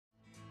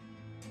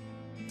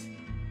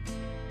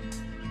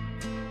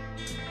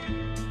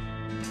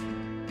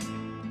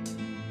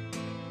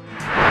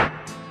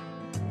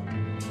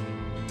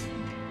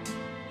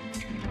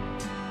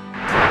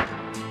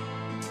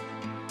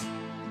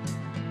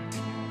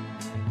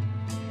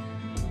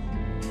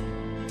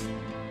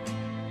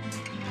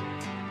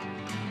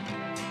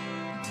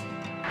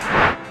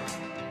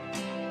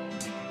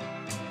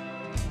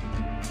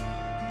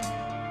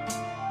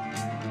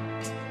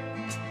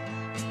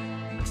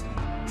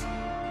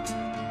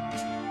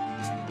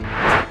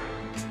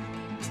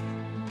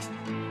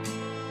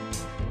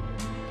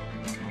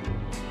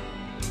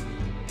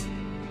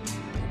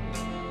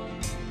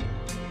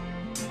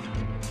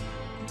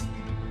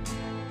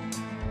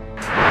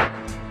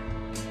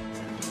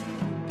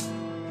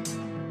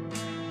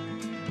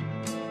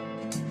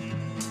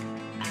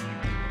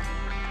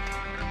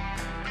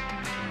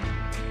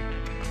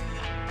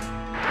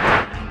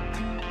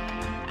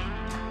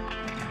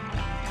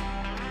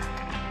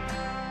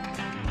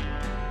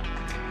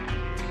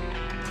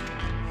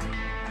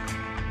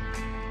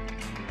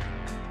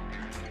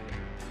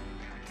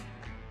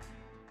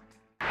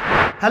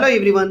Hello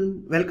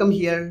everyone, welcome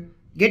here.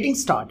 Getting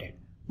started.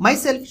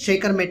 Myself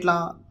Shekhar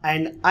Metla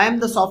and I am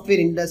the software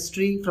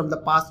industry from the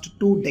past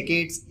 2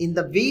 decades in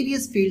the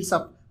various fields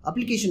of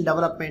application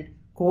development,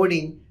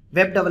 coding,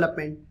 web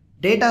development,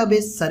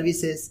 database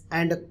services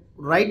and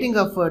writing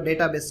of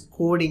database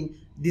coding.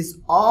 This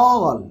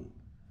all.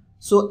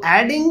 So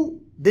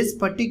adding this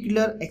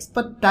particular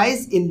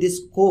expertise in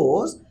this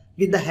course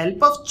with the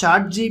help of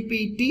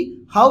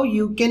ChatGPT, how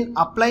you can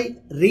apply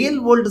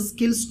real world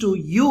skills to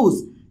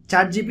use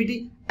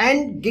ChatGPT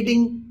and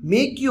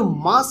make you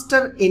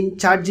master in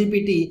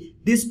ChatGPT.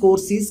 This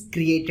course is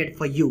created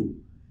for you.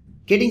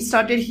 Getting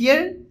started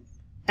here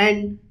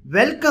and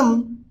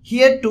welcome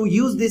here to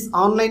use this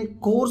online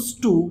course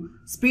to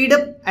speed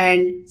up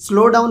and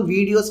slow down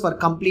videos for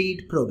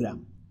complete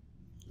program.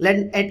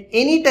 Learn at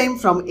any time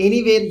from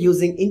anywhere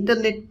using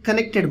internet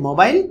connected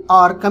mobile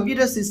or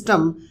computer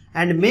system,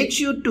 and make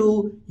sure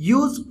to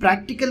use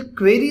practical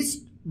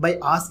queries by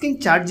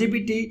asking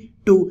ChatGPT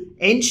to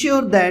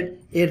ensure that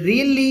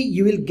really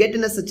you will get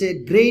in such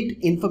a great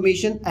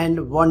information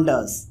and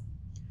wonders.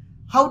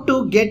 How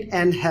to get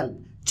and help.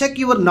 Check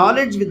your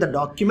knowledge with the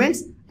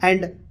documents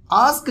and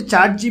ask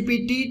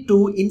ChatGPT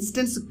to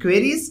instance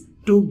queries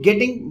to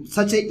getting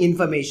such a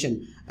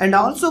information. And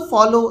also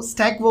follow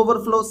Stack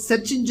Overflow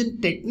search engine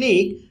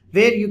technique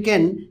where you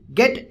can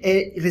get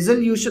a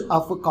resolution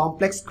of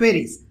complex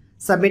queries.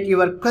 Submit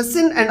your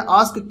question and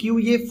ask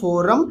QA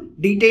forum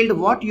detailed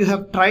what you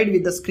have tried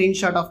with the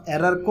screenshot of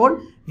error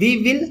code.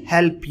 We will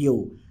help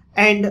you.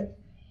 And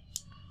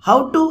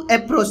how to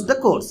approach the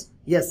course.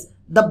 Yes,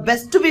 the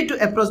best way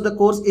to approach the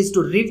course is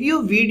to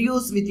review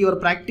videos with your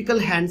practical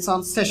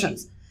hands-on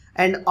sessions.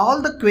 And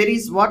all the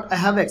queries what I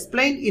have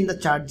explained in the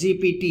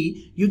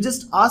ChatGPT, you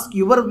just ask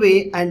your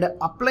way and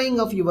applying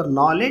of your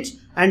knowledge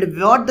and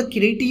what the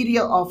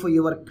criteria of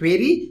your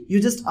query,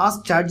 you just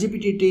ask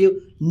ChatGPT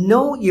to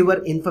know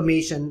your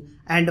information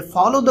and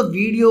follow the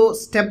video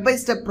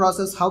step-by-step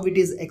process how it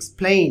is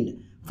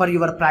explained for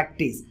your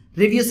practice.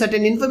 Review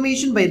certain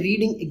information by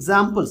reading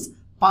examples.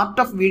 Part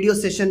of video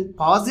session,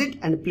 pause it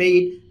and play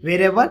it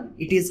wherever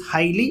it is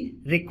highly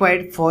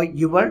required for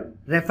your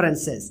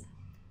references.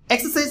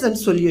 Exercise and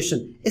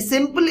solution. A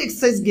simple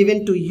exercise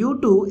given to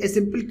you to a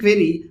simple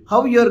query,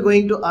 how you are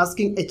going to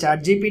asking a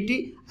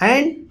ChatGPT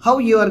and how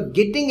you are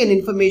getting an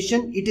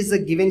information, it is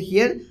given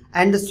here,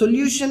 and the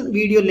solution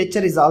video lecture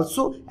is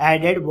also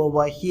added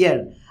over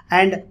here.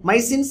 And my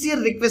sincere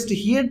request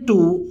here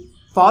to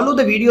follow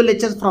the video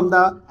lectures from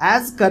the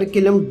as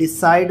curriculum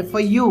decide for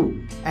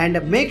you,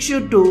 and make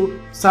sure to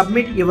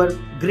submit your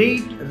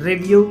great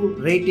review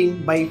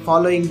rating by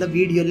following the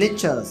video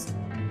lectures.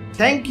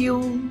 Thank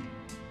you.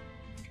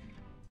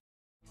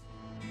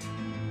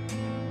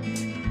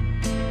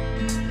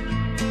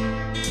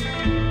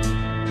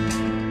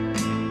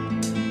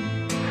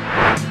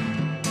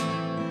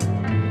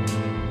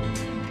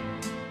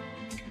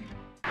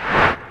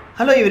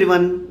 Hello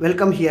everyone,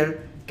 welcome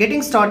here.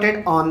 Getting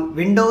started on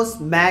Windows,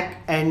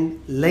 Mac and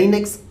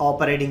Linux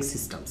operating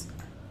systems.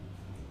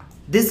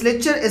 This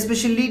lecture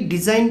especially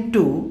designed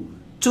to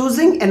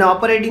choosing an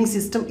operating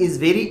system is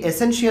very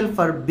essential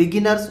for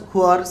beginners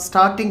who are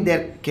starting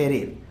their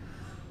career.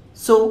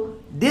 So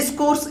this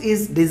course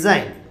is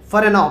designed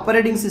for an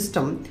operating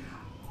system.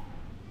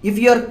 If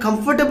you are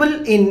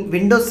comfortable in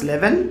Windows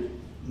 11,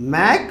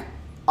 Mac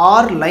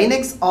or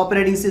Linux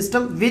operating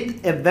system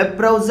with a web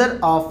browser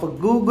of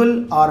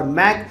Google or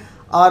Mac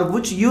or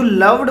which you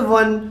loved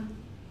one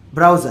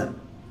browser.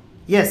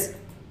 Yes,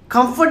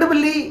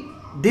 comfortably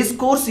this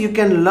course you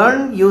can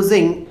learn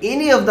using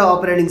any of the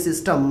operating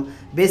system.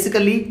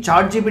 Basically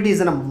ChatGPT is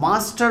a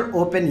master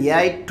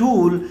OpenAI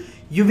tool.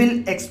 You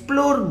will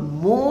explore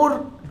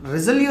more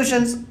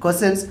resolutions,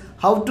 questions,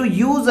 how to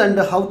use and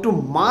how to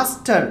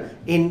master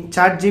in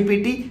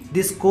ChatGPT.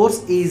 This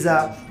course is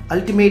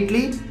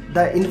ultimately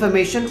the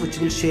information which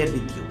will share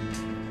with you.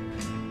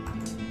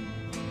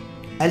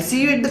 I'll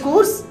see you at the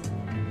course.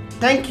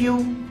 Thank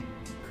you.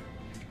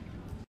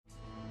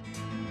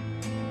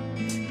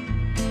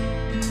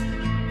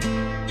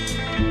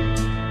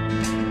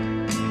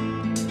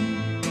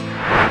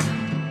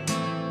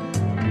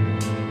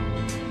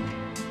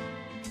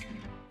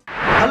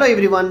 Hello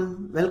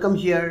everyone, welcome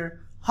here.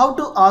 How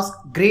to ask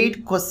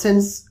great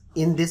questions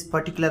in this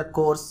particular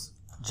course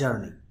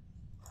journey.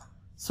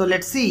 So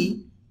let's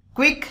see.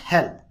 Quick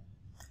help.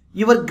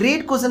 Your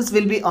great questions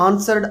will be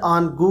answered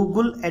on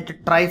Google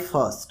at try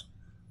first.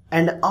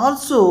 And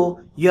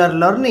also you are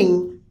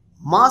learning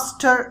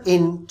master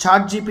in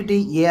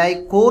ChatGPT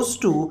AI course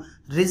to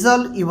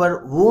resolve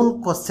your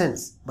own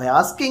questions by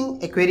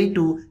asking a query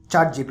to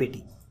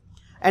ChatGPT.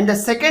 And the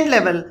second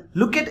level,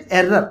 look at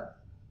error.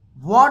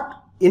 What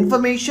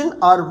information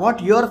or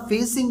what you are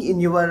facing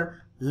in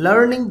your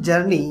learning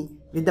journey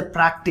with the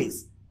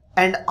practice.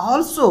 And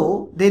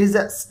also there is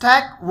a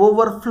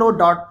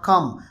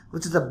stackoverflow.com,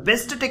 which is the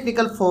best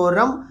technical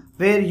forum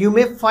where you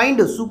may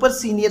find super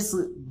seniors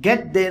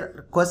get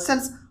their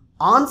questions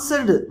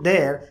answered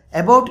there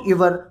about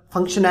your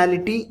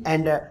functionality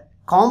and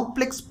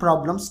complex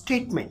problem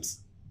statements.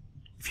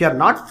 If you are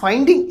not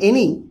finding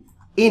any,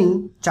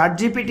 in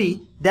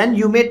ChatGPT, then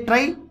you may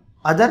try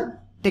other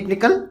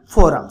technical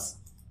forums.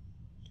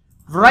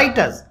 Write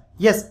us.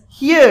 Yes,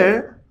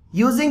 here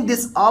using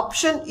this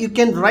option you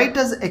can write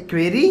us a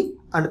query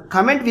and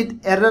comment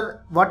with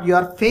error what you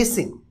are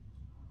facing.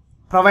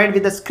 Provide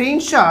with a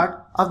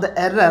screenshot of the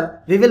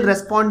error. We will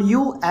respond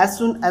you as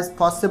soon as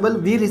possible.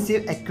 We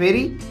receive a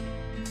query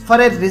for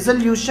a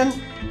resolution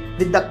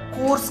with the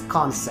course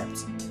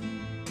concepts.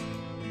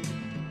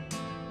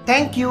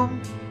 Thank you.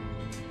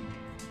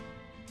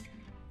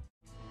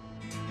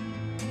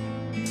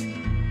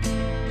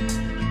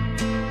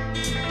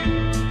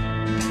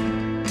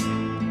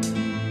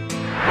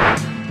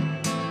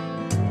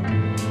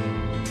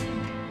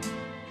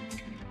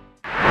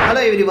 Hello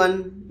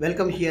everyone,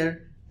 welcome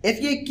here.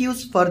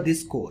 FAQs for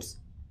this course.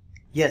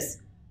 Yes,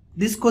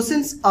 these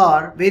questions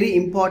are very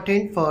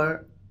important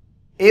for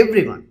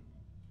everyone.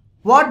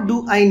 What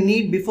do I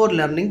need before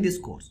learning this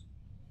course?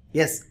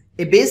 Yes,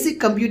 a basic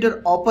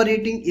computer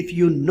operating if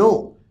you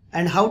know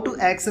and how to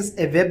access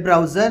a web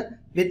browser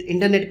with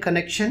internet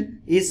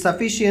connection is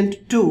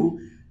sufficient to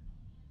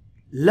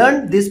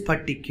learn this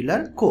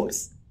particular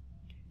course.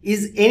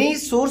 Is any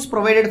source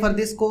provided for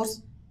this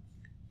course?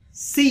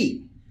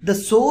 See, the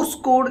source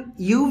code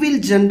you will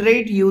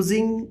generate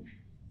using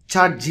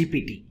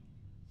ChatGPT.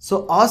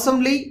 So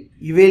awesomely,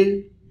 you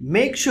will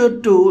make sure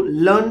to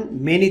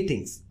learn many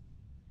things.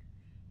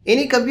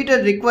 Any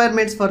computer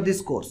requirements for this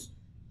course?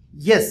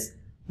 Yes,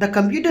 the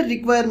computer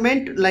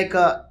requirement like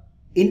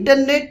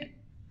internet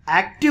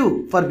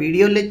active for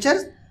video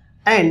lectures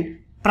and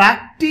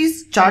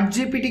practice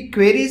ChatGPT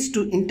queries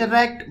to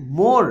interact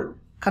more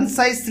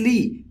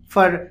concisely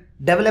for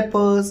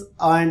developers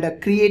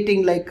and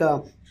creating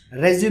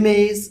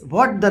resumes.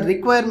 What the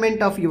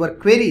requirement of your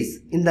queries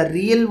in the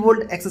real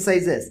world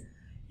exercises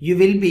you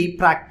will be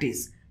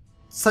practice.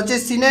 Such a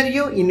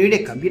scenario you need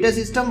a computer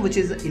system which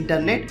is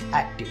internet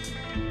active.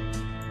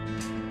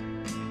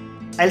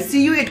 I'll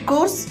see you at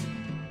course.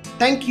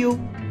 Thank you.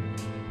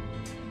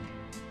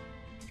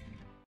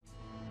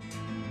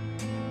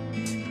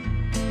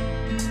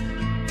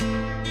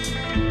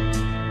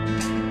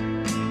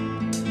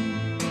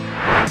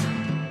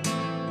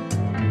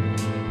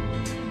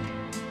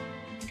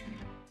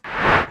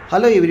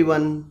 Hello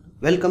everyone,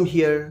 welcome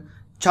here.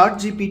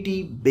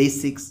 ChatGPT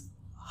basics,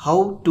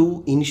 how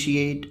to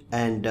initiate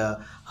and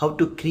how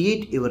to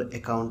create your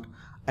account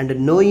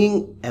and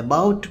knowing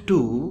about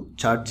to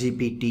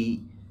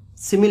ChatGPT.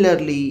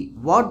 Similarly,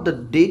 what the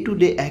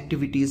day-to-day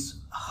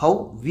activities,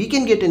 how we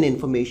can get an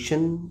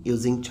information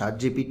using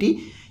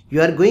ChatGPT,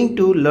 you are going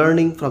to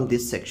learning from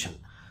this section.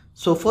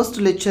 So first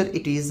lecture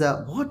it is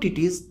what it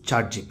is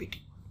ChatGPT.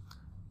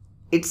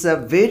 It's a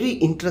very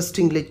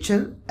interesting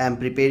lecture I am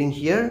preparing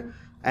here.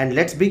 And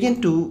let's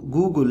begin to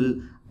Google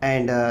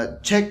and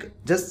check.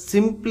 Just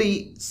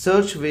simply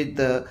search with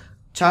the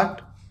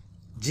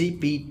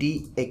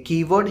ChatGPT, a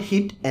keyword,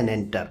 hit and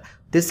enter.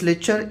 This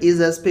lecture is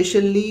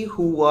especially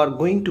who are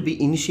going to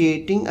be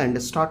initiating and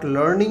start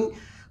learning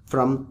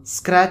from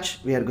scratch.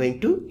 We are going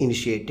to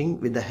initiating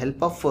with the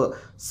help of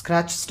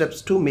scratch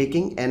steps to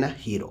making a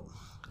hero.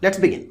 Let's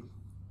begin.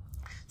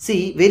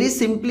 See, very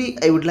simply,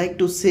 I would like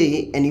to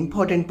say an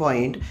important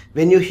point.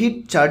 When you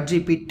hit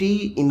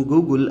ChatGPT in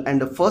Google and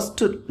the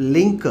first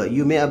link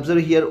you may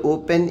observe here,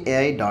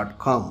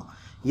 openai.com.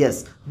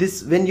 Yes,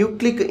 this when you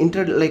click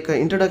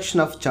introduction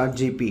of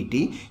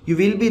ChatGPT, you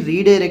will be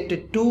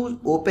redirected to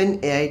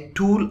OpenAI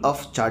tool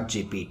of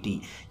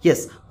ChatGPT.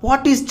 Yes,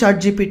 what is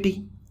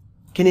ChatGPT?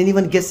 Can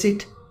anyone guess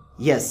it?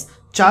 Yes,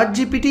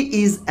 ChatGPT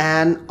is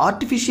an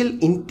artificial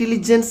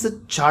intelligence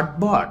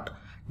chatbot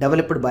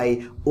developed by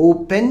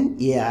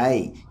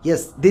OpenAI.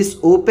 Yes, this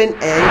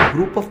OpenAI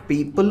group of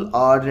people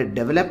are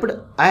developed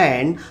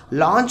and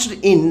launched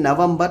in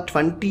November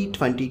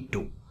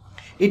 2022.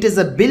 It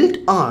is built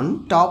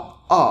on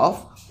top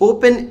of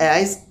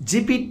OpenAI's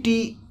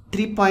GPT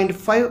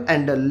 3.5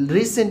 and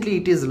recently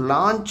it is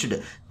launched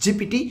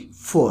GPT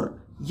 4.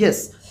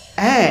 Yes,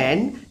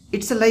 and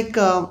it's like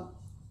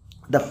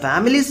the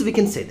families, we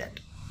can say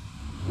that.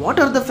 What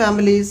are the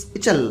families?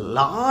 It's a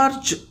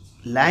large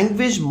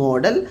language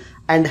model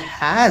and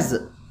has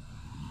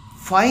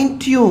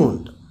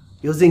fine-tuned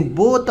using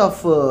both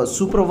of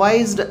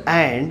supervised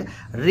and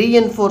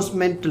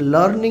reinforcement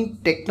learning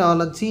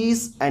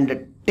technologies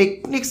and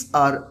techniques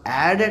are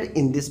added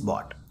in this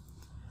bot.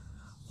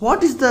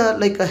 What is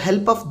the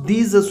help of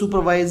these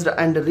supervised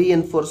and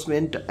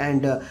reinforcement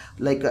and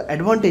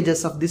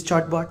advantages of this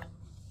chatbot?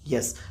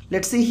 Yes,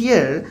 let's see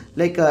here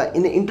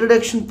in the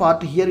introduction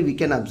part here we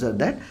can observe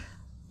that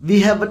we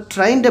have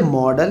trained a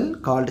model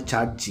called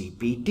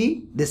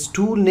ChatGPT. This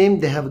tool name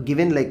they have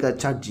given a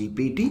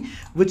ChatGPT,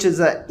 which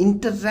is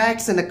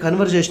interacts in a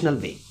conversational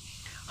way.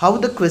 How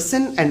the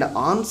question and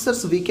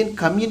answers we can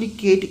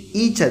communicate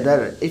each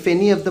other. If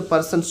any of the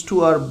persons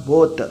two or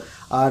both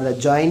are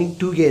joining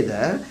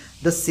together,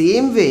 the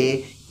same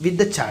way with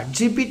the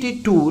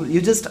ChatGPT tool,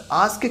 you just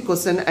ask a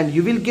question and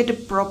you will get a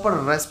proper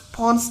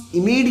response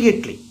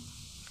immediately.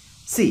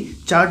 See,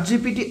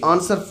 ChatGPT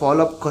answer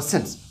follow-up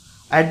questions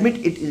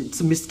admit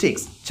its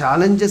mistakes,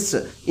 challenges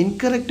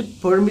incorrect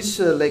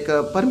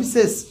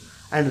permissions,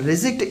 and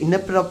reject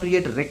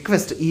inappropriate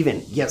request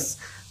even. Yes,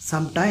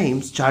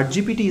 sometimes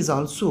ChatGPT is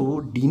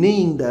also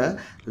denying the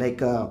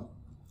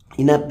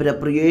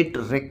inappropriate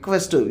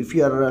request if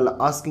you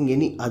are asking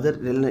any other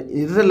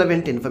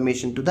irrelevant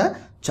information to the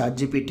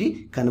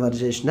ChatGPT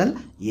conversational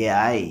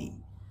AI.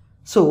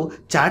 So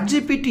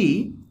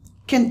ChatGPT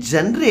can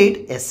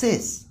generate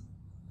essays,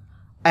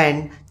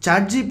 and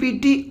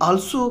ChatGPT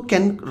also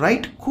can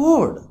write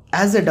code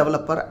as a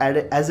developer,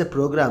 as a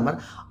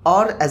programmer,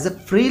 or as a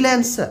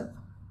freelancer.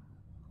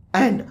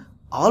 And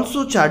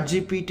also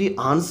ChatGPT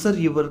answer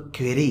your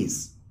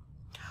queries.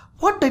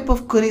 What type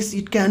of queries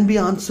it can be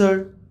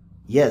answered?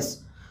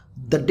 Yes,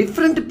 the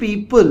different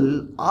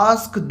people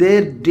ask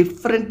their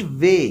different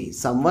way.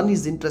 Someone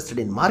is interested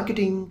in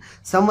marketing,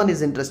 someone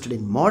is interested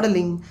in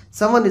modeling,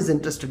 someone is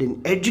interested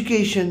in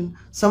education,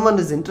 someone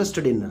is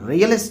interested in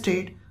real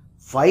estate,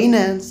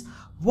 finance,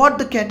 what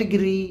the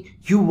category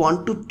you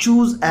want to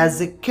choose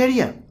as a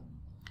career,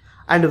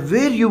 and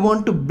where you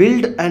want to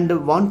build and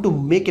want to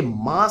make a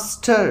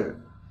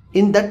master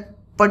in that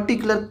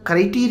particular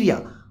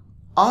criteria,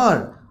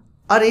 or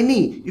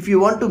any if you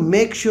want to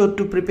make sure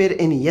to prepare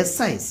any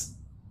essays.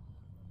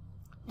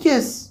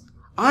 Yes,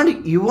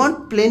 and you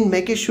want plain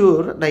make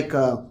sure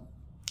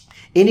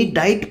any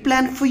diet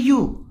plan for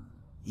you.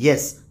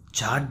 Yes,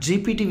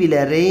 ChatGPT will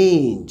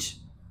arrange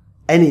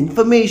an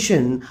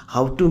information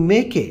how to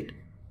make it.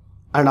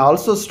 And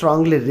also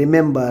strongly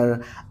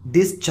remember,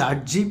 this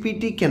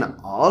ChatGPT can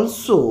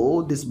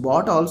also, this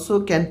bot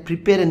also can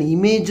prepare an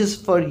images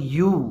for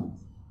you.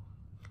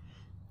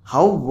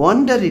 How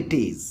wonder it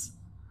is.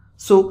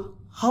 So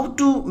how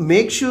to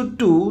make sure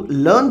to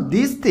learn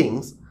these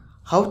things,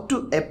 how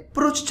to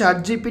approach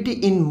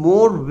ChatGPT in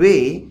more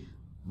way,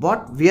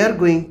 what we are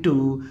going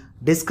to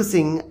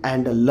discussing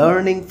and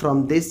learning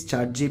from this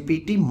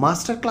ChatGPT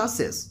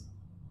masterclasses.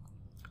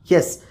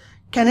 Yes,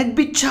 can it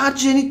be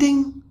charged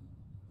anything?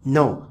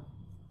 No.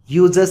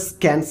 Users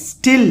can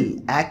still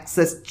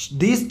access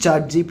this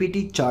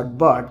ChatGPT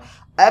chatbot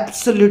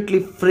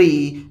absolutely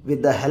free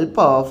with the help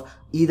of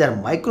either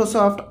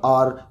Microsoft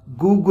or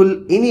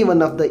Google, any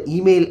one of the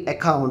email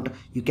account.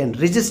 You can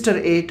register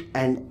it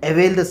and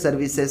avail the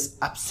services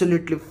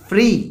absolutely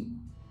free.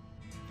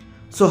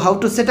 So how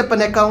to set up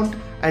an account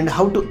and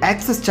how to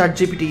access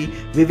ChatGPT,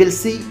 we will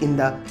see in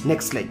the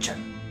next lecture.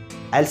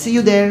 I'll see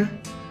you there.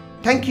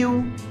 Thank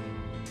you.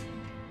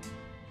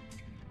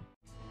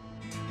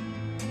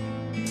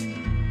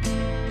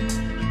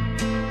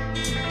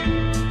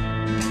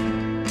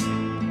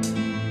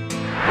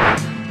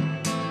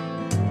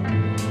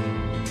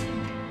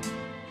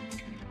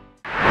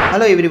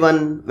 Hello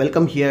everyone,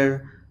 welcome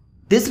here.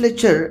 This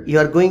lecture you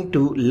are going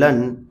to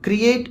learn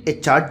create a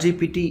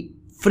ChatGPT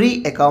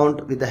free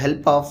account with the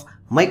help of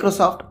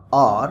Microsoft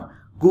or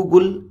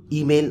Google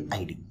email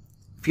ID.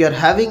 If you are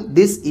having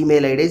this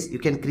email IDs, you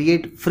can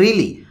create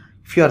freely.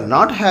 If you are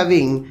not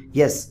having,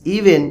 yes,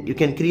 even you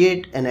can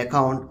create an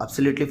account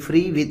absolutely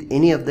free with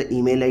any of the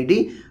email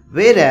ID,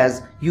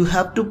 whereas you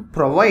have to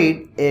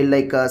provide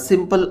a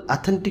simple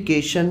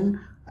authentication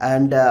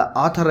and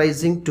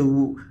authorizing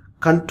to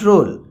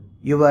control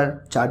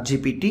your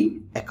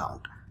ChatGPT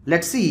account.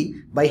 Let's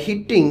see by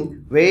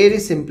hitting very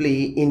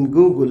simply in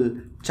Google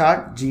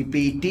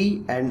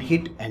ChatGPT and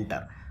hit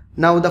enter.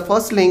 Now the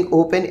first link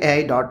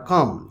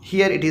openai.com,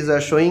 here it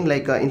is showing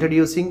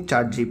introducing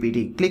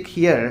ChatGPT. Click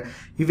here,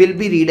 you will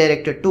be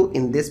redirected to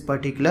in this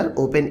particular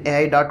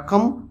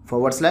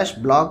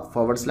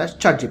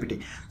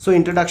openai.com/blog/ChatGPT. So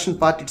introduction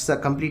part it's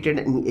completed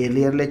in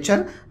earlier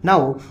lecture.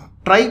 Now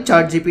try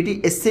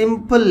ChatGPT, a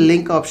simple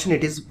link option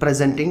it is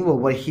presenting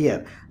over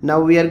here. Now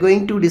we are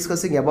going to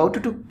discussing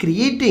about to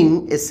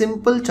creating a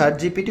simple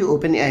ChatGPT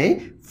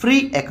OpenAI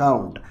free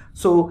account.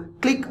 So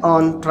click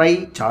on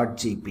try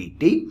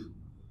ChatGPT.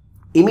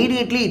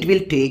 Immediately it will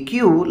take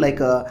you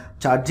like a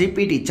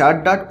ChatGPT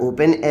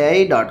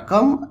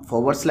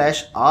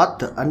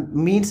chat.openai.com/auth, and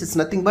means it's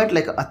nothing but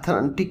like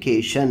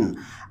authentication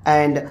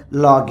and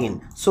login.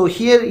 So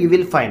here you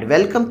will find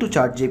welcome to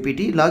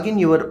ChatGPT, login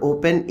your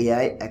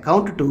OpenAI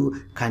account to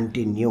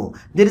continue.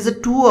 There is a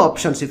two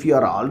options. If you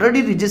are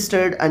already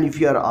registered and if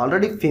you are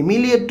already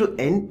familiar to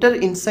enter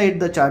inside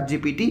the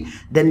ChatGPT,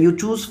 then you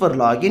choose for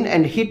login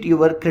and hit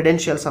your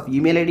credentials of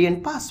email ID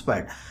and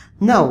password.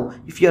 Now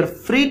if you are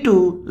free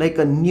to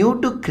new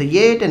to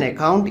create an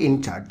account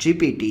in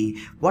ChatGPT,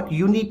 what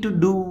you need to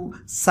do,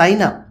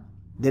 sign up.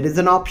 There is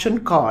an option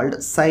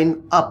called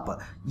sign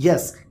up.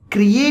 Yes,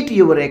 create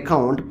your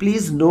account.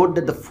 Please note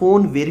that the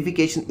phone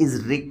verification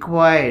is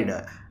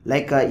required.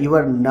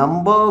 Your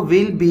number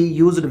will be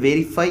used to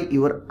verify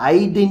your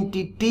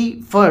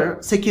identity for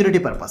security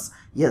purpose.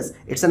 Yes,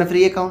 it's a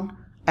free account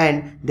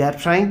and they are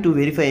trying to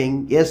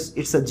verifying yes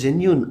it's a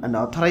genuine and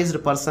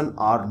authorized person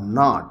or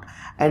not,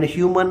 and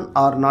human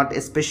or not,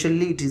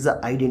 especially it is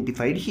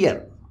identified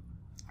here.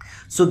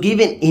 So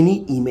give in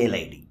any email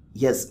ID.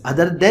 Yes,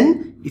 other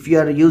than if you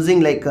are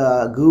using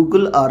a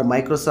Google or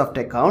Microsoft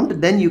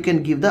account, then you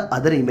can give the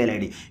other email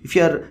ID. If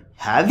you are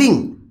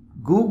having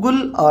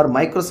Google or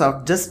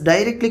Microsoft, just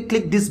directly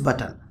click this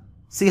button.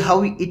 See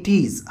how it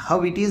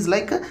is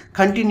like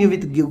continue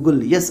with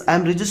Google. Yes, I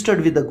am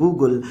registered with the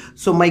Google,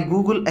 so my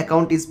Google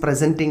account is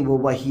presenting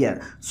over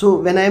here. So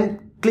when I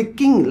am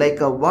clicking like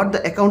what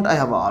the account I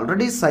have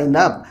already signed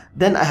up,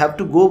 then I have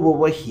to go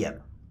over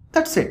here.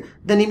 That's it.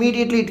 Then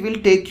immediately it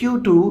will take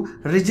you to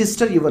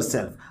register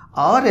yourself.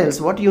 Or else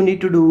what you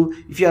need to do,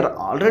 if you are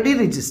already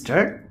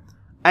registered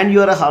and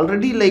you are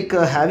already like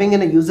having a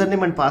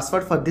username and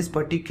password for this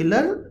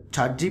particular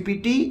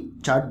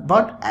ChatGPT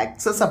chatbot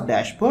access of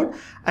dashboard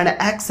and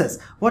access,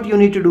 what you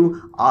need to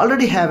do,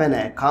 already have an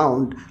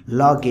account,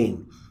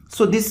 login.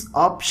 So this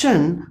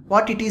option,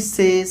 what it is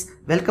says,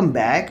 welcome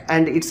back,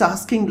 and it's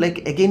asking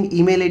like again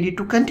email ID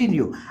to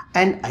continue,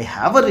 and I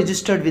have a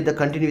registered with the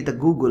continue with the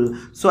Google,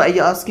 so I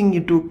asking you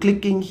to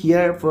clicking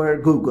here for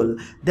Google.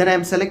 Then I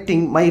am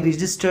selecting my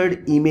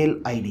registered email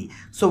ID.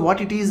 So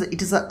what it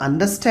is a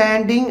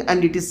understanding,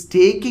 and it is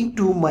taking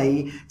to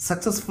my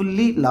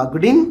successfully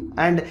logged in,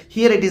 and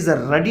here it is a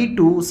ready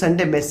to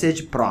send a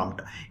message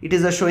prompt. It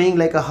is a showing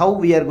like a how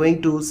we are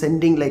going to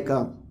sending like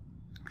a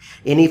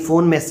any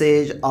phone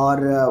message or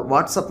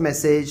WhatsApp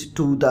message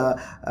to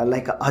the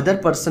like other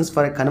persons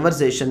for a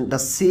conversation. The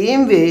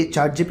same way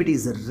ChatGPT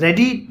is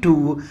ready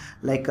to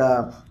like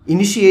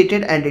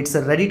initiated, and it's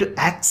ready to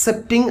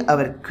accepting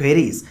our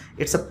queries.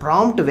 It's a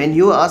prompt. When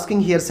you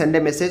asking here send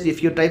a message,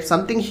 if you type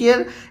something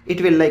here,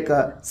 it will like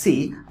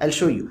see, I'll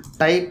show you.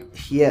 Type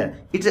here,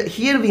 it's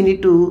here we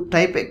need to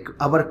type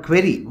our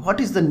query. What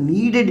is the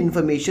needed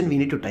information we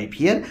need to type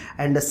here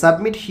and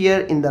submit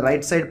here in the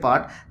right side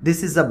part.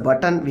 This is a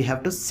button we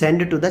have to send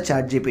to the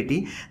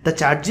ChatGPT. The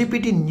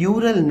ChatGPT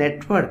neural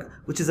network,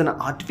 which is an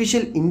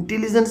artificial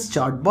intelligence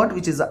chatbot,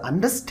 which is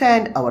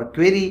understand our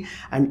query,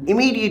 and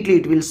immediately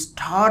it will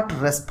start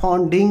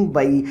responding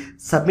by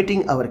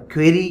submitting our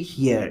query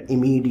here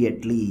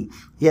immediately.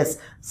 Yes,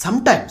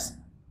 sometimes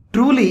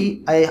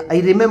truly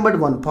I remembered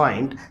one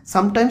point.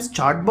 Sometimes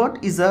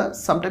chatbot is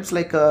sometimes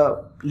like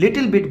a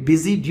little bit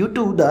busy due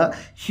to the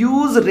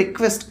huge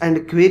request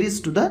and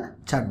queries to the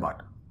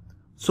chatbot.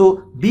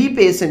 So be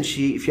patient.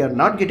 If you are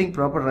not getting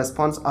proper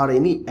response or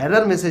any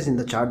error message in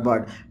the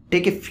chatbot,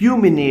 take a few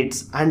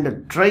minutes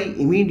and try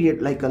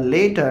immediate like a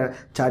later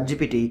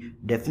ChatGPT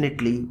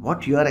definitely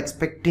what you are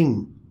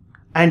expecting.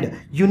 And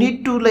you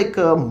need to like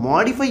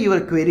modify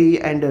your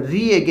query and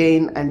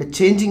again and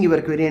changing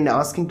your query and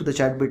asking to the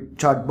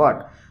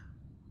chatbot.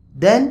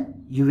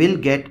 Then you will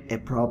get a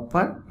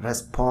proper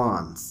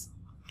response.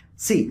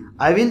 See,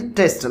 I will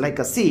test like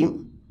a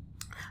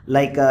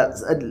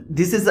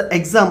this is an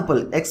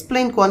example.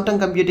 Explain quantum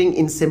computing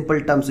in simple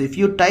terms. So if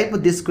you type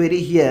this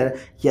query here,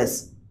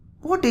 yes,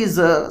 what is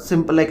a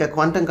simple like a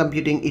quantum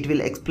computing, it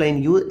will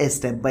explain you a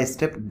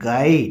step-by-step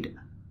guide.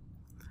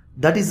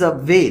 That is a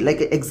way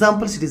like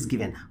examples it is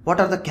given. What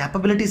are the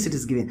capabilities it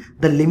is given,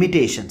 the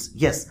limitations.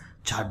 Yes,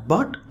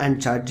 chatbot and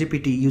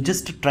ChatGPT you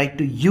just try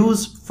to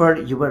use for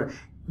your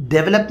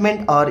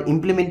development or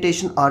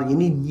implementation or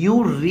any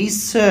new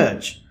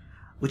research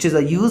which is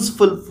a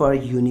useful for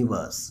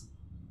universe,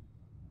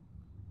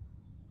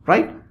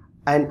 right?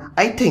 And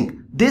I think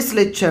this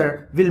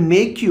lecture will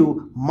make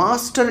you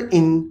master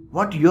in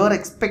what you are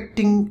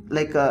expecting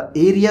like a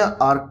area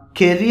or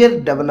career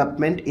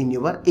development in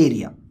your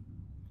area.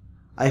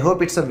 I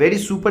hope it's a very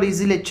super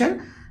easy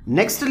lecture.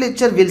 Next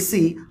lecture we'll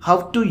see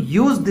how to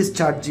use this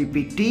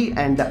ChatGPT,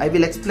 and I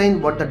will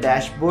explain what the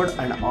dashboard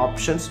and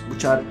options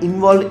which are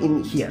involved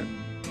in here.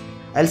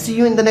 I'll see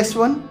you in the next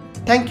one.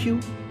 Thank you.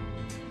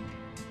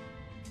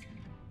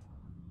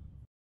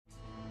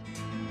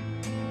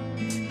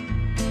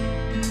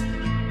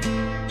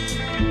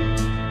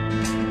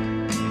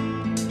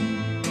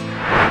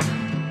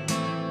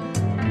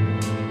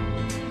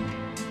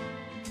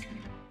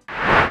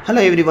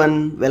 Hello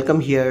everyone,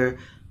 welcome here.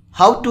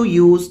 How to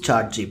use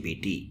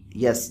ChatGPT.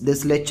 Yes,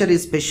 this lecture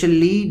is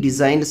specially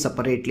designed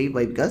separately.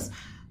 Why? Because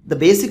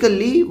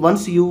basically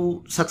once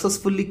you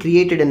successfully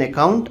created an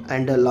account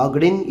and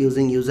logged in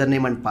using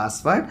username and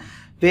password,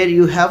 where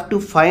you have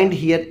to find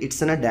here,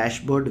 it's in a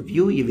dashboard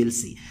view. You will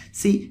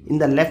see in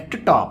the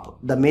left top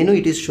the menu,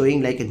 it is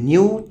showing like a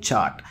new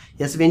chart.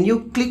 Yes, when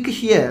you click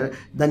here,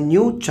 the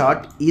new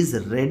chart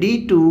is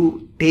ready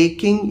to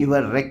taking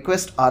your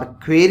request or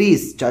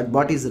queries.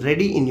 Chatbot is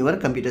ready in your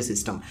computer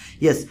system.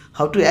 Yes,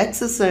 how to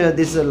access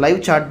this live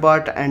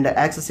chatbot and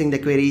accessing the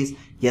queries.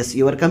 Yes,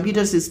 your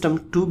computer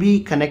system to be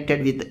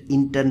connected with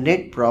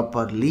internet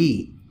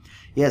properly.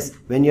 Yes,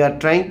 when you are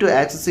trying to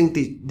accessing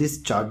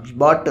this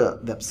chatbot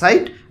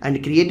website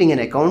and creating an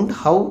account,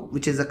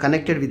 which is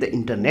connected with the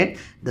internet,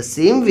 the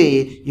same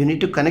way you need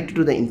to connect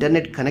to the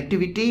internet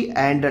connectivity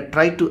and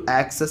try to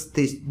access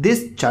this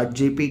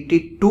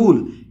ChatGPT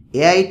tool,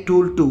 AI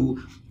tool,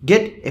 to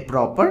get a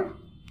proper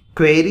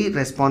query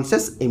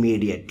responses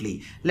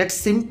immediately. Let's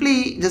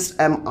simply just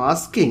I'm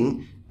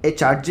asking a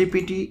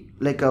ChatGPT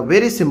like a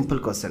very simple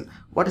question.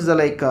 What is the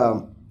like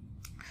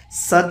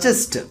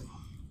suggest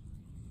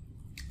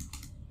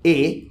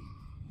a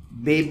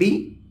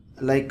baby,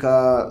 like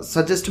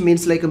suggest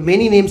means like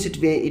many names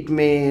it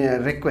may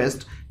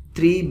request.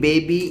 3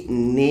 baby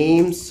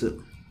names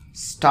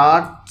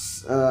start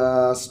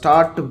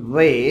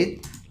with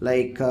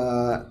like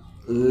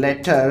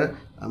letter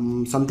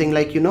something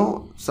like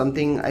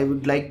something I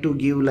would like to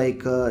give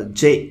like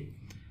J.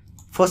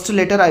 First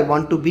letter I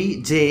want to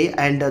be J,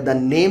 and the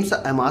names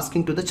I'm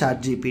asking to the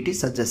ChatGPT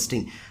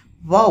suggesting.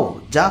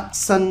 Wow,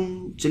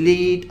 Jackson,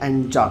 Juliet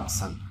and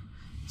Jackson.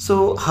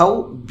 So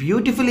how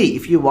beautifully,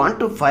 if you want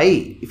to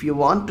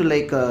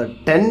like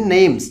 10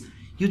 names,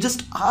 you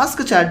just ask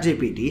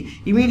ChatGPT,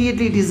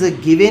 immediately it is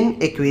given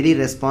a query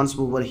response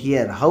over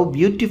here. How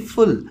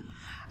beautiful.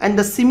 And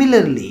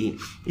similarly,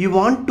 you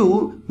want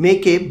to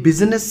make a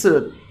business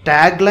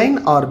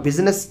tagline or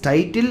business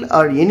title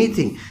or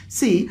anything.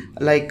 See,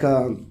 like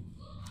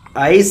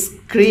ice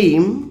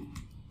cream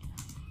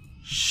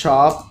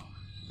shop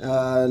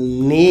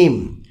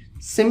name.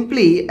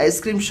 Simply ice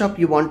cream shop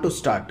you want to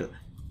start.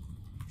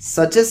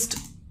 Suggest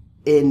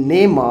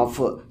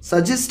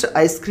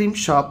ice cream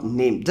shop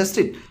name. Just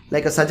it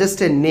like suggest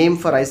a name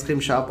for ice cream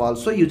shop.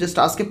 Also you just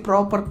ask a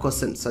proper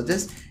question.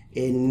 Suggest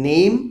a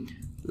name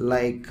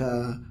like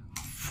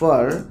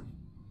for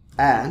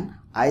an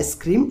ice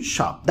cream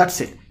shop.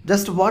 That's it.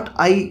 Just what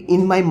I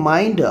in my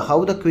mind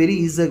how the query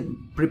is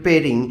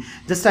preparing,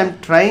 just I'm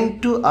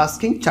trying to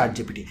asking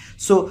ChatGPT.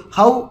 So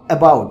how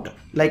about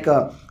like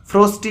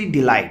Frosty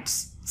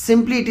Delights?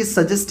 Simply it is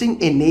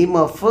suggesting a name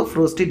of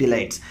Frosty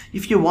Delights.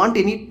 If you want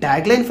any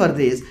tagline for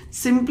this,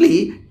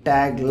 simply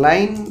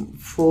tagline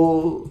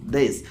for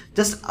this.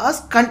 Just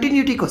ask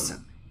continuity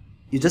question.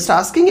 You just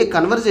asking a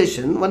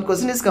conversation, one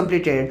question is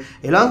completed.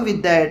 Along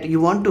with that,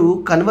 you want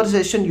to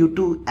conversation you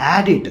to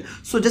add it.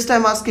 So just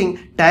I'm asking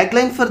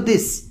tagline for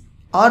this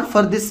or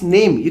for this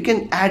name, you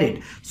can add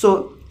it.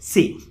 So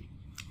see,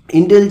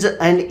 indulge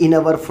and in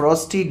our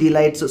Frosty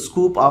Delights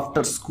scoop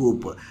after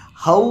scoop.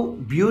 How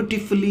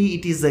beautifully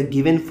it is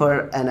given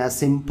for a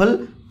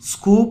simple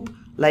scoop,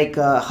 like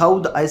how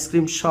the ice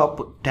cream shop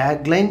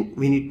tagline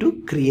we need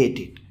to create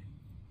it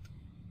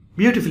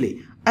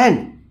beautifully.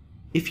 And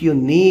if you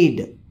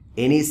need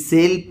any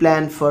sale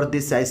plan for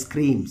this ice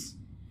creams,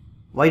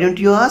 why don't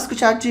you ask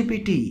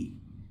ChatGPT?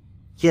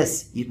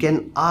 Yes, you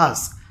can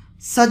ask,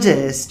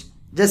 suggest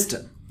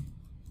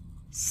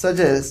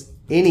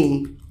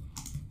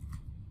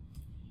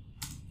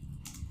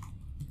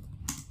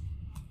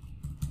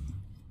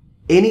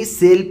any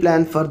sale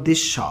plan for this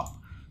shop.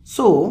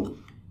 So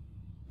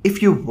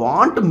if you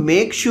want to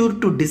make sure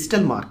to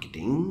digital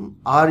marketing,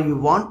 or you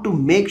want to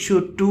make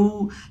sure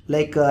to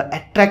like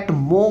attract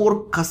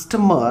more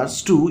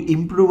customers to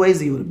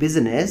improvise your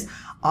business,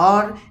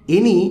 or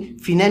any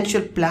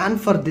financial plan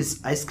for this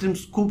ice cream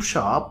scoop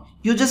shop,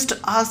 you just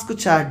ask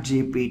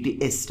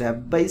ChatGPT a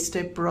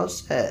step-by-step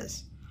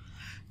process.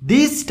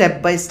 This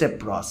step-by-step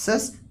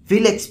process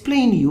will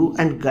explain you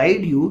and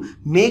guide you,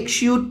 make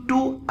sure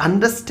to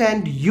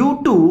understand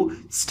you to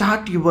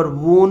start your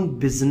own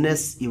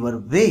business your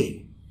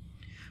way.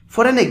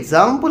 For an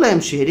example, I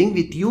am sharing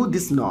with you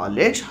this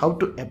knowledge how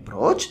to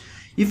approach.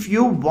 If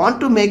you want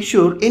to make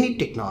sure any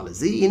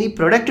technology, any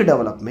product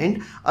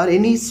development or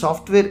any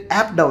software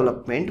app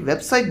development,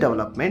 website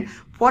development,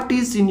 what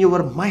is in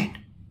your mind?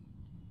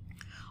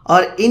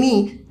 Or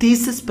any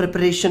thesis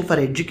preparation for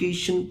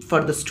education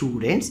for the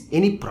students,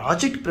 any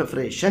project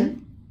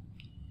preparation,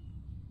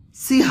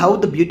 see how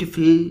the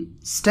beautiful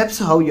steps,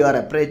 how you are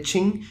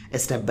approaching a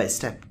step by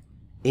step.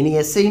 Any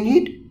essay you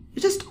need,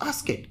 you just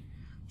ask it.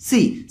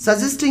 See,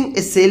 suggesting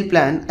a sale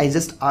plan, I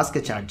just ask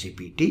a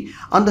ChatGPT.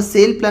 On the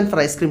sale plan for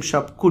ice cream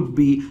shop could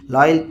be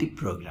loyalty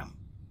program.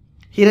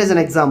 Here is an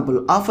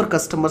example. Offer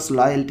customers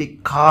loyalty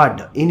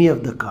card, any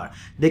of the card.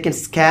 They can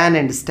scan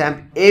and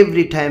stamp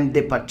every time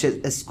they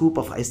purchase a scoop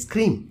of ice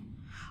cream.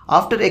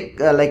 After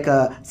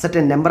a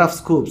certain number of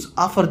scoops,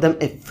 offer them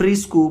a free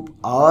scoop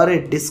or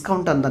a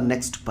discount on the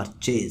next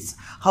purchase.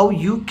 How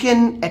you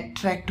can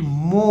attract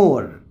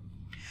more.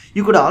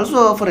 You could also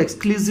offer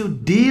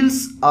exclusive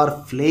deals or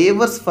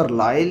flavors for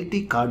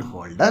loyalty card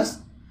holders.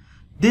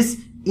 This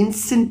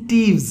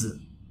incentives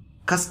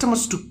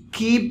customers to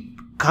keep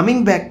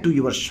coming back to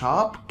your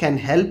shop, can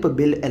help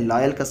build a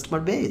loyal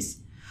customer base.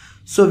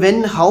 So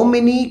when how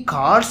many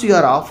cards you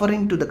are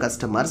offering to the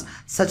customers,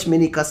 such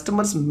many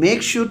customers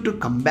make sure to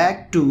come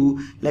back to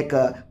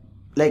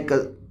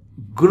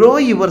grow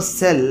your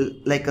sell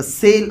like a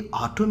sale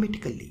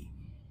automatically.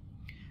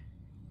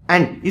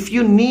 And if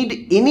you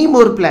need any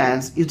more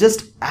plans, you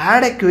just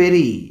add a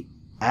query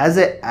as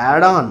a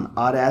add-on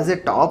or as a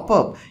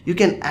top-up. You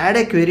can add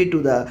a query to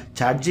the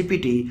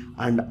ChatGPT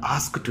and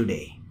ask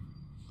today.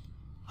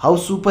 How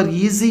super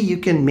easy you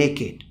can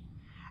make it.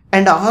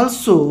 And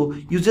also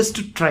you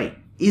just try.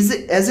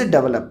 As a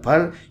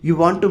developer, you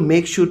want to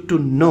make sure to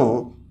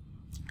know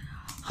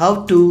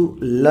how to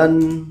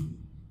learn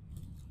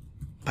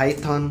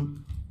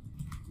Python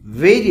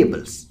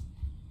variables.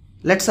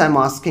 Let's say I'm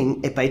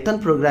asking a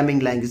Python programming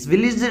language.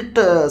 Will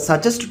it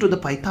suggest to the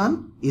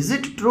Python? Is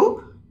it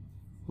true?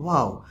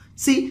 Wow.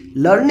 See,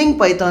 learning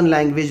Python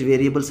language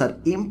variables are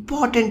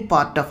important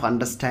part of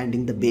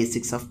understanding the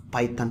basics of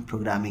Python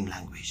programming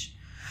language.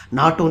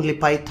 not only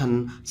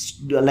Python,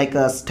 like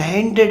a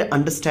standard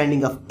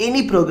understanding of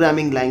any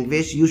programming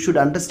language. You should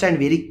understand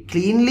very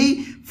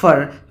cleanly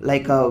for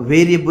like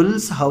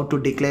variables, how to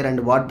declare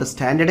and what the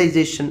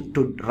standardization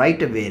to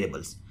write a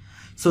variables.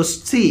 So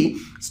see,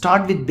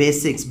 start with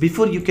basics.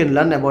 Before you can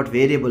learn about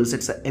variables,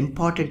 it's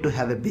important to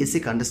have a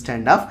basic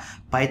understanding of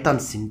Python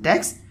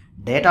syntax,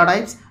 data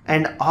types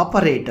and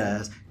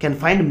operators. Can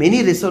find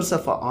many resources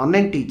for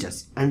online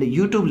teachers, and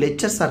YouTube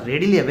lectures are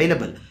readily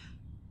available,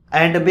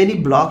 and many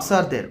blogs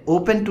are there,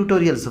 open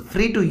tutorials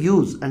free to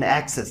use and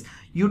access.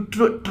 You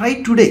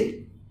try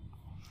today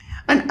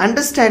and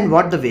understand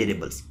what the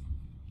variables.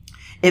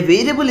 A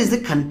variable is a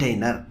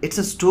container. It's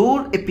a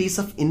store a piece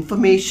of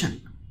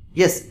information.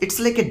 Yes, it's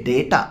like a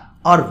data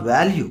or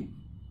value.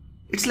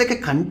 It's like a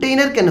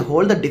container can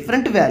hold the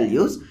different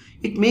values.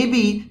 It may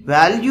be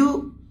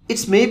value,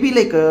 it's maybe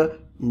like a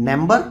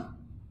number,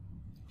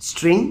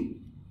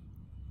 string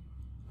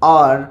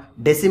or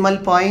decimal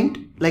point,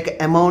 like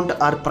amount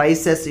or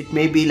prices. It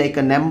may be like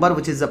a number,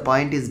 which is a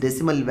point, is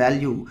decimal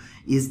value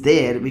is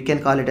there. We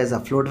can call it as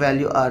a float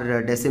value or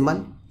a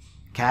decimal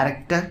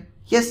character.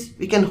 Yes,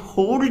 we can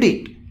hold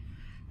it.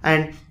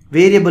 And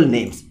variable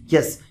names.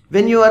 Yes,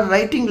 when you are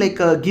writing like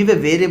give a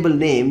variable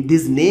name,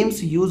 these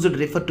names used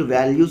refer to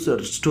values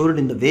or stored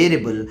in the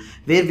variable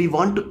where we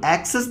want to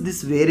access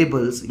these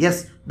variables.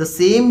 Yes, the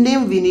same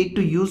name we need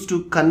to use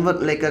to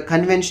convert, like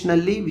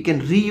conventionally we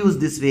can reuse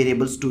these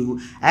variables to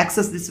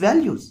access these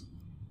values.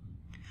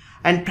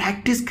 And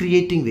practice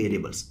creating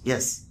variables.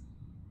 Yes,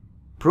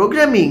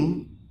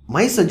 programming,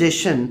 my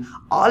suggestion,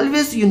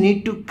 always you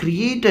need to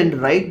create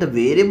and write the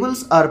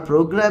variables, or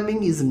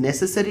programming is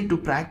necessary to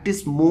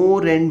practice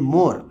more and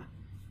more.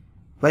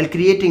 While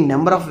creating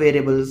number of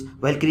variables,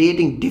 while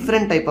creating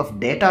different type of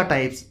data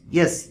types.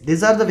 Yes,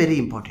 these are the very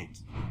important.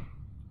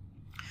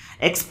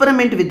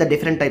 Experiment with the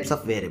different types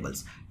of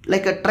variables.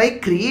 Like try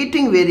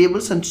creating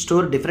variables and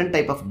store different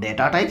type of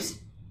data types,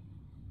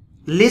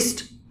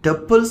 list,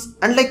 tuples,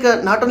 and like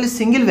not only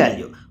single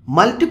value,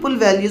 multiple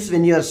values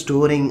when you are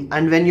storing,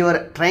 and when you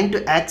are trying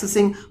to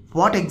accessing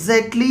what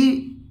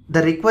exactly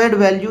the required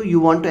value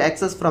you want to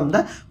access from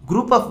the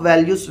group of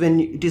values. When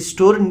it is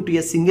stored into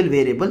a single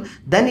variable,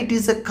 then it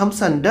is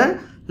comes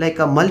under like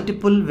a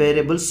multiple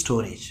variable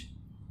storage.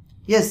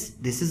 Yes,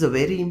 this is a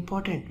very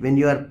important when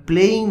you are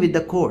playing with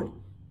the code.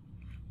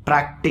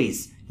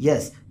 Practice.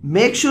 Yes,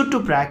 make sure to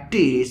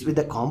practice with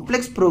the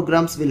complex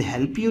programs will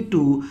help you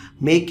to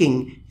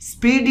making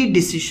speedy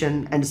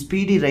decision and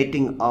speedy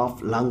writing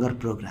of longer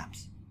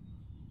programs.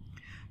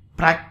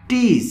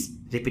 Practice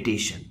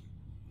repetition.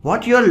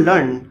 What you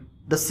learn,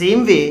 the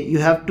same way you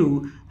have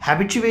to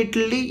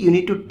habitually, you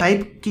need to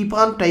keep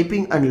on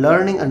typing and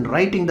learning and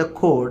writing the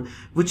code,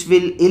 which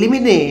will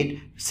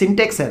eliminate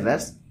syntax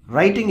errors,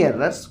 writing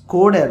errors,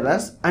 code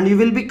errors, and you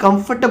will be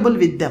comfortable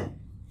with them.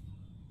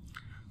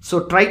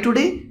 So try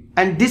today,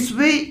 and this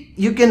way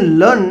you can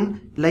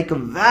learn like a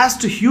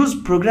vast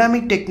huge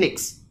programming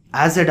techniques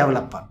as a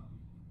developer.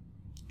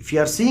 If you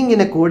are seeing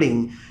in a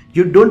coding,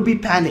 you don't be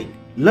panic.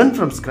 Learn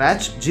from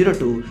scratch, 0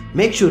 to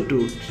make sure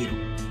to hero.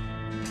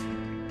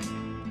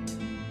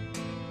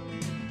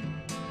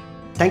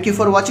 Thank you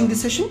for watching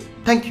this session.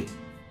 Thank you.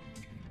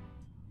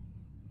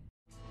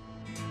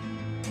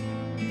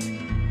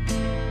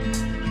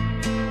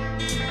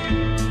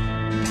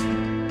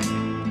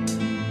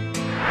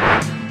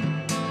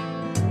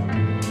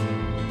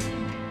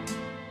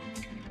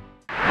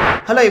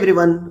 Hello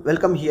everyone,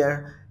 welcome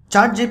here.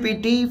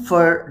 ChatGPT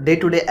for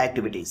day-to-day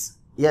activities.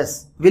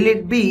 Yes, will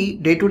it be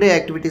day-to-day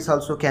activities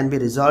also can be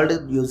resolved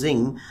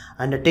using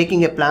and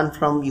taking a plan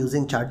from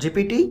using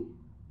ChatGPT?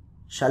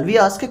 Shall we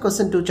ask a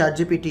question to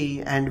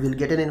ChatGPT and we'll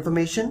get an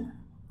information?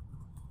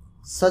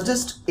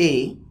 Suggest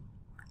a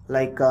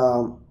like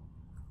a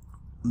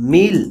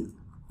meal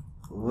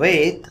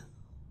with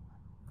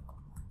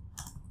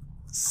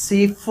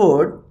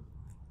seafood,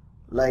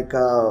 like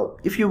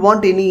if you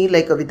want any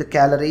like with the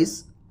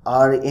calories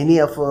or any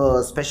of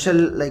a special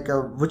like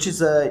which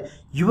is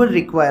your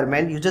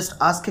requirement, you just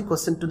ask a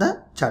question to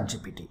the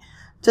ChatGPT.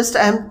 Just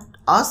I am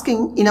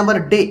asking in our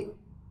day,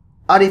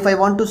 or if I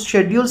want to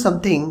schedule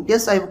something,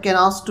 yes, I can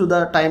ask to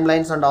the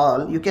timelines and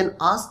all. You can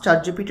ask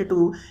ChatGPT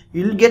to,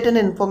 you will get an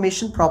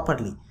information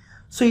properly.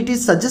 So it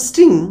is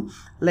suggesting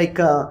like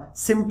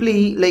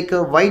simply like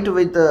a white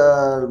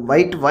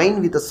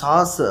wine with a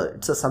sauce.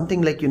 It's a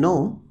something like, you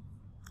know,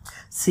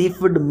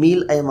 seafood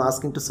meal I am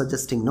asking to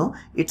suggesting. No,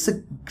 it's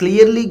a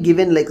clearly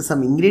given like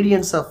some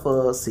ingredients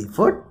of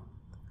seafood,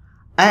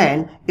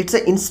 and it's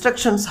a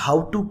instructions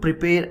how to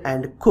prepare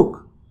and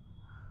cook.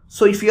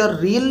 So if you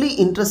are really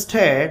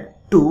interested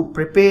to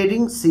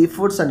preparing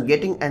seafoods and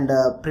getting and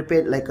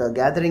prepare like a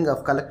gathering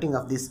of collecting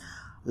of this,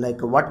 like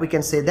what we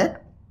can say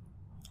that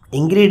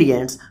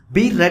ingredients,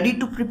 be ready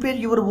to prepare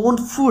your own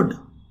food,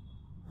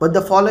 but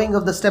the following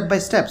of the step by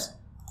steps,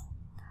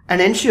 and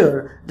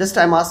ensure, just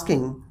I'm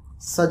asking,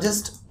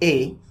 suggest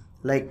a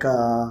like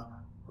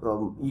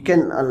you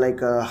can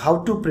like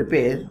how to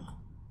prepare.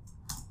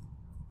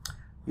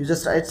 You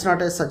just, it's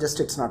not a suggest,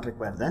 it's not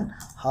required. Then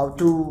how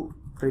to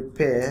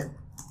prepare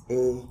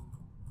a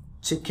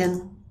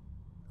chicken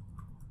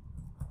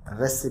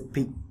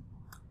recipe.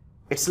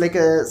 It's like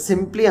a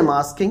simply I'm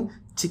asking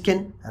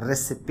chicken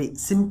recipe,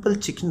 simple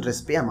chicken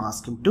recipe I'm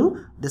asking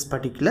to this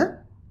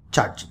particular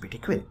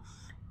ChatGPT query.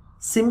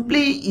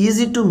 Simply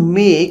easy to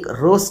make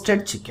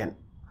roasted chicken.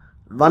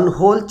 One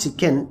whole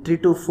chicken, 3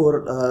 to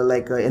 4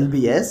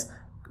 lbs,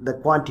 the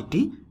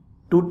quantity,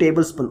 2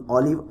 tablespoon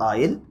olive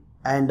oil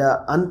and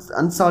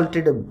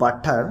unsalted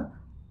butter,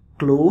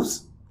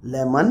 cloves,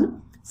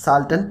 lemon,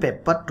 salt and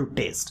pepper to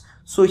taste.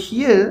 So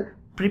here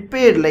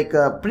prepare like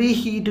a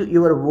preheat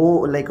your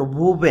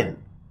oven.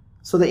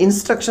 So the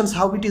instructions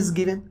how it is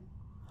given,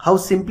 how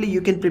simply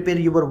you can prepare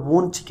your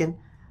own chicken.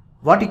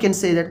 What you can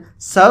say that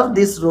serve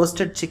this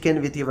roasted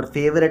chicken with your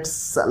favorite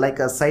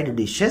side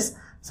dishes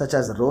such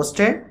as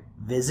roasted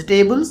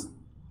vegetables,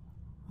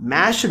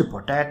 mashed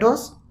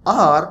potatoes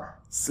or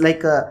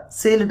like a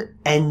salad.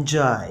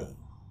 Enjoy.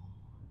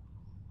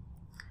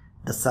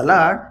 The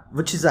salad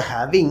which is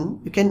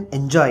having, you can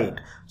enjoy it.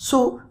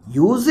 So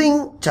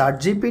using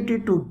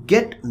ChatGPT to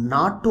get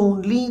not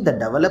only the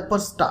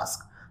developer's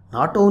task,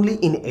 not only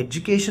in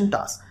education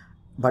task,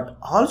 but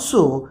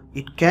also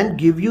it can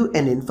give you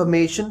an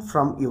information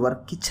from your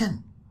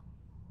kitchen.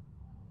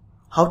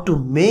 How to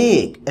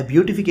make a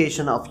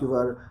beautification of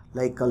your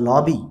like a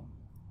lobby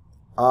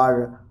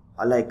or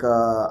like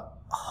a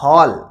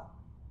hall.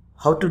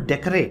 How to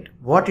decorate,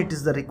 what it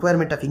is the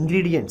requirement of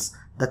ingredients,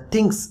 the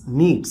things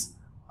needs.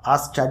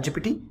 Ask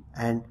ChatGPT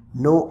and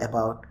know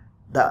about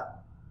the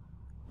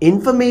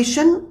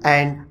information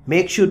and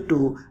make sure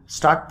to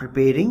start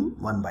preparing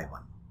one by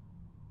one.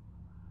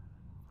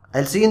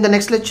 I'll see you in the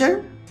next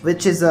lecture,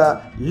 which is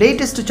a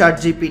latest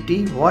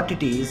ChatGPT, what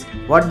it is,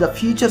 what the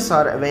features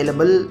are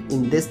available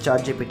in this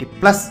ChatGPT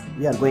Plus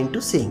we are going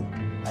to see.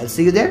 I'll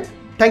see you there.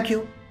 Thank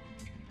you.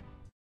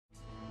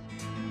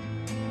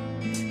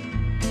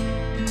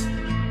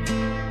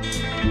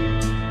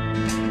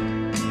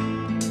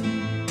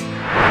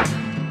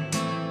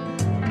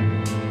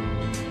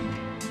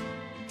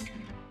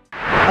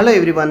 Hello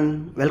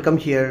everyone, welcome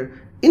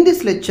here. In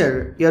this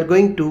lecture, you are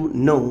going to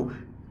know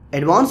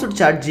advanced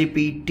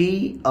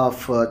ChatGPT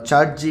of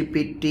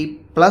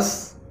ChatGPT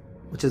Plus,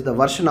 which is the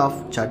version of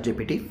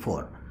ChatGPT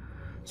 4.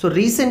 So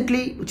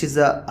recently, which is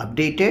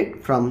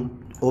updated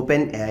from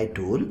OpenAI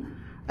tool,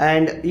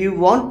 and you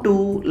want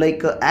to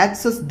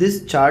access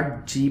this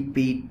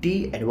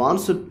ChatGPT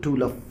advanced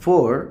tool of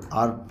 4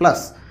 or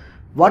Plus.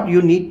 What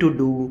you need to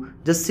do,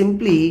 just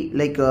simply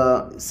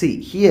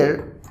see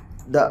here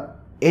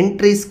the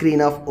entry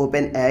screen of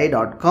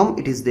openai.com,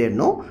 it is there,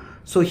 no?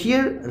 So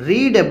here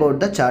read about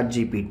the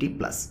ChatGPT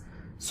Plus.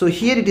 So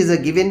here it is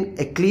given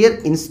a clear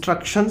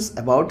instructions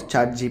about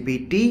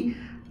ChatGPT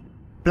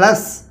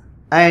Plus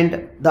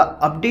and the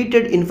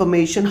updated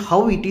information,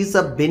 how it is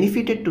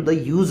benefited to the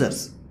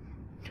users.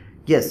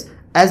 Yes,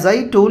 as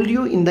I told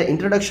you in the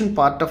introduction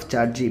part of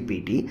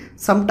ChatGPT,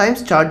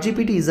 sometimes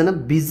ChatGPT is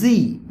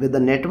busy with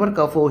the network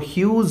of a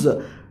huge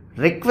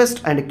requests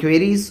and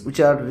queries which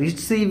are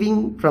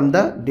receiving from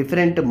the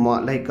different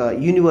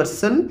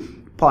universal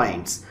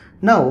points.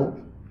 Now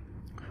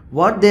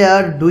what they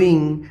are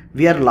doing,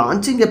 we are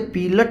launching a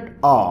pilot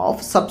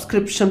of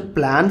subscription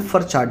plan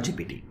for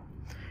ChatGPT,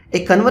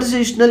 a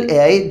conversational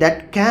AI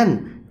that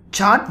can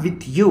chat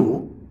with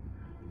you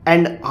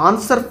and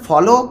answer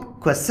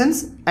follow-up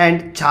questions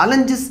and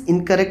challenges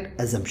incorrect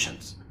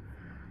assumptions.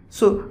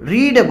 So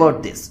read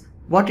about this,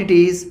 what it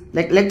is.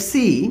 Let's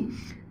see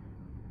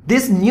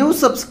this new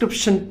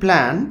subscription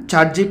plan,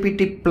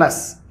 ChatGPT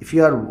Plus. If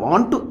you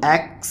want to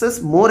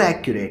access more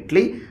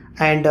accurately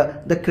and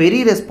the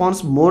query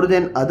response more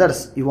than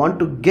others, you want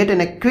to get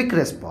a quick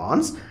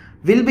response,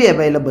 will be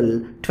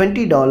available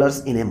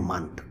 $20 in a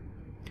month.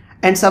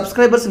 And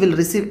subscribers will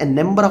receive a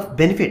number of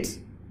benefits.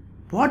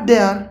 What they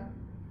are?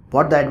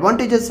 What the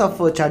advantages of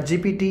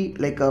ChatGPT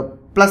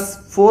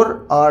Plus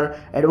 4 or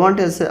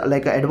advantages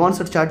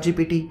advanced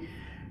ChatGPT?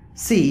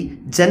 See,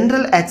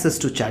 general access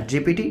to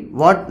ChatGPT.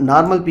 What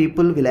normal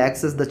people will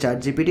access the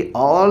ChatGPT,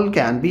 all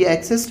can be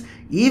accessed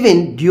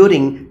even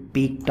during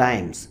peak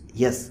times.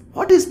 Yes,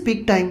 what is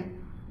peak time?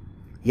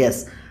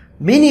 Yes,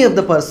 many of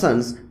the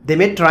persons, they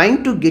may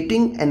trying to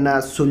getting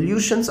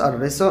solutions or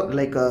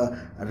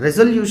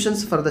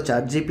resolutions for the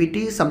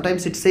ChatGPT.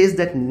 Sometimes it says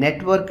that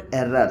network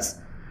errors.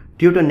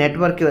 Due to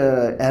network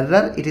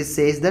error, it is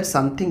says that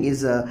something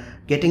is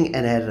getting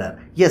an error.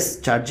 Yes,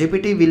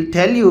 ChatGPT will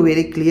tell you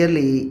very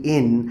clearly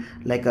in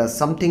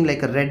something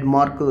like a red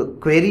mark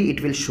query,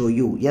 it will show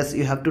you. Yes,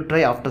 you have to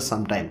try after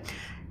some time.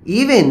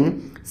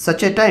 Even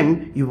such a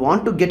time you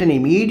want to get an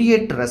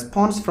immediate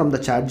response from the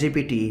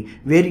ChatGPT,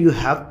 where you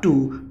have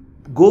to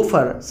go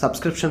for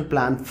subscription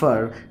plan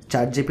for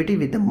ChatGPT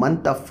with a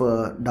month of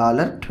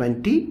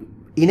 $20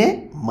 in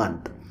a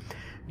month.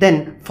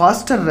 Then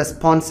faster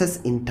responses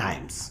in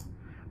times.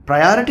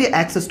 Priority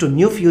access to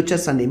new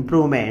features and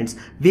improvements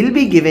will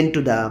be given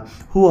to the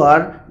who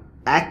are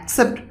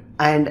accept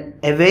and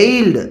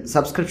availed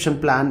subscription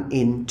plan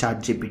in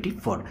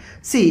ChatGPT 4.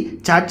 See,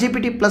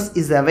 ChatGPT Plus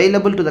is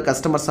available to the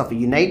customers of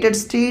United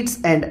States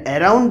and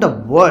around the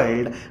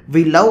world.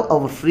 We love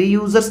our free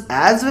users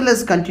as well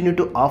as continue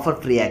to offer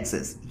free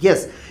access.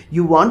 Yes,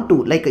 you want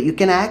to, you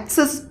can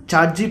access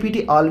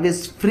ChatGPT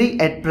always free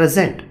at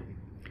present,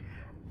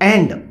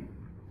 and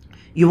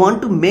you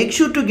want to make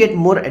sure to get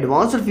more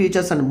advanced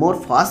features and more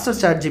faster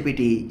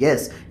ChatGPT.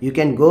 Yes, you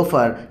can go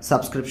for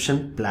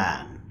subscription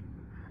plan,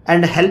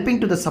 and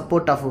helping to the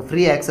support of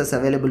free access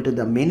available to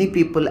the many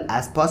people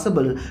as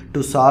possible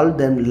to solve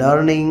them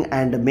learning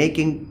and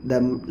making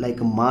them like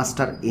a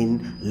master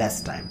in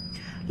less time.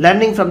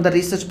 Learning from the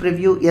research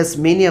preview, yes,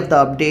 many of the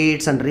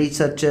updates and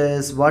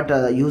researches, what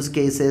use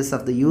cases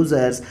of the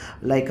users,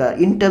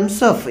 in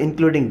terms of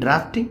including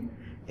drafting,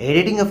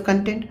 editing of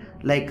content,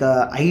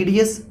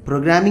 ideas,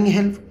 programming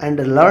help, and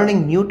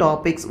learning new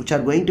topics, which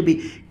are going to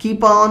be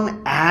keep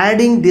on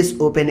adding this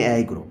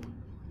OpenAI group.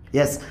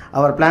 Yes,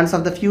 our plans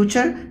of the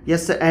future,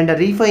 yes, and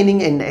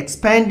refining and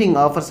expanding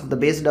offers of the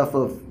based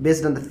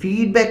on the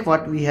feedback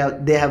what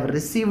they have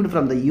received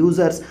from the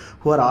users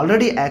who are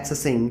already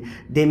accessing.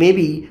 They may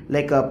be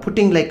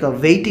putting a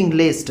waiting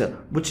list,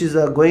 which is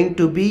going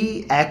to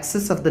be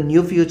access of the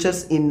new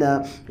features in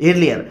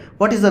earlier.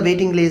 What is the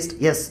waiting list?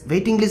 Yes,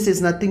 waiting list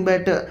is nothing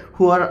but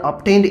who are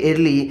obtained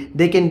early,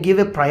 they can give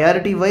a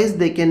priority wise,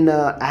 they can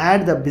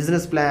add the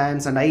business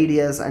plans and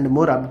ideas and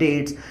more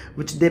updates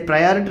which they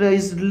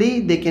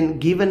prioritizedly they can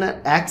give an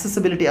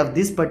accessibility of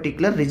this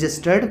particular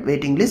registered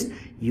waiting list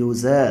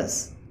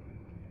users.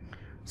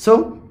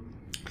 So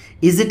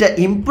is it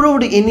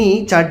improved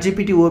any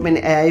ChatGPT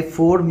OpenAI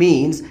 4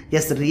 means?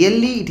 Yes,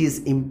 really it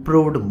is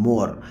improved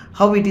more.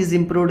 How it is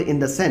improved in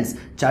the sense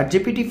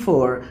ChatGPT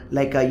 4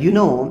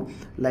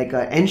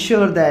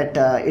 ensure that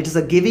it is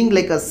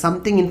giving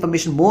something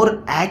information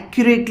more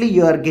accurately.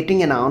 You are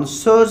getting an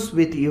answers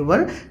with your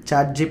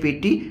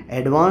ChatGPT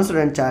Advanced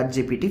and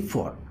ChatGPT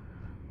 4.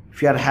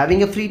 If you are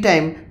having a free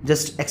time,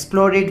 just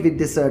explore it with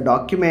this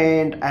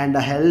document and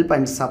help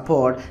and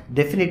support.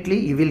 Definitely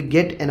you will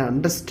get and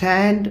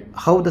understand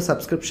how the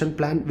subscription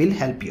plan will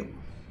help you.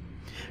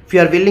 If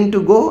you are willing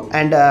to go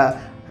and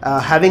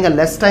having a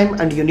less time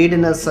and you need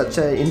such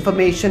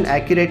information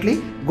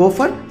accurately, go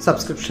for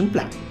subscription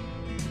plan.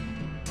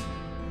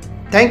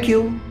 Thank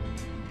you.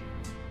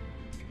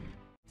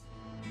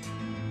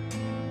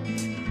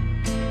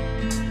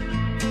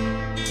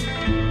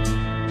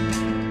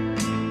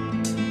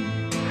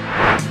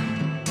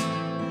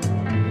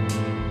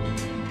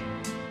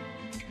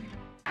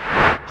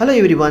 Hello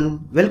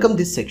everyone, welcome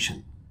this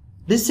section.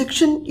 This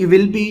section you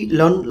will be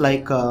learn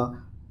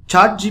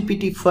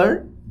ChatGPT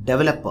for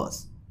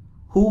developers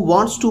who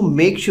wants to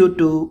make sure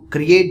to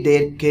create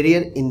their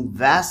career in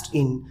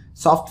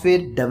software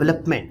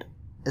development,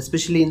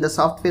 especially in the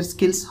software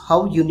skills,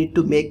 how you need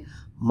to make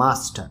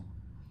master.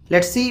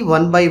 Let's see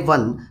one by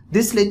one.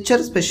 This lecture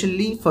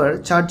especially for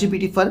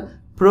ChatGPT for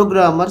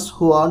programmers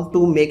who want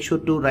to make sure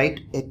to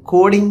write a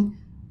coding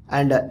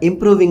and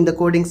improving the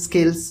coding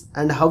skills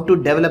and how to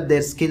develop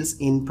their skills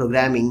in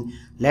programming.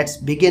 Let's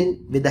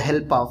begin with the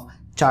help of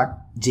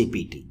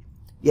ChatGPT.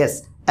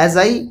 Yes, as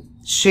I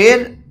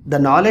share the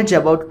knowledge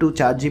about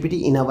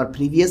ChatGPT in our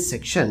previous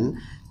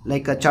section,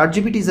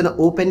 ChatGPT is an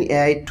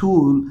OpenAI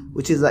tool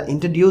which is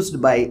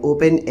introduced by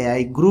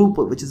OpenAI group,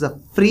 which is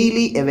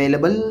freely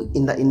available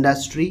in the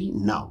industry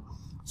now.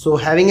 So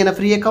having a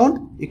free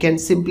account, you can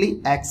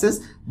simply access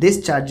this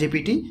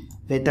ChatGPT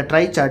with the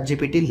try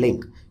ChatGPT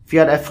link. If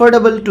you are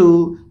affordable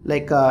to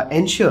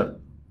ensure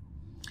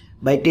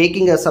by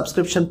taking a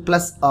subscription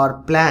plus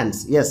or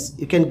plans, yes,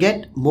 you can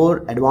get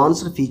more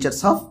advanced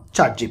features of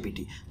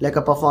ChatGPT a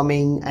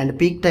performing and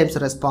peak times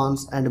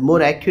response and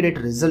more accurate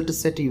result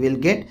set you will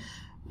get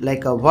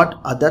what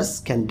others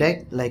can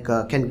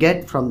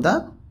get from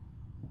the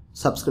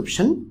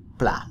subscription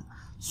plan.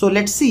 So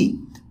let's see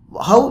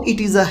how it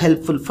is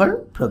helpful for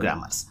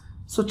programmers.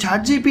 So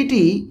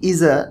ChatGPT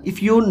is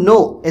if you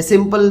know a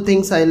simple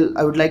things, I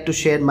would like to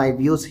share my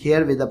views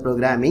here with the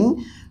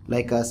programming,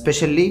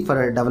 especially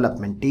for a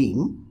development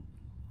team.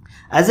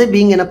 As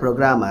being a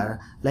programmer,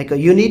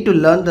 you need to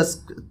learn the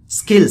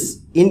skills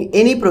in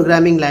any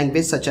programming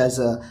language such as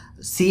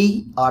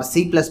C or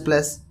C++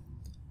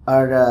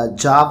 or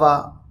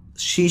Java,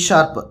 C#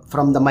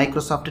 from the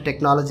Microsoft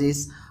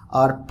technologies,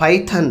 or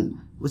Python,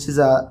 which is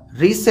a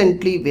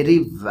recently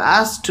very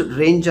vast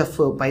range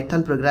of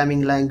Python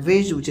programming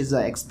language which is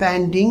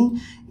expanding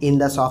in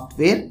the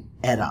software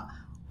era.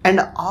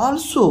 And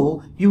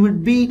also you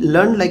would be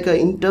learn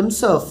in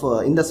terms of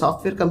in the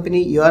software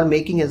company you are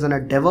making as a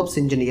DevOps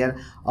engineer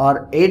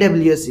or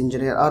AWS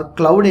engineer or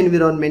cloud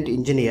environment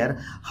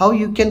engineer, how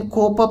you can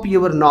cope up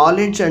your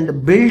knowledge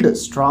and build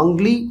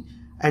strongly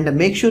and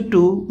make sure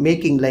to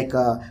making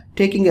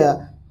taking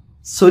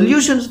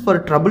solutions for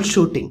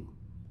troubleshooting.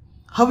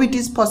 How it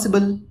is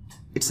possible?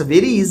 It's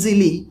very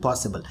easily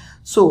possible.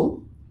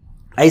 So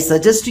I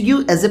suggest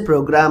you as a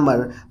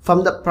programmer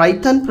from the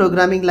Python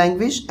programming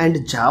language and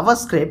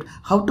JavaScript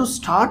how to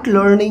start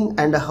learning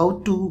and how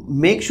to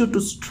make sure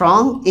to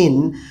strong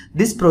in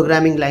these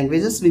programming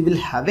languages. We will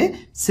have a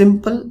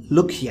simple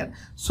look here.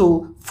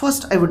 So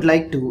first I would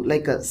like to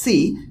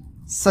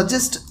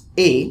suggest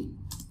a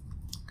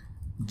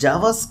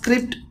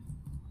JavaScript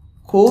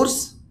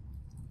course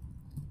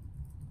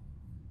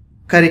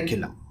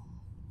curriculum.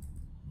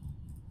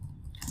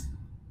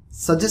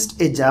 Suggest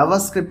a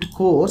JavaScript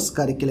course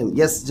curriculum.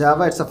 Yes,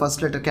 Java, it's a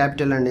first letter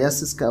capital and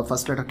S is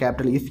first letter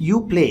capital. If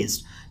you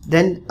placed,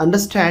 then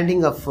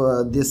understanding of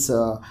this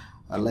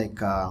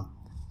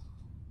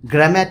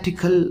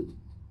grammatical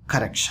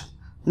correction.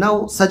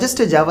 Now suggest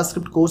a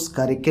JavaScript course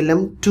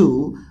curriculum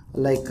to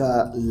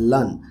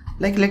learn.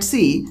 Let's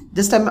see,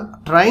 just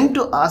I'm trying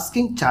to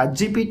asking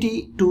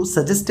ChatGPT to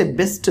suggest a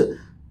best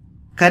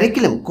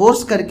curriculum,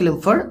 course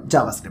curriculum for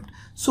JavaScript.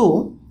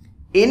 So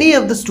any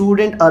of the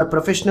student or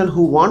professional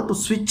who want to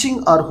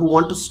switching or who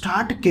want to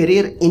start a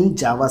career in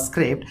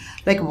JavaScript,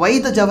 why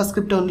the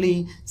JavaScript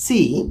only?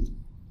 See,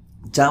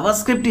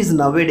 JavaScript is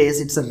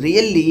nowadays, it's a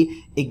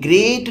really a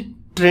great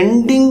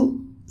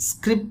trending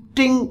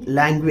scripting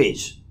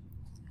language.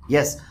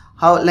 Yes,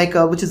 how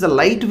which is a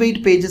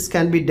lightweight pages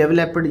can be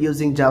developed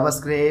using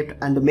JavaScript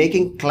and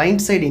making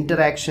client-side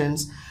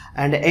interactions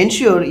and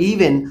ensure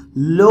even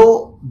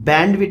low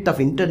bandwidth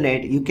of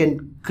internet, you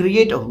can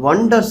create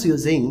wonders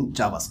using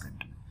JavaScript.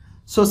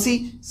 So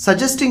see,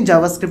 suggesting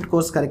JavaScript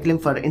course curriculum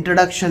for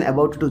introduction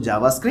about to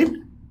JavaScript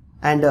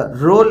and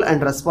role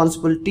and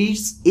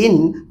responsibilities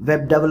in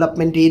web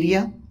development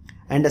area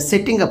and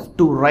setting up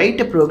to write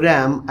a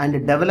program and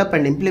develop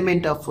and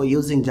implement of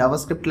using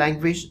JavaScript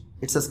language.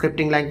 It's a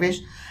scripting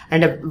language.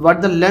 And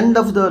what the learn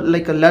of the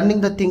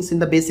learning the things in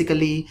the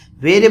basically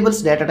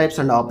variables, data types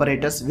and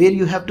operators where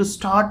you have to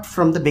start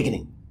from the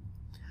beginning.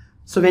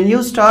 So when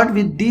you start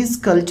with this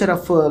culture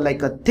of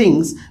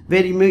things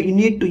where you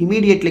need to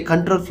immediately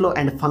control flow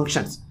and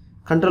functions.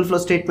 Control flow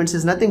statements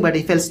is nothing but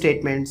if else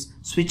statements,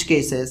 switch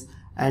cases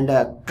and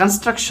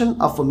construction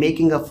of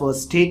making of a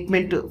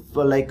statement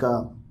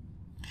for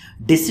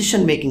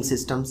decision making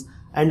systems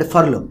and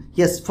for loop.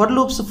 Yes, for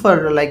loops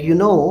for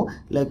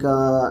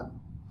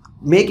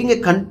making a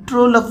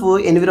control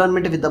of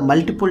environment with the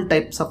multiple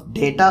types of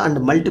data and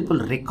multiple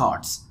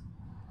records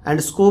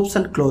and scopes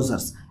and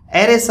closures.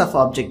 Arrays of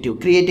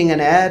objective, creating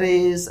an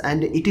arrays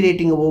and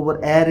iterating over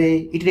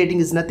array. Iterating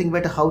is nothing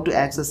but how to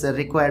access a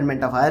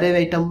requirement of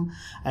array item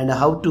and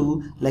how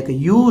to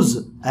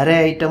use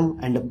array item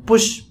and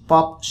push,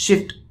 pop,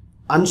 shift,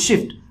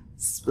 unshift,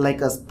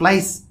 a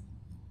splice,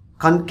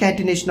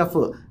 concatenation of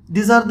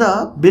these are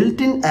the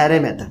built-in array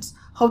methods.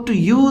 How to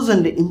use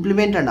and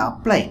implement and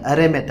apply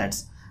array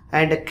methods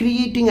and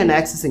creating and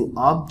accessing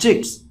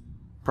objects,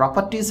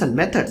 properties and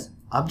methods.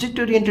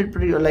 Object-oriented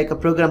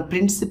program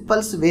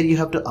principles where you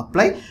have to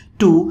apply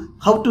to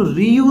how to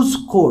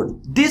reuse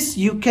code. This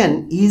you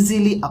can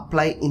easily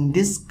apply in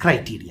this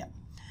criteria.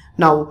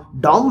 Now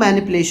DOM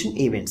manipulation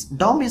events.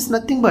 DOM is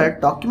nothing but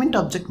document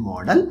object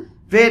model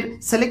where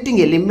selecting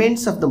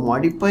elements of the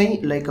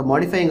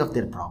modifying of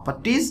their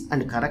properties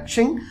and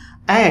correction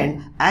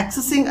and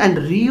accessing and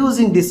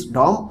reusing these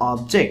DOM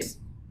objects,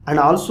 and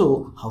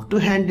also how to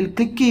handle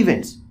click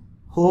events,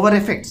 hover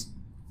effects,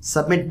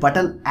 submit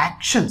button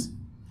actions.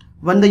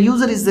 When the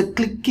user is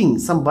clicking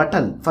some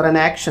button for an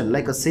action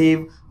like a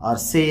save or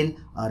sale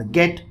or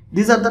get,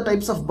 these are the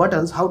types of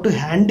buttons how to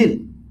handle.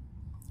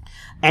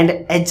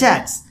 And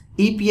AJAX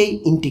API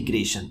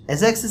integration.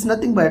 AJAX is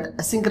nothing but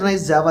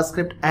asynchronous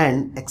JavaScript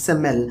and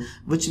XML,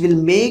 which will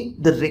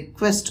make the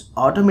request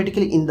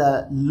automatically in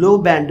the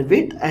low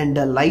bandwidth and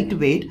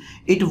lightweight.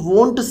 It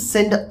won't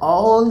send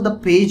all the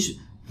page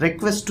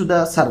requests to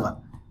the server.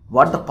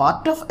 What the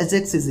part of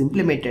AJAX is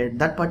implemented,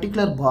 that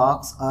particular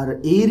box or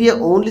area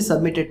only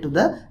submitted to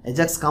the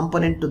AJAX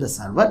component to the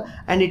server,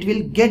 and it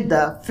will get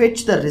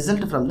fetch the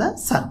result from the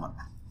server.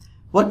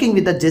 Working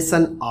with the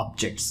JSON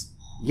objects.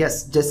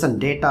 Yes, JSON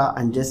data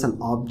and JSON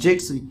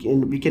objects,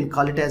 we can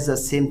call it as the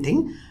same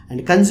thing.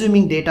 And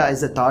consuming data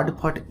as a third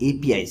part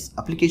APIs,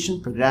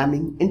 application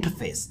programming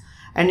interface.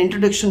 And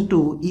introduction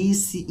to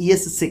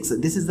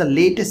ES6. This is the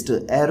latest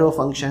arrow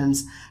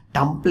functions,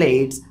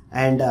 templates,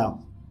 and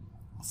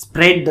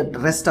spread the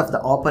rest of the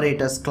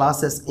operators,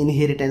 classes,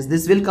 inheritance.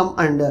 This will come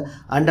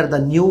under the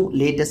new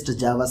latest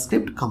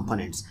JavaScript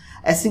components.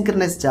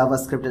 Asynchronous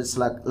JavaScript is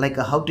like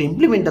how to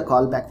implement the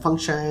callback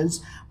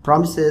functions,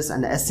 promises,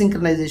 and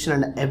asynchronization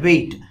and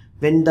await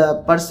when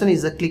the person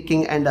is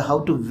clicking, and how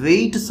to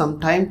wait some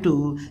time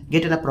to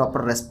get a proper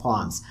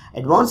response.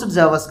 Advanced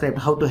JavaScript,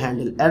 how to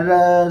handle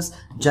errors,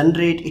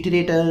 generate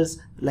iterators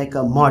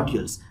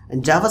modules.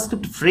 And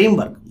JavaScript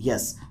framework,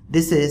 yes,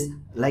 this is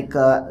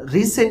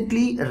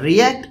recently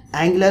React,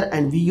 Angular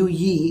and Vue.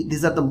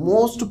 These are the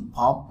most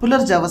popular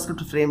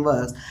JavaScript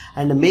frameworks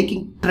and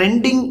making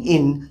trending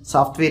in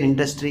software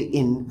industry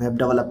in web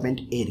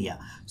development area.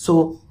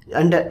 So,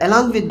 and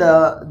along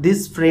with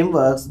these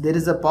frameworks, there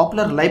is a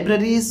popular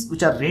libraries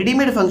which are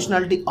ready-made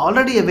functionality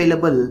already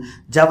available,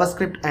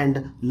 JavaScript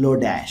and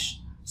Lodash.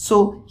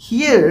 So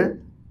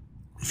here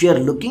If you are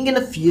looking in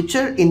a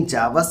future in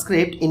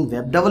JavaScript, in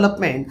web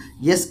development,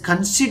 yes,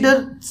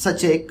 consider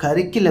such a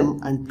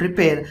curriculum and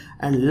prepare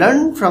and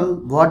learn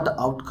from what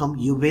the outcome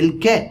you will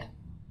get.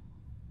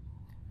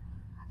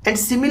 And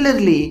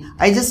similarly,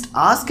 I just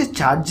ask a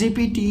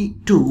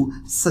ChatGPT to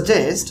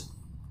suggest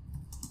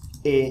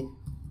a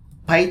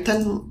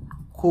Python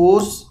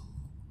course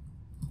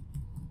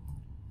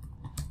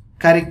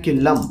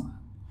curriculum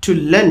to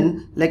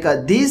learn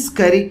this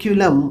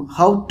curriculum,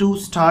 how to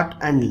start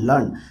and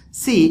learn.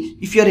 See,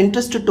 if you are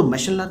interested to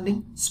machine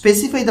learning,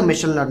 specify the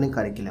machine learning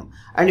curriculum.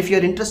 And if you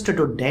are interested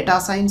to data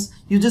science,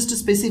 you just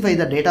specify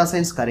the data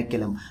science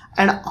curriculum.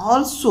 And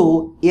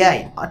also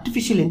AI,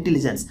 artificial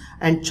intelligence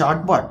and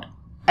chatbot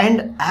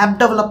and app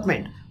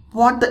development,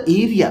 what the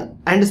area,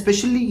 and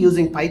especially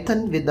using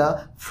Python with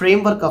the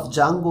framework of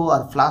Django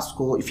or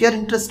Flasko. If you are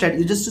interested,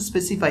 you just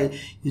specify,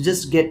 you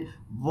just get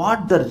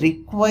what the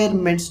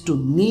requirements to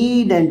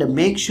need and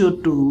make sure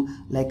to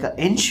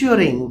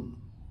ensuring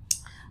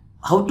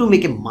how to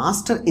make a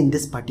master in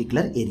this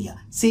particular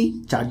area.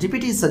 See,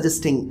 ChatGPT is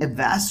suggesting a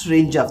vast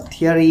range of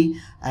theory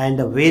and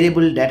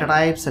variable data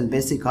types and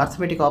basic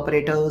arithmetic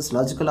operators,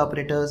 logical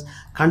operators,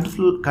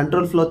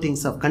 control flow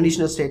things of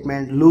conditional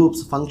statement,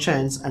 loops,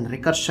 functions and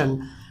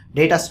recursion,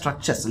 data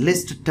structures,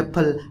 list,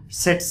 tuple,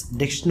 sets,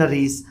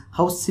 dictionaries.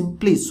 How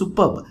simply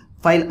superb.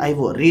 File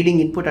IO, reading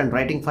input and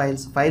writing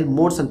files, file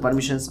modes and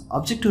permissions,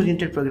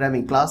 object-oriented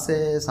programming,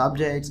 classes,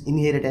 objects,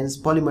 inheritance,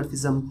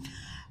 polymorphism,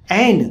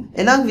 and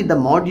along with the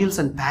modules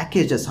and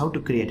packages, how to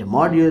create a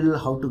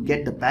module, how to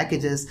get the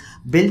packages,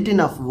 built-in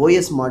of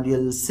OS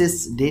modules,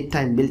 sys,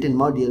 datetime built-in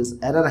modules,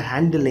 error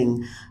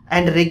handling,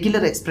 and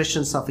regular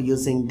expressions of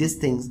using these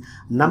things,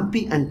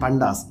 NumPy and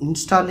pandas,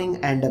 installing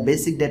and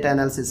basic data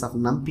analysis of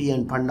NumPy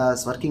and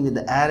pandas, working with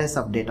the arrays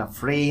of data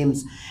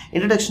frames,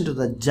 introduction to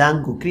the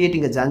Django,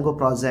 creating a Django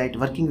project,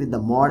 working with the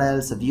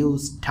models,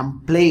 views,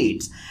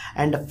 templates,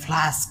 and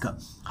Flask,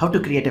 how to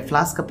create a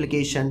Flask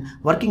application,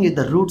 working with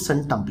the roots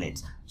and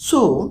templates.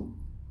 So,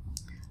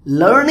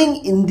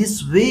 learning in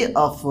this way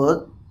of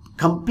a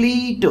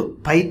complete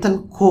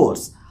Python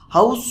course,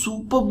 how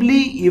superbly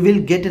you will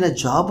get in a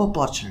job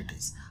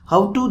opportunities,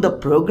 how to the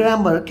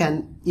programmer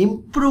can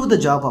improve the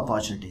job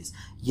opportunities.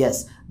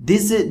 Yes,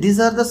 these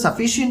are the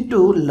sufficient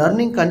to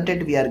learning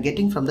content we are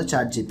getting from the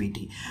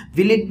ChatGPT.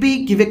 Will it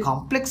be give a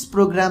complex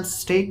programs,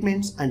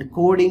 statements and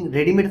coding,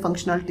 ready-made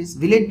functionalities?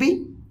 Will it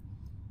be?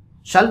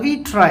 Shall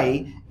we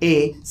try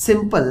a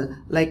simple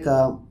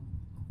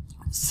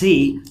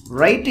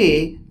write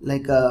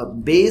a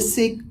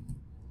basic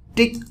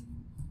tick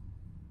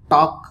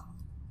tac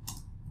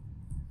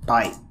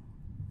tie,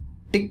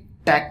 tick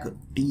tac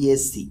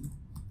TAC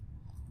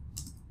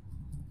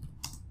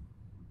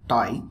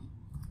tie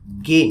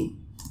game.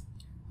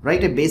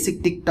 Write a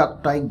basic tick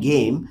tac tie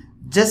game.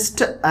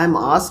 Just I'm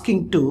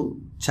asking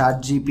to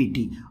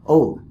ChatGPT.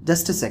 Oh,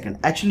 just a second.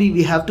 Actually,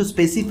 we have to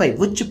specify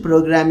which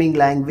programming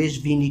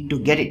language we need to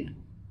get it.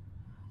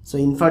 So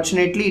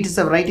unfortunately, it is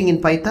a writing in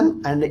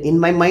Python, and in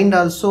my mind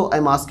also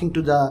I'm asking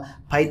to the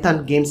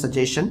Python game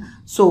suggestion.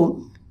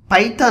 So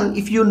Python,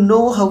 if you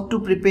know how to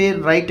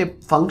write a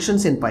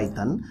functions in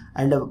Python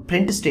and a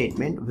print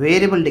statement,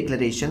 variable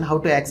declaration, how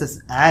to access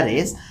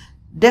arrays,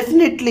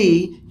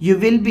 definitely you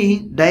will be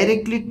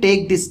directly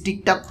take this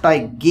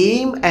tic-tac-toe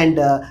game and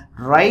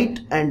write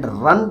and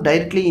run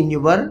directly in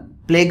your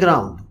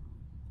playground,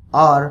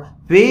 or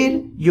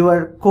where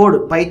your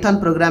code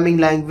Python programming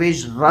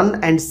language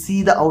run and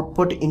see the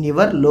output in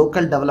your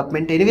local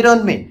development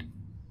environment.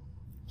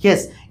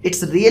 Yes,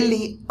 it's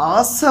really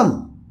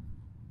awesome.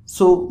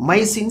 So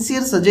my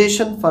sincere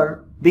suggestion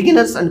for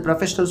beginners and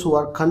professionals who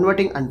are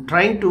converting and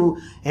trying to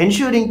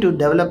ensuring to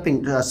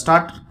developing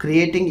start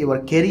creating your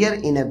career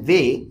in a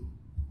way,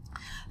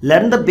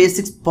 learn the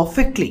basics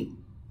perfectly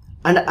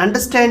and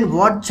understand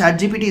what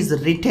ChatGPT is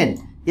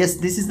written. Yes,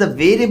 this is the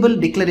variable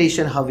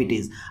declaration, how it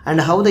is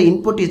and how the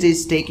input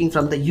is taking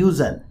from the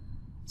user.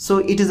 So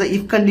it is a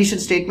if condition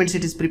statements,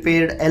 it is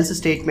prepared, else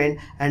statement,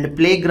 and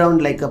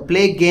playground like a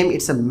play game,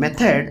 it's a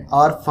method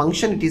or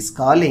function it is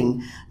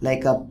calling,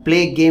 like a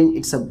play game,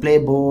 it's a play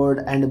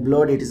board, and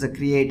blood it is a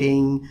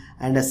creating,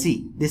 and a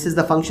C, this is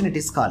the function it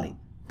is calling.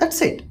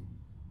 That's it.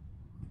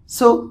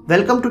 So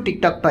welcome to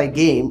tic-tac-toe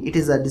game. It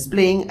is a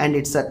displaying and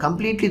it's a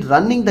completely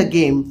running the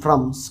game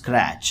from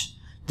scratch.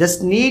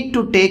 Just need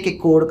to take a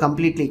code,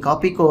 completely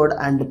copy code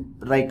and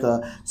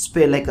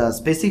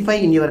specify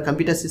in your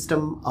computer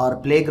system or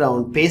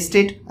playground, paste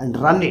it and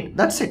run it.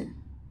 That's it.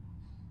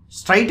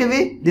 Straight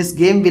away this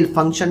game will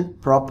function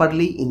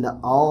properly in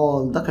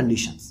all the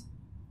conditions.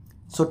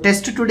 So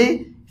test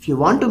today. If you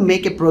want to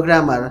make a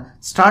programmer,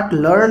 start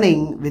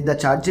learning with the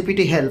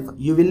ChatGPT help,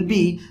 you will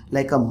be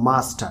like a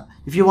master.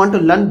 If you want to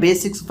learn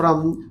basics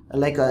from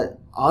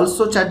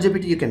also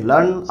ChatGPT, you can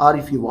learn, or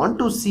if you want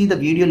to see the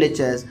video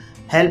lectures,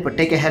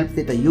 take a help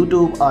with a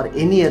YouTube or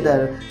any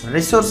other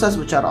resources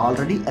which are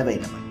already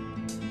available.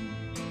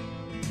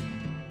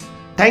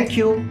 Thank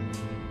you.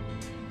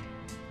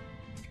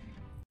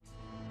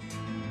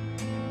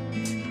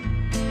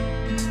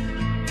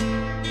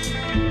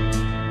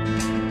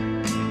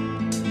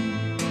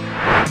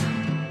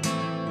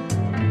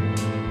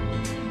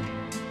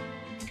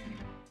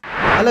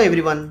 Hello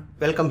everyone,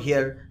 welcome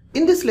here.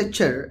 In this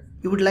lecture,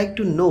 you would like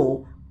to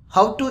know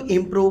how to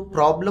improve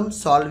problem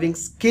solving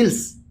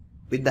skills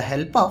with the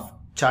help of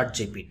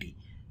ChatGPT.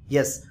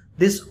 Yes,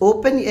 this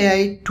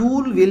OpenAI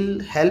tool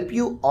will help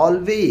you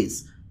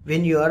always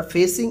when you are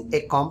facing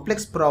a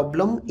complex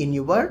problem in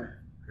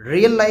your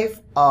real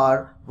life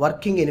or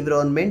working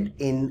environment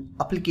in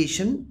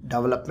application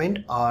development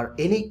or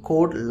any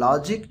code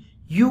logic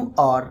you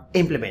are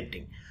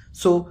implementing.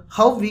 So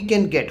how we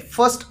can get,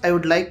 first I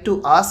would like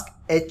to ask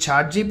a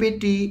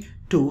ChatGPT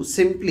to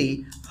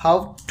simply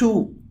how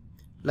to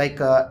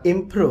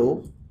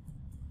improve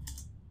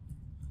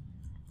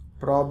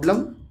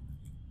problem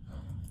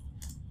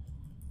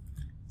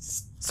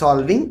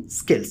solving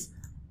skills.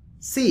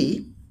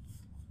 See,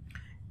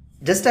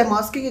 just I'm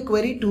asking a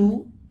query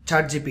to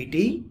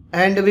ChatGPT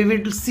and we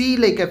will see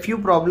like a few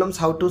problems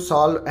how to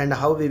solve and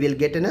how we will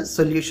get in a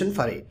solution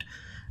for it.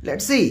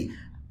 Let's see,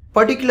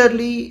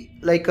 particularly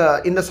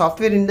in the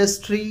software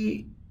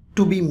industry,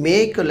 to be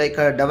make like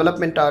a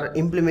development or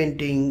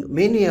implementing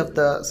many of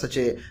the such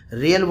a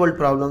real world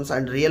problems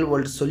and real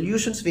world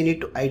solutions, we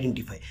need to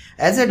identify.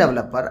 As a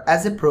developer,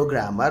 as a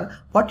programmer,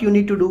 what you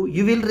need to do,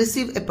 you will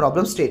receive a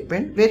problem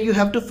statement where you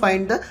have to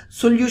find the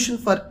solution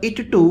for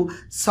it to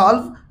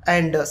solve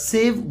and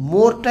save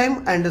more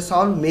time and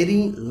solve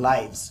many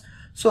lives.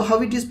 So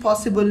how it is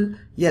possible?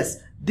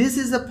 Yes, this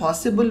is a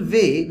possible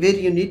way where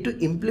you need to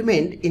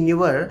implement in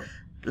your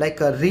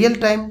like a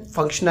real-time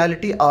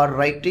functionality or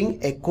writing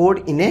a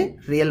code in a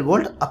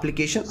real-world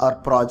application or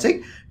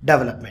project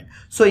development.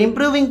 So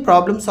improving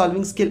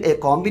problem-solving skill, a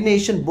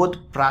combination both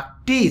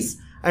practice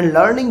and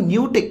learning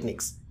new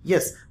techniques.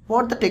 Yes,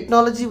 what the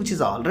technology which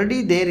is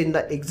already there in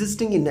the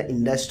existing in the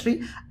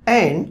industry,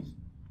 and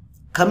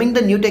coming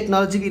the new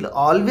technology will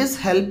always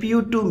help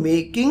you to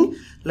making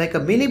like a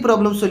mini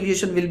problem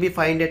solution will be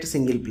find at a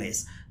single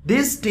place.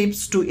 These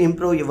tips to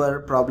improve your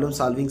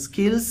problem-solving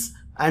skills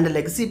and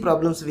legacy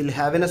problems will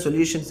have in a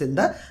solutions in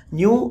the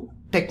new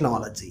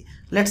technology.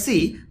 Let's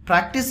see,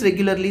 practice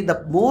regularly.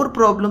 The more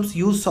problems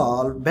you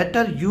solve,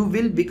 better you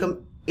will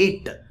become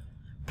it.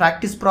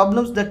 Practice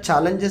problems that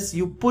challenges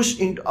you, push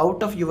into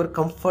out of your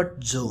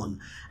comfort zone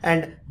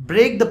and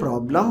break the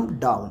problem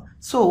down.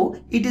 So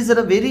it is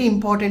a very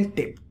important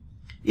tip.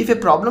 If a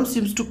problem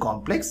seems too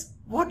complex,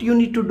 what you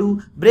need to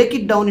do, break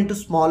it down into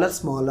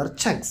smaller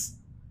chunks,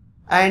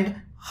 and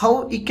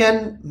how you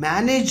can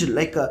manage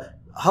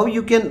how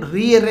you can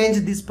rearrange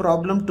this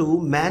problem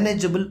to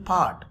manageable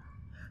part.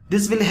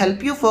 This will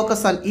help you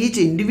focus on each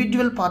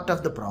individual part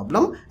of the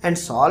problem and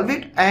solve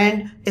it,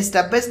 and a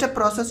step-by-step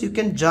process you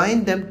can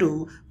join them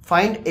to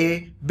find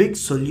a big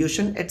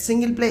solution at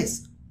single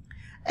place.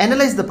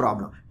 Analyze the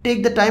problem.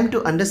 Take the time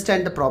to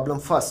understand the problem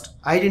first.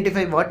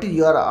 Identify what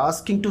you are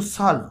asking to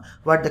solve,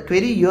 what the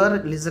query you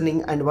are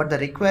listening and what the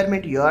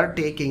requirement you are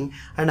taking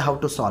and how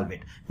to solve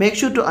it. Make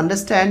sure to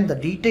understand the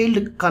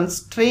detailed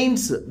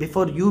constraints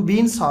before you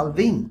begin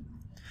solving,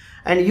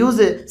 and use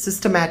a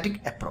systematic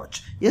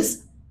approach.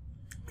 Yes,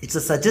 it's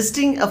a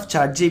suggesting of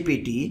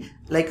ChatGPT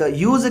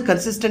use a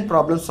consistent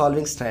problem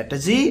solving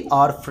strategy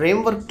or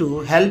framework to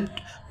help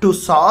to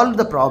solve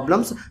the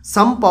problems.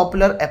 Some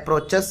popular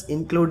approaches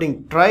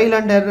including trial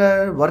and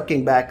error,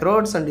 working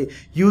backwards, and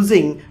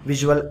using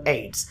visual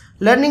aids.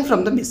 Learning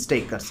from the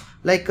mistakers.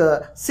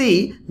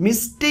 See,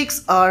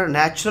 mistakes are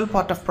natural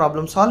part of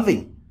problem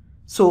solving.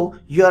 So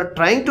you are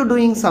trying to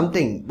doing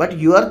something, but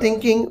you are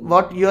thinking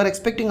what you are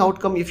expecting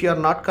outcome. If you are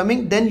not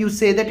coming, then you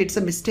say that it's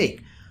a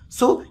mistake.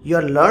 So you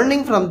are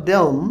learning from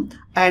them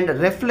and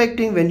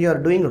reflecting when you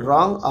are doing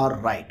wrong or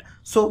right.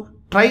 So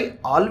try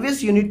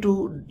always, you need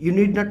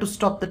not to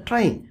stop the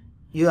trying.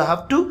 You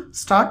have to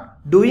start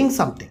doing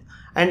something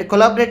and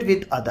collaborate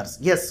with others.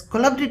 Yes,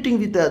 collaborating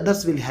with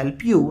others will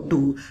help you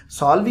to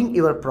solving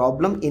your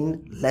problem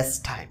in less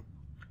time.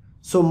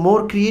 So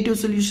more creative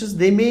solutions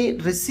they may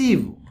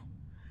receive,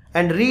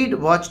 and read,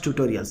 watch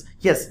tutorials.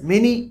 Yes,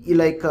 many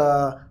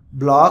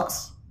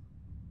blogs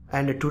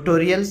and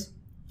tutorials,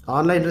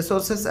 online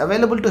resources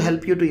available to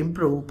help you to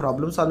improve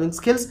problem solving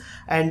skills,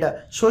 and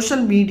social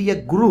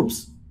media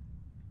groups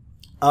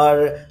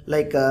or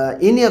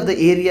any of the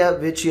area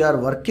which you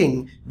are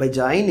working. By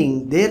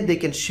joining there, they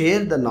can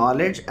share the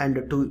knowledge,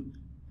 and to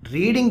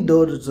reading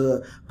those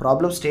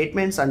problem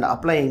statements and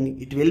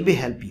applying it will be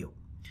help you.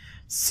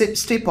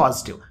 Stay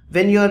positive.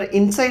 When you are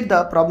inside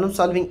the problem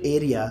solving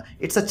area,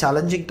 it's a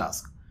challenging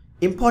task.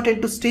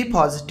 Important to stay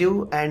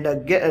positive,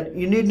 and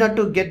you need not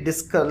to get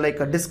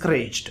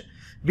discouraged.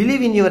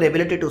 Believe in your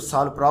ability to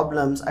solve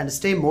problems and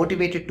stay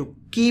motivated to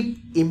keep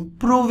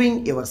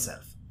improving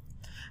yourself.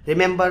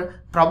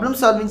 Remember, problem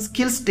solving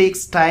skills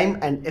takes time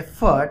and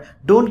effort.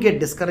 Don't get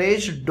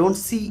discouraged. Don't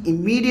see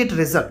immediate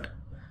result.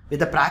 With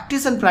the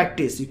practice and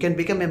practice, you can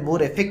become a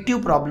more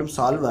effective problem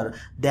solver.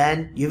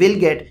 Then you will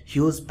get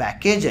huge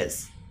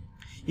packages.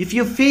 If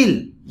you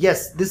feel,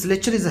 yes, this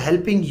lecture is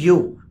helping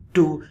you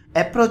to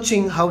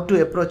approaching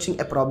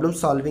a problem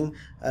solving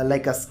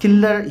like a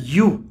skiller,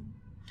 you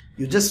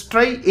just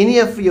try any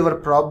of your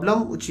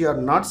problem which you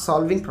are not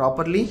solving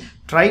properly.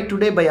 Try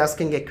today by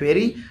asking a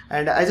query,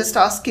 and I just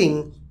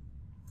asking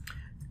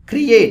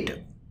create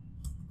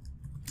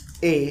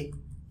a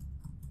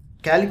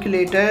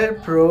calculator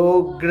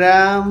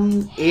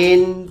program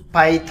in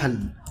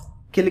Python.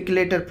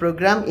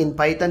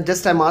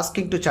 Just I'm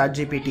asking to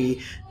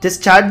ChatGPT.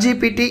 Just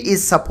ChatGPT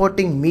is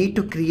supporting me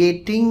to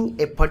creating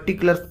a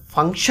particular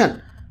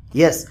function.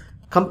 Yes,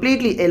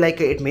 completely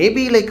it may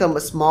be like a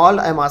small,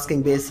 I'm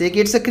asking basic,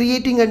 it's a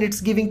creating and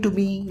it's giving to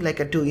me like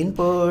a 2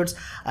 inputs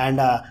and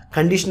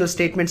conditional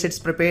statements it's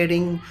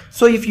preparing.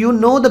 So if you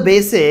know the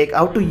basic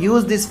how to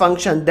use this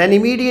function, then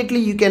immediately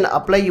you can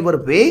apply your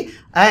way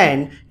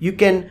and you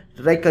can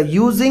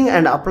using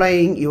and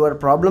applying your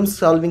problem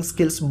solving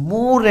skills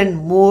more and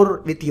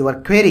more with your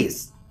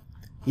queries.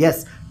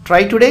 Yes,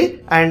 try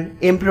today and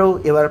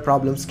improve your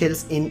problem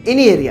skills in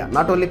any area,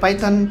 not only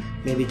Python,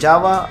 maybe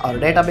Java or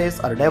database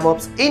or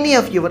DevOps, any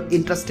of your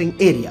interesting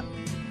area.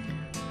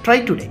 Try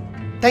today.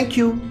 Thank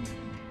you.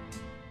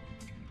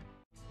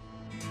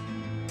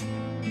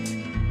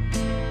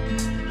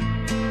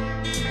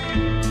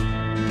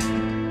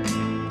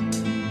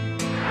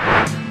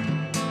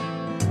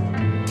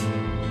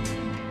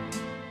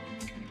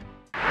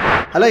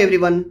 Hello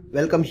everyone,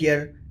 welcome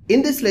here.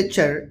 In this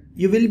lecture,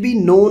 you will be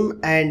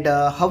known and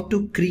how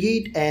to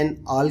create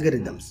an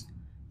algorithms.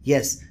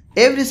 Yes,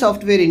 every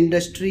software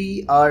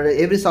industry or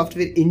every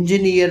software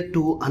engineer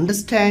to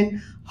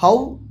understand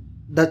how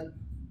the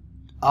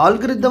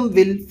algorithm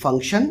will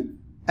function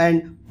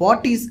and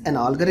what is an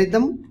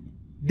algorithm.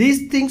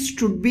 These things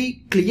should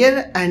be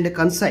clear and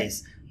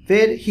concise,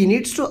 where he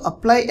needs to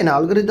apply an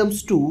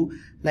algorithms to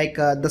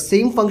the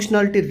same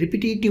functionality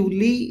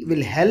repetitively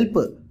will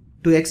help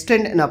to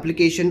extend an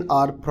application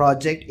or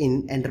project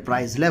in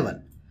enterprise level.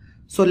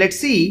 So let's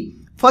see.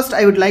 First,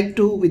 I would like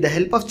to, with the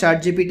help of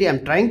ChatGPT,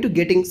 I'm trying to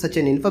getting such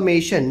an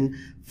information.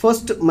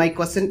 First, my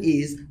question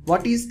is,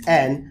 what is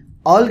an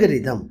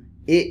algorithm?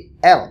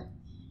 AL.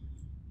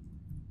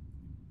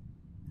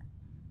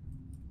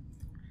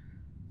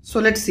 So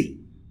let's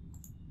see.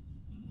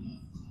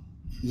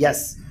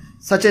 Yes,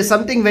 such as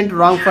something went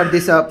wrong for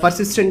this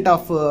persistent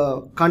of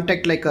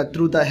contact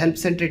through the help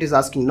center. It is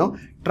asking, no,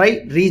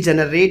 try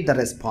regenerate the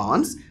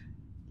response.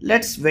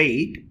 Let's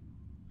wait.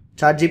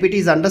 ChatGPT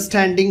is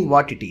understanding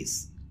what it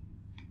is.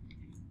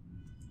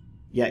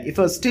 Yeah, if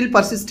you're still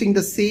persisting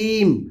the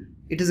same,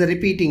 it is a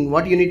repeating.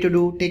 What you need to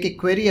do, take a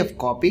query of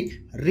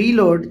copy,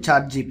 reload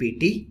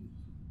ChatGPT.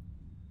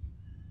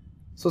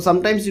 So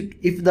sometimes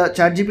if the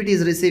ChatGPT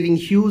is receiving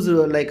huge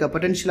a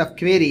potential of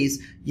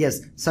queries,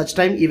 yes, such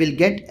time you will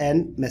get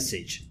an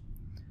message.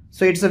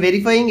 So it's a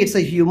verifying it's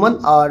a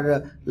human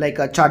or like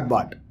a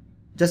chatbot.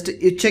 Just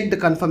you check the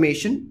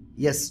confirmation.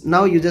 Yes,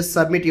 now you just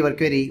submit your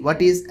query.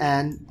 What is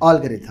an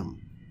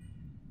algorithm?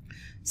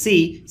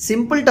 See,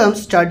 simple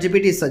terms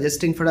ChatGPT is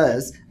suggesting for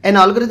us. An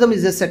algorithm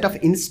is a set of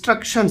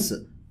instructions,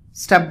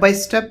 step by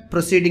step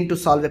proceeding to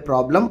solve a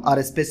problem or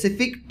a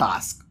specific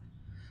task.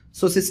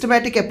 So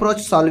systematic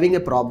approach solving a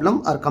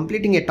problem or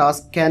completing a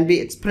task can be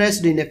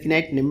expressed in a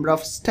finite number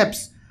of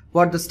steps.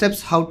 What the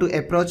steps, how to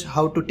approach,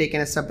 how to take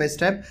a step by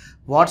step,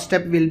 what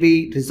step will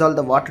be resolve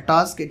the what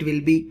task, it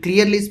will be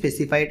clearly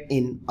specified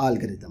in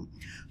algorithm.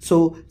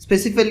 So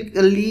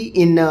specifically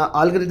in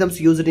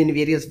algorithms used in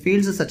various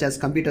fields such as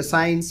computer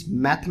science,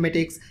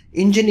 mathematics,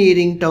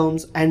 engineering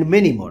terms and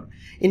many more.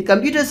 In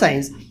computer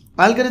science,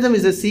 algorithm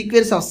is a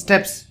sequence of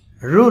steps,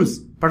 rules,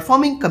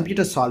 performing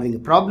computer solving a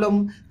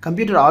problem.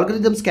 Computer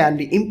algorithms can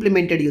be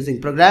implemented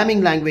using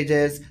programming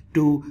languages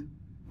to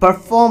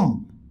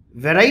perform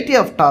variety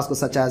of tasks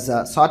such as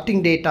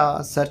sorting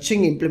data,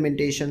 searching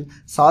implementation,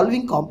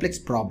 solving complex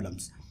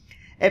problems.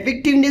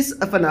 Effectiveness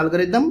of an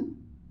algorithm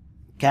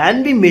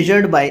can be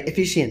measured by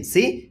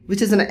efficiency,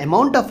 which is an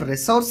amount of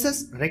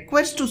resources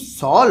required to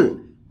solve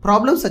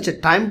problems such as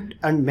time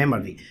and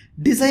memory.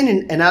 Design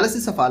and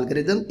analysis of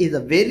algorithm is a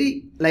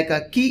very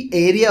a key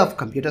area of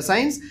computer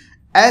science,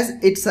 as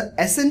it's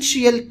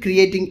essential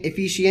creating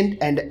efficient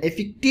and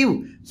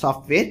effective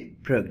software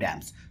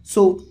programs.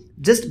 So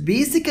just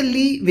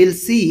basically we'll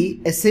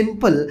see a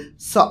simple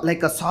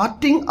a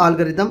sorting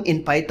algorithm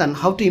in Python,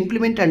 how to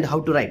implement and how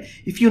to write.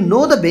 If you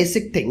know the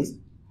basic things,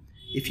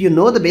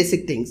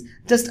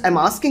 just I'm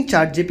asking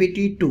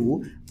ChatGPT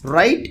to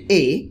write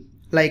a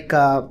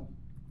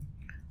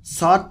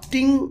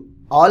sorting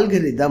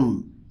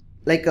algorithm.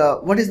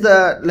 What is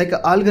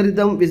the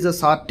algorithm with the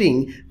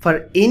sorting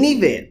for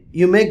anywhere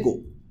you may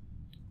go.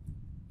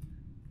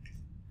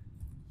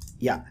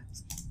 Yeah,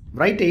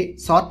 write a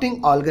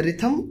sorting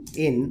algorithm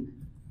in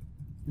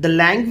the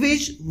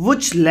language,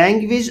 which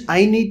language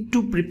I need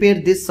to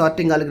prepare this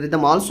sorting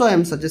algorithm. Also I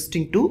am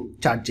suggesting to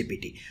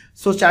ChatGPT.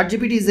 So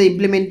ChatGPT is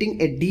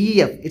implementing a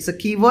DEF. It's a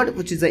keyword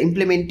which is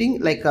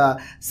implementing a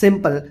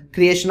simple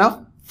creation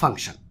of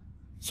function.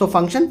 So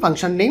function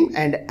name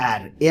and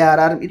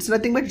ARR, it's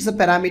nothing but it's a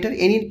parameter.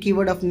 Any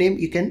keyword of name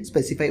you can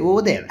specify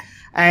over there,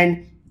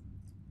 and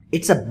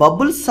it's a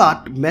bubble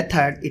sort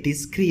method. It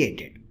is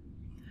created.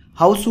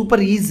 How super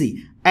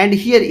easy. And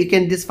here you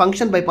can this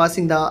function by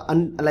passing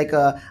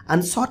the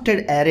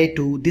unsorted array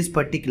to this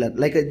particular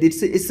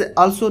this is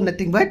also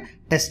nothing but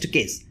test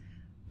case.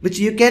 which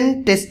you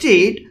can test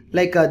it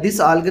like this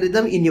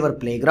algorithm in your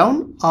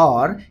playground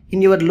or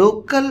in your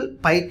local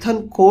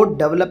Python code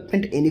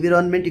development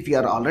environment. If you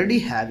are already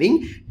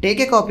having, take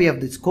a copy of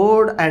this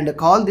code and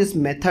call this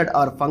method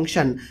or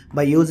function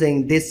by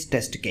using this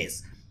test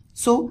case.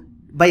 So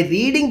by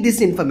reading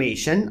this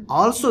information,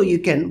 also you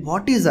can,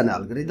 what is an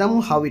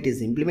algorithm, how it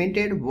is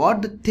implemented,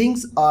 what the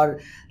things are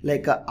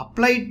like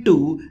applied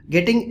to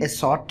getting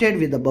sorted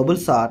with the bubble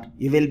sort,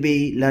 you will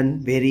be learn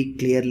very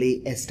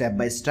clearly a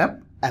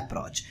step-by-step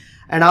approach.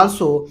 And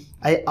also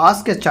I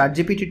ask a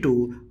ChatGPT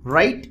to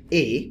write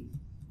a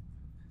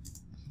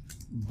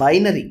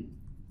binary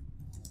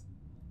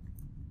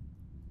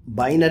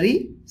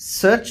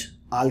search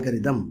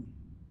algorithm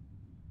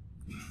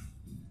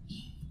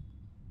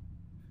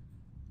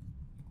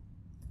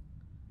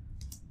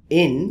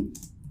in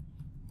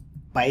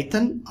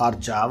Python or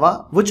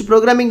Java, which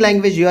programming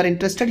language you are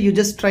interested. You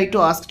just try to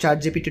ask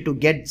ChatGPT to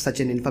get such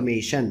an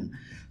information.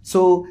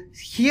 So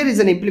here is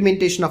an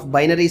implementation of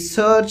binary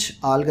search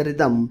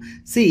algorithm.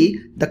 See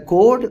the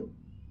code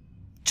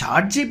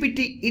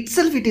ChatGPT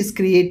itself it is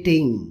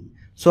creating.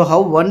 So how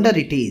wonder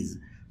it is.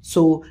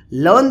 So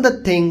learn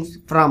the things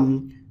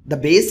from the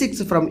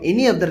basics from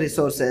any of the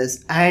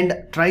resources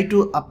and try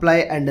to apply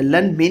and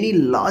learn many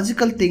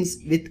logical things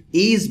with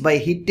ease by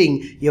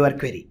hitting your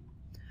query.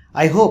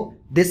 I hope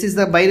this is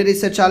the binary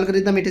search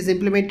algorithm it is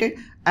implemented,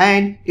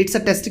 and it's a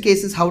test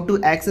cases how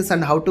to access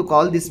and how to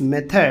call this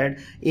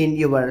method in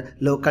your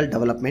local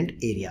development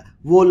area.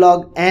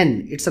 Olog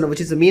n, which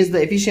means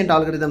the efficient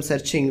algorithm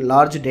searching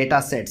large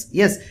data sets.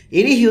 Yes,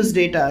 any huge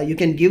data you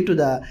can give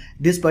to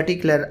this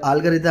particular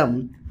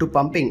algorithm to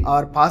pumping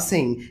or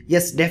passing.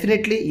 Yes,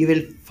 definitely you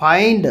will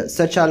find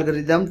such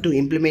algorithm to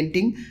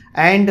implementing,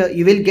 and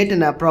you will get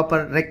a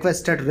proper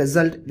requested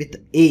result with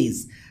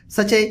ease.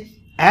 Such a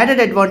added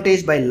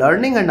advantage by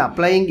learning and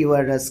applying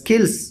your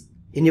skills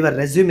in your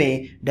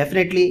resume,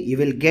 definitely you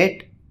will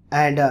get,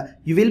 and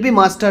you will be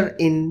master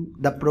in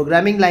the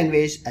programming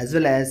language as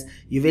well as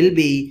you will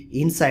be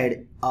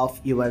inside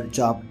of your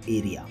job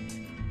area.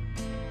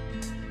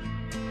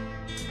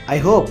 I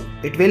hope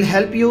it will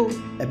help you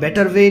a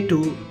better way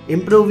to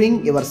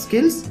improving your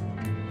skills.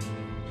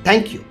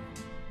 Thank you.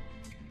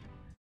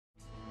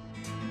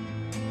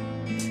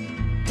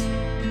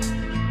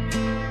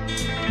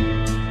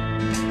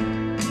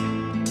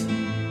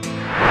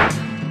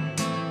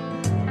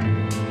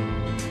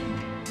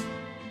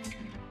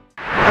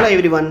 Hello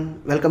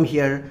everyone, welcome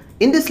here.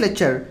 In this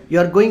lecture, you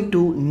are going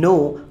to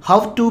know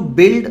how to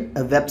build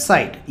a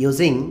website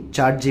using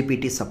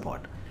ChatGPT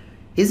support.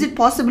 Is it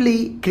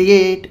possibly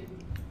create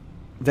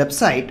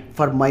website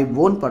for my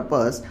own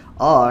purpose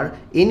or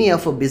any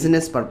of a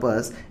business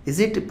purpose? Is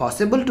it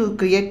possible to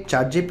create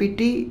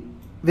ChatGPT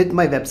with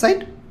my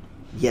website?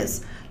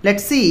 Yes.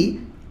 Let's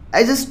see.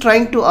 I just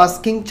trying to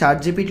asking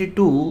ChatGPT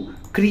to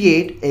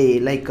create a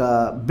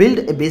build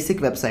a basic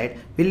website.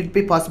 Will it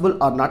be possible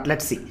or not?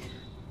 Let's see.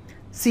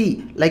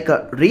 See,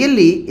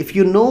 really, if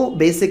you know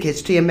basic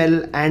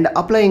HTML and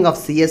applying of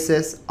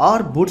CSS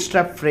or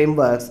Bootstrap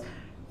frameworks,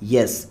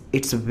 yes,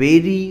 it's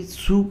very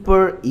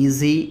super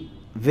easy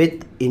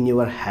with in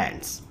your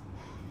hands.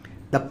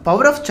 The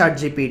power of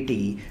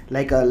ChatGPT,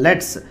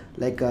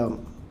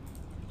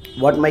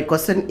 what my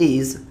question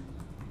is,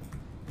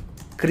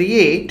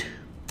 create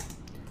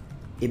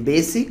a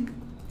basic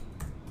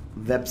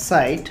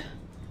website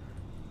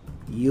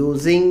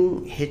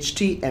using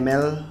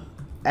HTML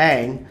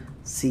and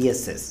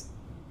CSS.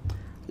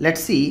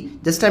 Let's see,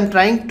 just I'm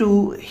trying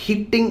to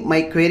hitting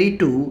my query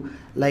to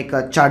a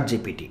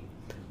ChatGPT.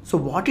 So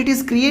what it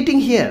is creating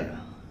here,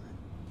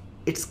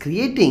 it's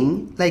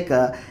creating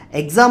a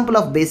example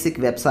of basic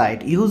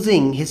website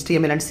using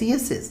HTML and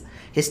CSS.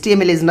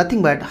 HTML is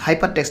nothing but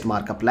hypertext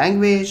markup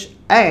language,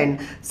 and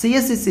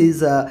CSS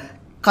is a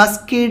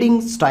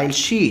cascading style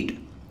sheet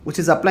which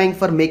is applying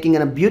for making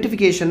a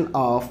beautification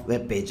of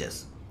web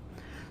pages.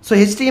 So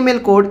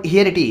HTML code,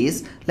 here it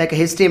is like a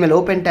HTML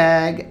open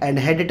tag and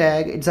head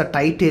tag, it's a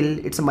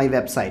title, it's my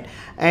website,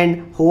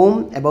 and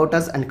home, about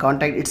us, and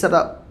contact, it's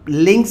a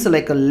links,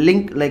 like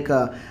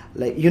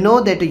you know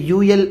that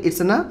UL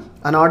it's an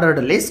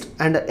unordered list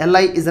and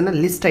LI is a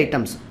list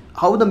items.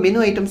 How the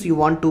menu items you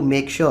want to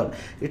make sure,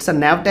 it's a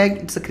nav tag,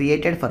 it's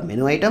created for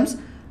menu items.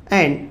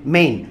 And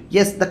main,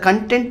 yes, the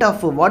content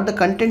of what the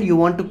content you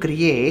want to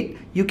create,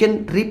 you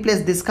can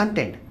replace this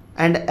content.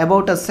 And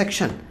about us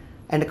section,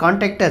 and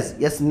contact us,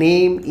 yes,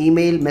 name,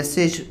 email,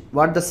 message,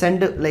 what the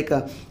send,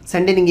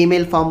 sending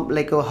email form,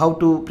 how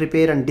to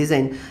prepare and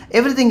design,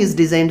 everything is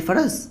designed for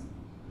us.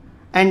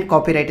 And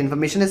copyright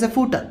information as a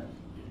footer.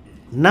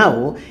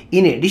 Now,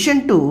 in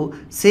addition to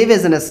save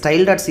as a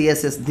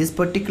style.css this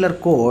particular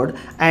code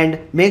and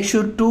make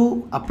sure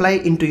to apply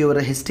into your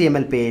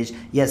HTML page,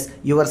 yes,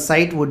 your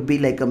site would be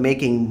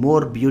making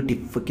more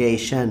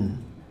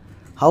beautification.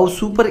 How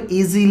super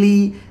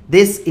easily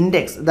this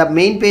index, the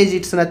main page,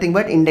 it's nothing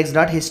but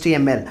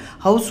index.html.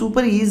 How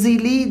super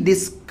easily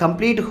this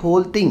complete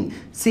whole thing,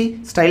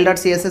 see,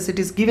 style.css, it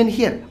is given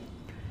here.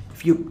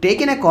 If you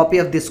taken a copy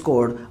of this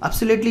code,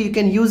 absolutely you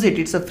can use it.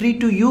 It's a free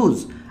to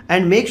use,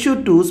 and make sure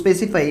to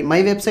specify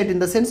my website in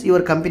the sense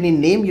your company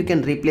name. You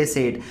can replace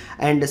it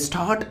and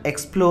start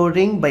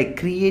exploring by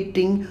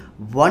creating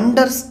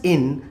wonders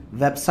in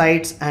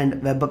websites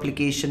and web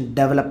application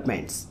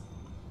developments.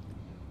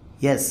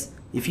 Yes,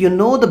 if you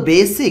know the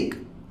basic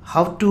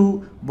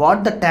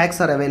what the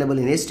tags are available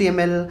in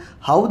HTML,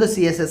 how the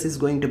CSS is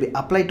going to be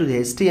applied to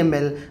the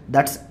HTML,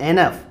 that's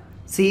enough.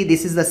 See,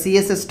 this is the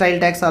CSS style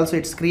tags also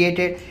it's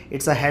created.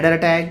 It's a header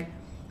tag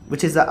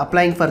which is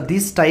applying for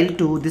this style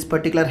to this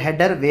particular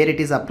header where it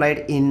is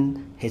applied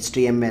in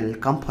HTML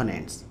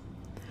components.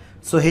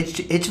 So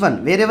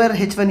H1, wherever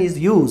H1 is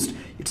used,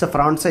 it's a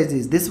font size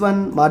is this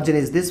one, margin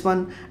is this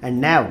one,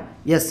 and now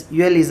yes,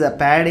 UL is a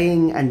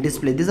padding and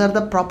display. These are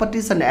the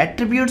properties and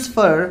attributes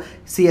for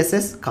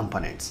CSS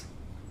components.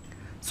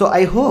 So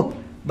I hope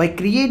by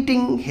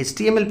creating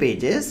HTML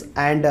pages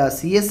and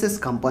CSS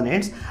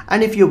components,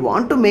 and if you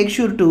want to make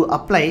sure to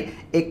apply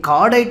a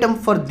card item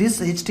for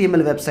this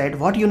HTML website,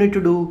 what you need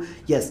to do?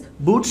 Yes,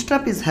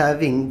 Bootstrap is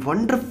having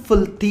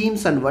wonderful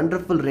themes and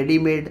wonderful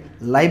ready-made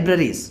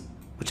libraries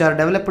which are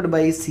developed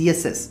by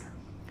CSS.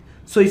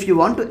 So if you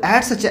want to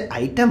add such an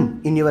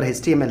item in your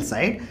HTML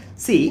site,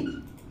 see,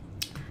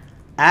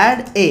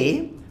 add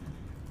a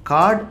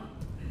card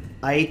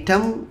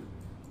item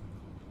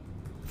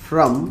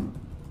from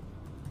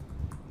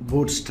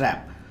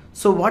Bootstrap.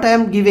 So what I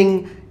am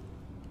giving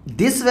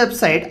this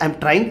website, I am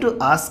trying to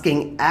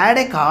asking add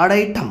a card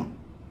item.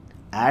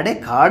 Add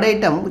a card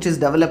item which is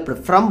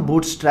developed from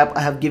Bootstrap.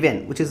 I have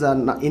given, which is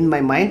in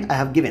my mind I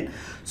have given.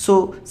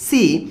 So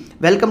see,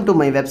 welcome to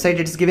my website.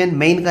 It is given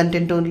main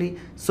content only.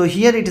 So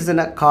here it is in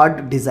a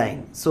card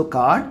design. So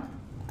card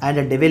and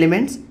a dev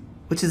elements,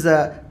 which is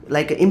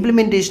like an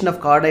implementation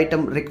of card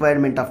item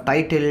requirement of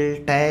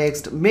title,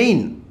 text,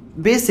 main,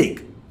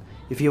 basic.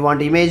 If you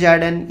want image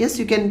add-in, yes,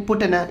 you can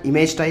put an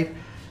image type.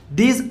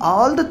 These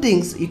all the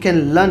things you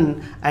can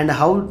learn and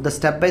how the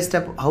step by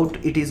step how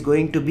it is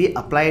going to be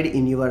applied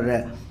in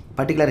your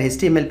particular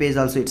HTML page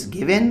also it's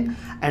given,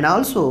 and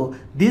also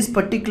these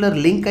particular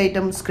link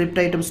items, script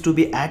items to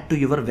be added to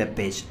your web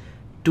page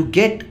to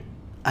get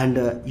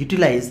and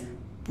utilize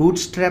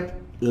Bootstrap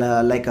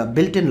like a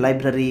built-in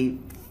library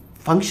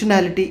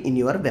functionality in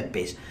your web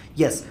page.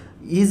 Yes,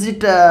 is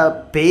it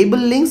payable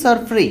links or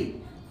free?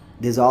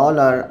 These all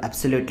are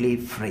absolutely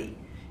free.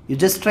 You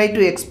just try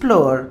to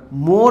explore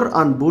more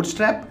on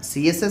Bootstrap,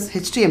 CSS,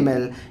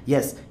 HTML.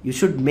 Yes, you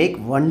should make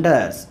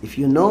wonders. If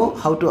you know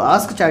how to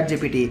ask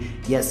ChatGPT,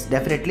 yes,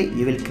 definitely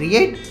you will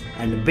create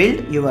and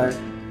build your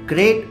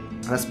great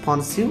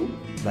responsive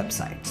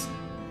websites.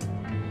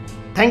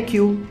 Thank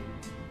you.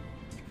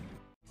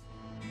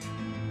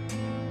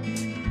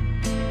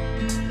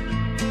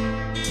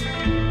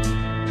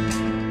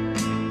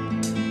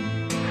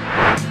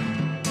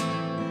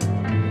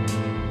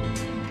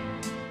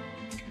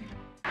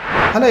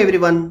 Hello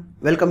everyone,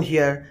 welcome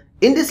here.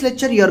 In this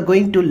lecture you are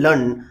going to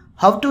learn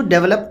how to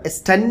develop a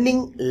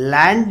stunning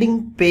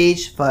landing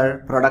page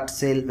for product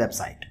sale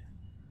website.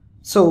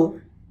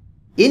 So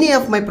any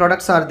of my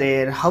products are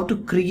there, how to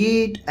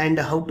create and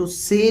how to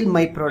sell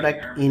my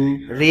product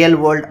in real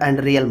world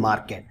and real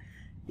market.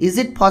 Is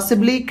it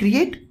possibly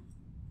create?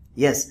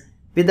 Yes,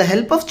 with the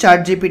help of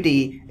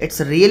ChatGPT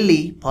it's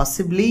really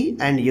possibly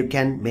and you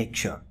can make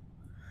sure.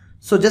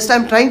 So just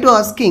I'm trying to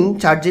asking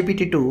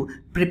ChatGPT to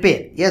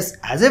prepare. Yes,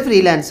 as a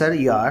freelancer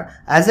you are,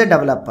 as a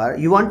developer,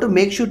 you want to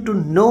make sure to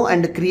know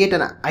and create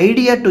an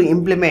idea to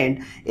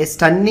implement a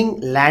stunning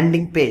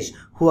landing page.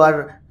 Who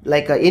are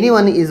like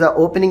anyone is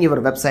opening your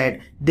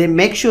website, they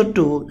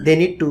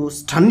need to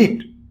stun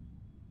it.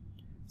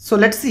 So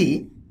let's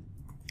see.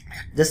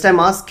 Just I'm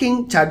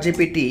asking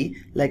ChatGPT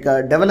like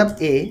develop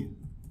a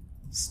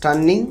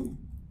stunning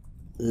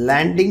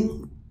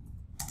landing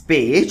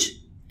page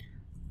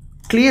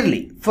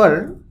clearly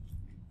for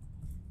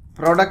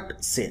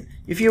product sale.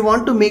 If you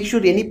want to make sure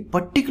any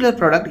particular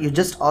product, you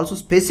just also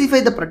specify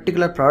the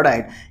particular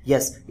product.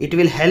 Yes, it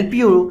will help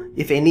you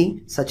if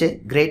any such a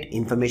great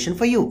information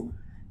for you.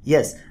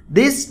 Yes,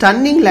 this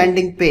stunning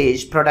landing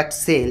page product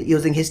sale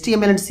using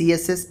HTML and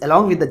CSS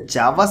along with the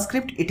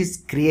JavaScript it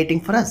is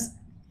creating for us.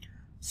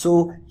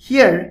 So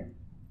here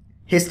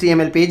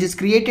HTML page is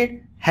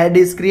created, head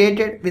is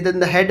created, within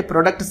the head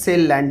product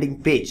sale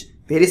landing page.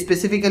 Very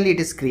specifically it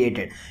is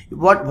created.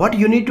 What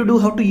you need to do,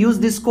 how to use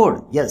this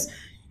code? Yes,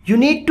 you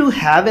need to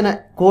have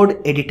a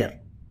code editor.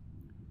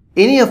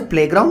 Any of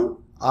Playground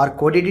or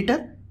code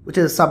editor, which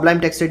is a Sublime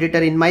text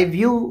editor in my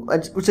view,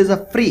 which is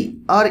a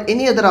free, or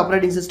any other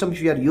operating system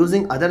if you are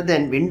using other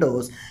than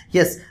Windows,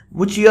 yes,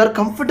 which you are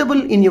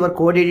comfortable in your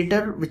code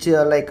editor, which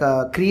are like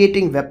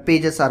creating web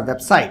pages or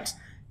websites.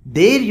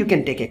 There you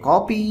can take a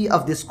copy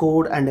of this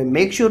code and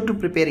make sure to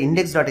prepare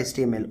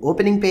index.html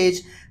opening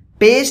page,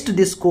 paste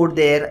this code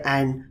there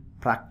and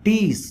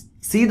practice.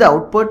 See the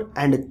output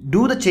and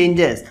do the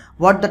changes.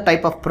 What the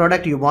type of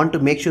product you want to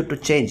make sure to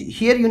change.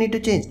 Here you need to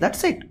change.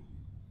 That's it.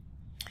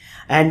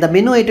 And the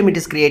menu item it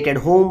is created,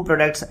 home,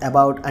 products,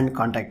 about and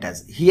contact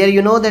us. Here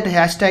you know that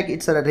hashtag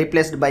it's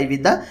replaced by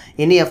with the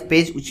any of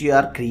page which you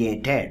are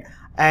created.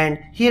 and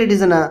here it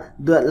is in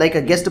like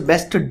a guest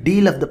best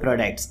deal of the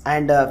products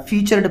and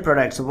featured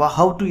products,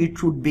 how to it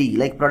should be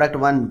like product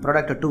 1,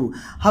 product 2,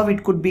 how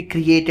it could be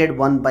created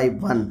one by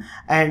one.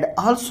 And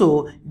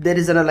also there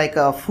is like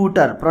a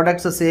footer,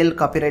 products sale,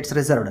 copyrights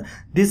reserved.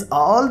 This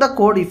all the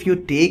code, if you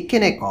take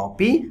in a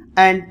copy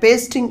and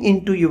pasting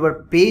into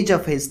your page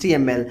of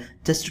HTML,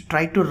 just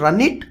try to run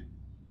it.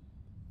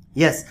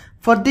 Yes,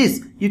 for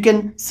this you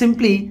can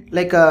simply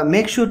like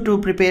make sure to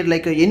prepare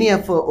like any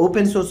of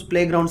open source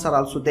playgrounds are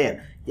also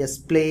there. Yes,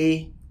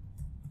 play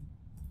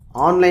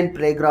online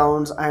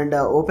playgrounds and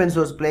open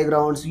source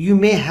playgrounds. You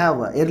may have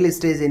early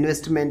stage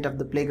investment of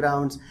the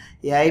playgrounds.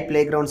 AI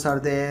playgrounds are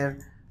there.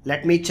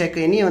 Let me check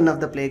any one of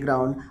the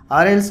playground,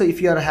 or else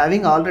if you are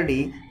having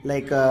already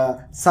like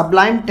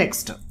Sublime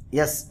Text.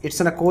 Yes,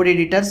 it's in a code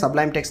editor,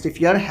 Sublime Text.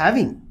 If you are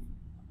having,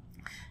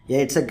 yeah,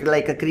 it's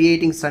like a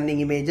creating stunning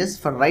images.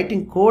 For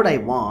writing code I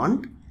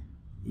want,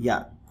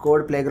 yeah,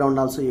 code playground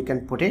also you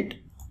can put it.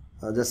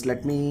 Just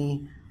let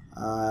me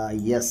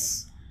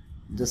yes,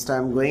 just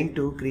I'm going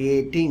to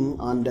creating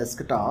on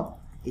desktop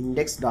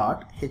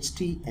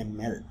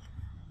index.html.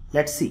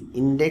 Let's see,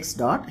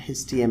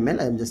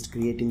 index.html. I'm just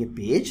creating a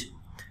page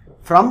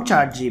from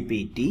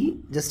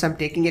ChatGPT. Just I'm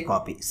taking a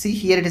copy. See,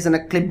 here it is in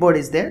a clipboard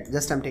is there.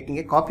 Just I'm taking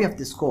a copy of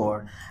this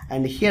code,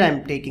 and here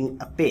I'm taking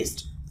a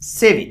paste.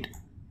 Save it.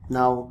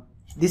 Now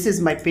this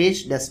is my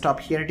page desktop.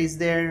 Here it is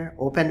there.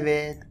 Open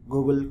with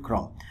Google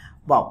Chrome.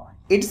 Wow,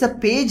 it's a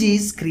page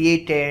is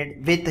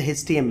created with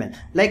HTML.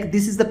 Like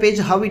this is the page,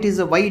 how it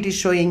is, why it is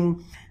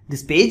showing.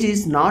 This page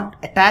is not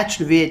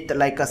attached with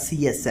like a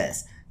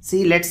CSS.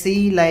 See, let's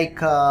see,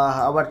 like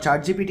our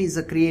ChatGPT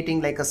is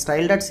creating like a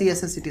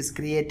style.css. It is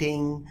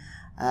creating,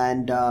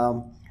 and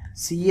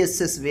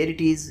CSS where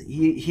it is,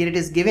 here it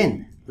is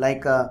given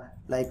like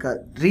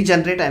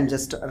regenerate. I'm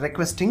just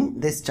requesting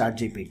this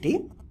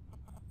ChatGPT.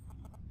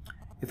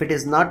 If it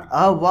is not,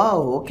 oh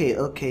wow,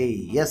 okay,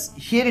 yes,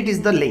 here it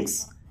is the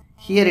links.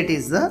 Here it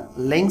is the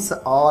links,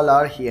 all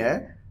are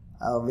here.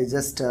 We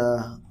just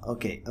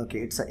okay,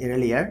 it's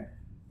earlier.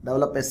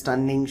 Develop a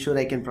stunning, sure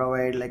I can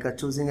provide like a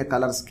choosing a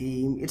color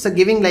scheme. It's a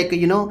giving like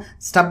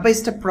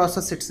step-by-step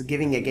process it's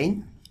giving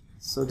again.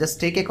 So just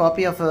take a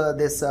copy of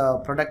this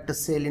product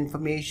sale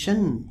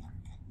information.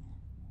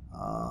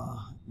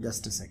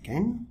 Just a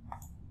second.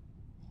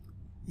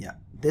 Yeah,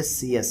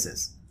 this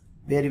CSS,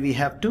 where we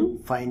have to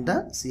find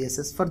the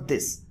CSS for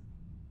this.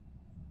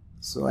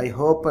 So I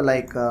hope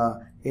like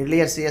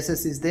earlier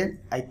CSS is there.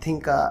 I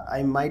think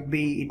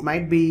it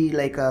might be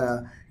like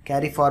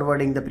carry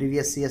forwarding the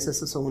previous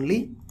CSS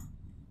only.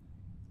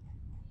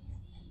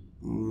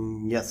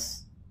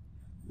 Yes,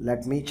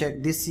 let me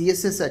check this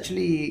CSS.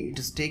 Actually it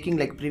is taking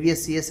like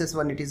previous CSS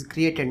one, it is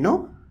created,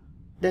 no?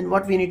 Then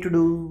what we need to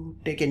do,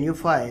 take a new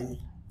file,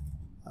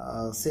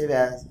 save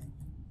as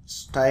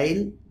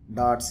style.css,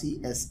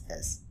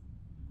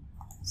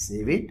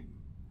 save it,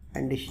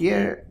 and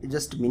here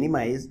just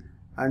minimize,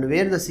 and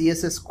where the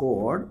CSS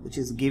code which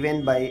is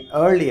given by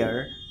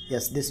earlier,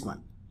 yes, this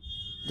one,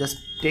 just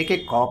take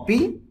a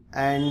copy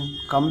and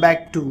come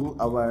back to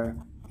our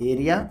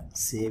area,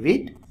 save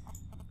it.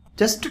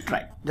 Just to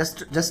try,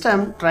 just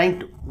I'm trying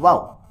to,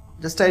 wow,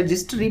 I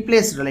just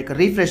replaced, like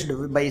refreshed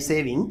by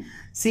saving.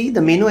 See the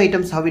menu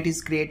items, how it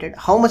is created,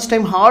 how much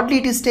time hardly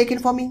it is taken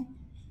for me,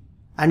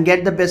 and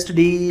get the best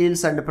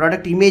deals and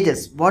product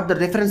images. What the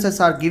references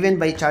are given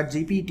by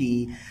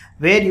ChatGPT,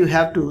 where you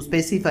have to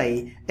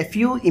specify a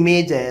few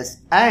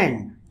images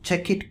and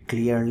check it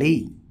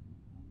clearly.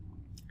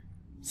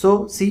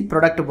 So see,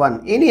 product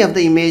 1, any of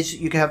the image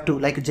you have to,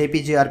 like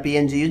JPG or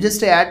PNG, you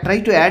just try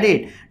to add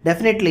it.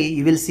 Definitely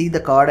you will see the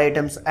card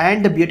items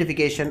and the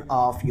beautification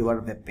of your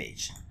web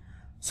page.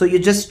 So you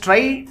just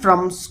try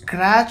from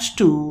scratch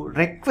to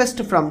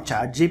request from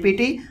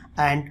ChatGPT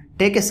and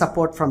take a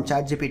support from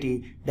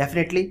ChatGPT.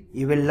 Definitely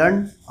you will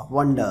learn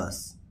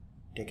wonders.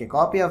 Take a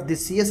copy of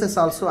this CSS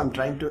also. I'm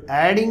trying to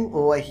adding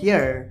over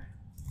here.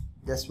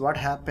 Just what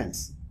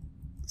happens,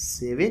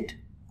 save it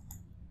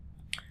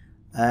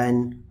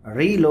and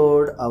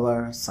reload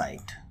our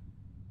site.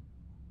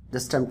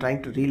 Just I'm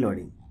trying to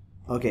reloading.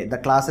 Okay, the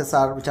classes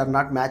are which are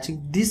not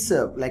matching this,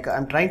 like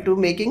I'm trying to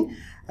making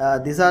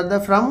these are the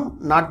from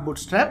not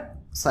bootstrap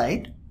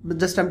site, but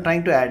just I'm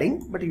trying to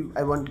adding, but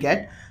I won't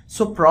get.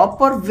 So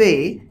proper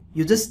way,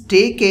 you just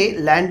take a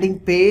landing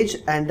page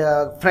and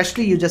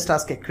freshly you just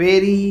ask a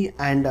query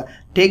and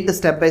take the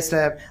step by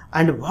step,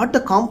 and what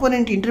the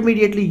component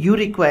intermediately you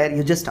require,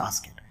 you just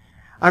ask it.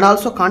 And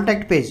also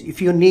contact page,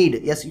 if you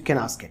need, yes, you can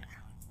ask it.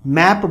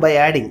 Map by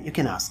adding, you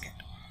can ask it.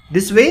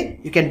 This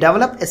way you can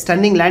develop a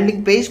stunning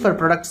landing page for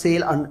product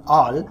sale and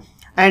all,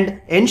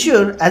 and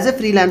ensure as a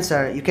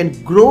freelancer you can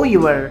grow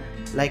your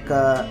like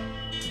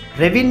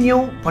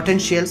revenue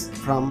potentials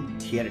from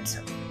here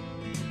itself.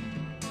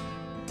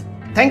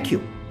 Thank you.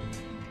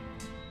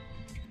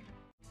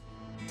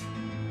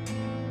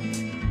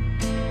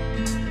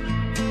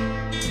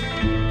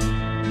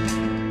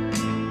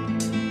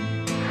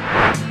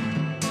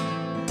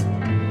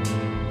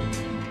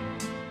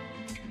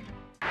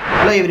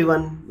 Hello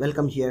everyone,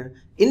 welcome here.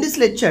 In this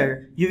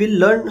lecture, you will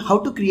learn how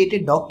to create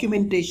a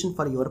documentation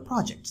for your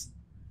projects.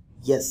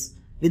 Yes,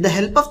 with the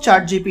help of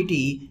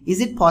ChatGPT, is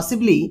it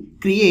possibly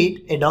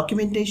create a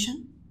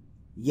documentation?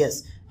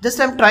 Yes, just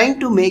I'm trying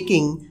to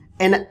making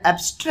an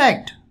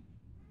abstract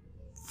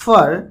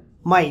for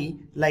my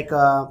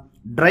a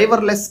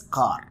driverless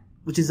car,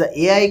 which is the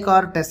AI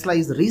car Tesla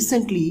is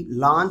recently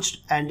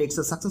launched and it's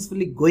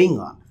successfully going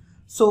on.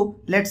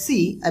 So let's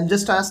see, I'm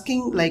just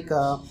asking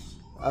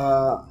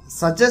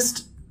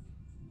suggest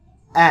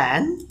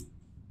an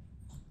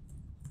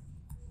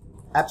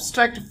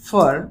abstract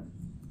for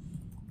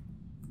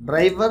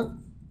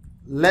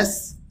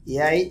driverless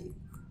AI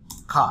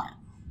car.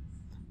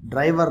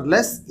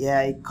 Driverless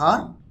AI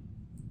car.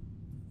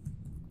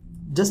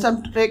 Just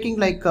I'm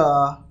taking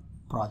a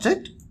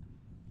project.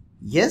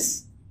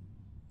 Yes.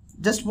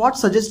 Just what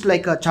suggest a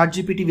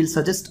ChatGPT will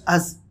suggest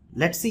us.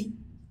 Let's see.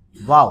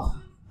 Wow.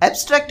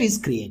 Abstract is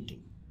creating.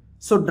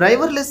 So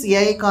driverless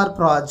AI car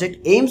project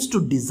aims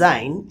to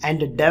design and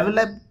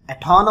develop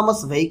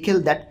autonomous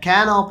vehicle that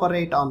can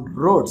operate on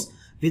roads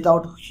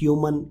without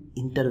human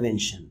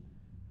intervention.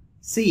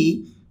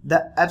 See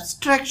the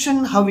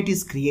abstraction, how it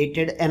is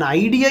created, an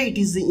idea it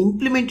is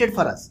implemented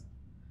for us.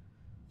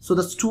 So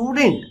the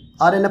student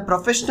or a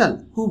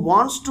professional who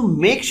wants to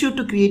make sure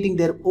to creating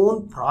their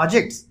own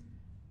projects,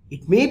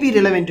 it may be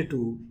relevant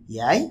to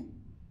AI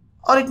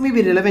or it may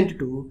be relevant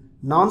to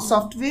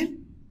non-software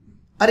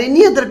or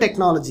any other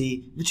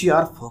technology which you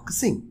are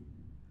focusing.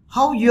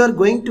 How you are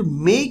going to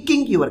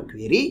making your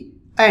query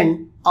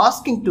and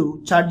asking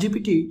to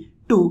ChatGPT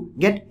to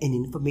get an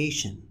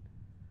information.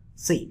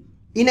 See,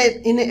 in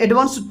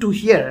advanced to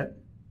here,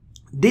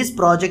 this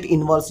project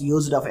involves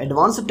use of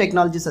advanced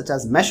technology such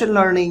as machine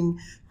learning,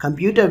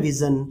 computer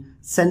vision,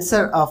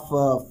 sensor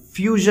of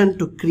fusion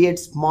to create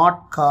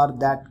smart car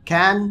that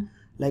can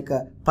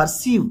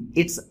perceive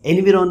its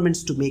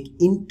environments to make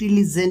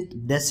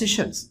intelligent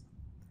decisions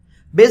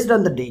based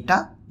on the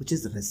data which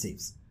is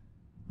receives.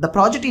 The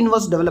project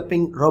involves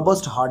developing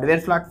robust hardware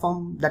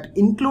platform that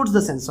includes the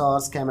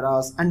sensors,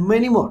 cameras and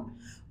many more.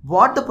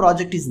 What the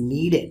project is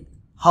needed,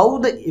 how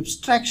the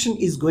abstraction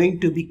is going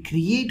to be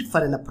created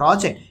for a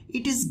project,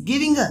 it is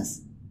giving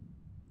us.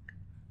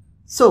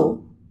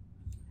 So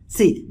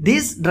see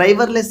this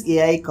driverless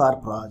AI car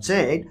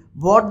project,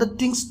 what the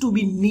things to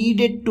be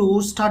needed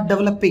to start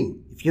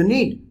developing. If you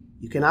need,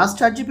 you can ask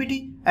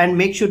ChatGPT and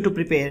make sure to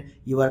prepare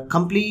your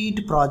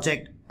complete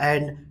project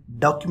and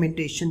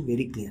documentation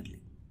very clearly.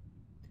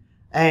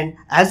 And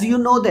as you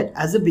know that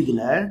as a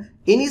beginner,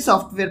 any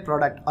software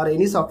product or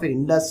any software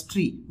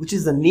industry which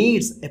is the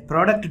needs a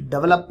product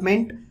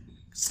development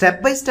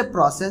step-by-step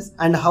process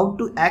and how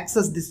to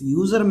access this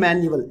user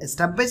manual, a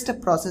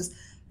step-by-step process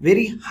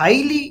very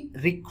highly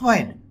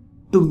required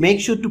to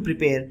make sure to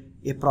prepare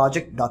a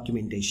project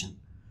documentation.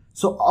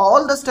 So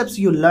all the steps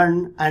you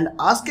learn and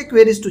ask a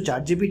queries to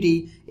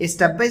ChatGPT, a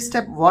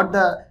step-by-step what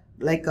the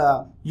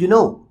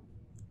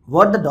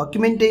what the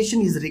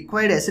documentation is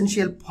required,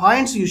 essential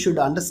points you should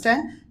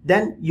understand,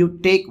 then you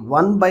take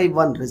one by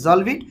one,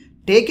 resolve it,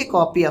 take a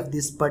copy of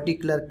this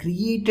particular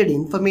created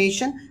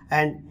information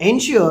and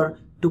ensure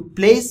to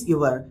place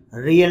your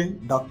real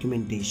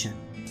documentation.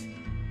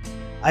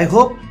 I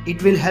hope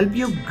it will help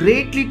you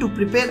greatly to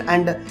prepare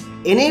and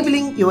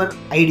enabling your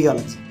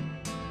ideology.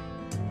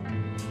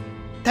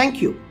 Thank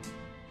you.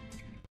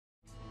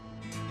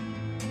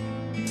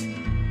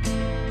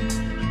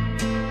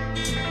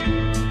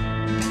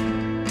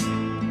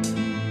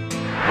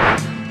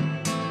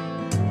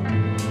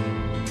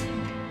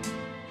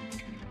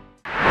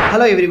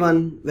 Hello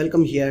everyone,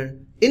 welcome here.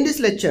 In this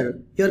lecture,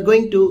 you are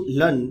going to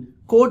learn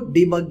code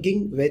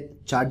debugging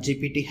with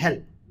ChatGPT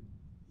help.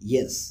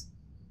 Yes.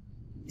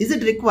 Is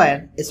it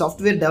required a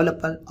software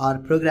developer or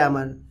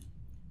programmer?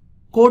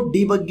 Code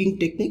debugging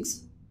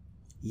techniques?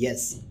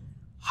 Yes.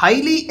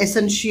 Highly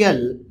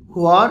essential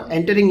who are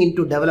entering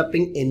into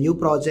developing a new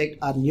project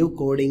or new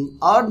coding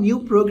or new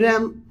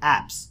program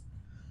apps.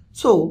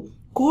 So,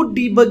 code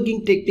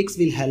debugging techniques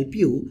will help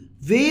you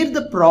where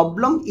the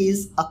problem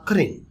is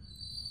occurring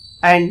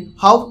and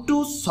how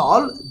to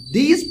solve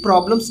these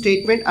problem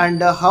statement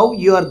and how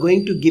you are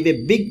going to give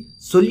a big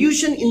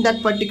solution in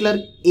that particular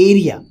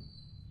area.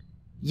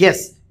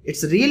 Yes,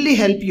 it's really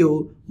help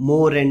you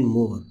more and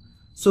more.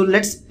 So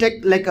let's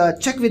take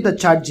check with the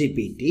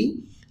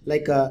ChatGPT,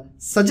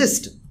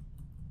 suggest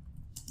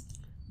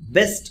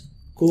best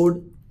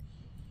code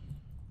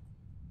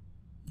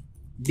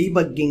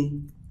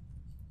debugging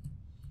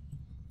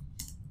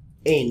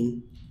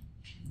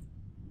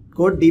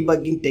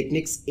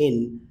techniques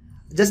in.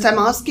 Just I'm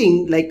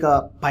asking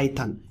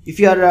Python. If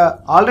you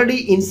are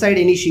already inside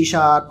any C#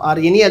 or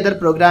any other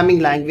programming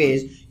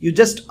language, you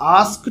just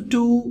ask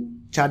to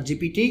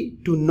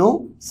ChatGPT to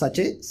know such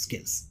a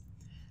skills.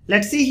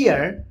 Let's see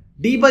here.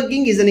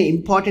 Debugging is an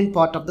important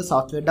part of the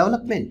software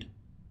development.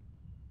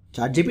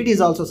 ChatGPT is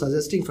also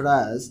suggesting for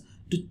us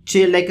to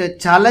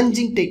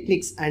challenging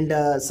techniques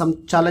and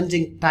some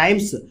challenging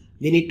times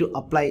we need to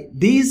apply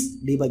these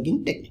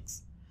debugging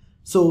techniques.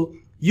 So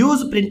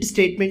use print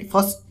statement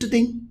first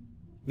thing.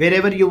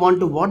 Wherever you want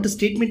to, what the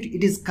statement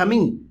it is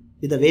coming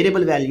with a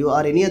variable value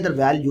or any other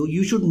value,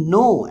 you should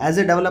know as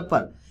a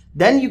developer.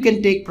 Then you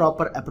can take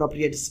proper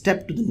appropriate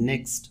step to the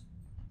next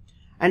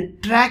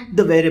and track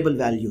the variable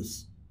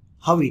values,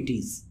 how it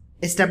is,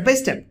 a step by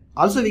step.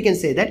 Also we can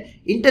say that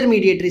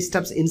intermediary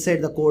steps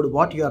inside the code,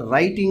 what you are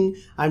writing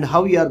and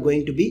how you are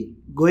going to be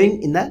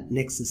going in the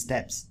next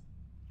steps.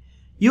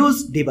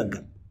 Use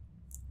debugger.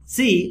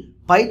 See,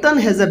 Python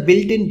has a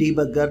built-in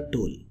debugger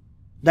tool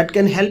that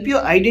can help you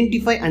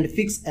identify and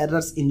fix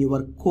errors in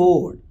your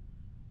code.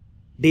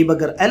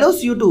 Debugger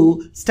allows you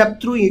to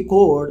step through a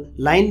code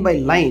line by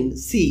line,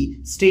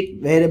 see state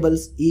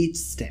variables each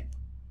step.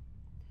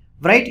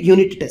 Write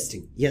unit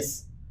testing.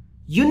 Yes,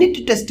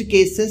 unit test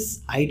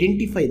cases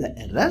identify the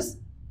errors,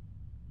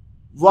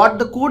 what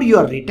the code you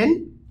are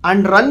written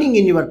and running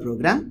in your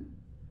program.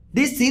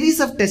 This series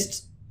of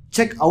tests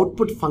check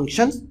output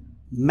functions,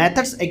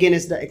 methods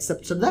against the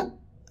exception of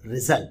the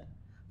result.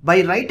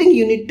 By writing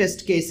unit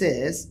test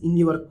cases in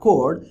your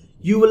code,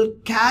 you will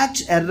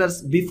catch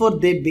errors before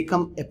they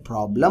become a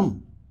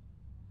problem.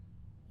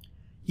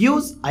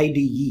 Use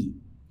IDE,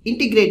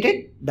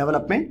 Integrated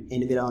Development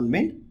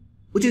Environment,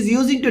 which is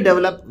using to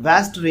develop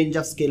vast range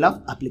of scale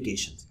of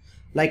applications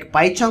like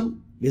PyCharm,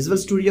 Visual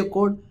Studio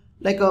Code,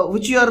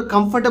 which you are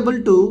comfortable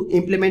to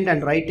implement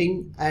and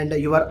writing, and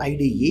your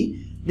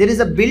IDE. There is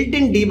a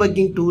built-in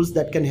debugging tools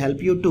that can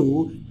help you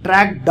to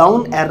track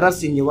down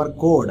errors in your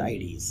code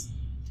IDEs.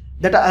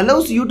 That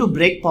allows you to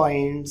break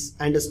points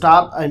and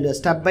stop and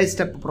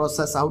step-by-step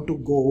process how to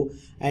go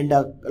and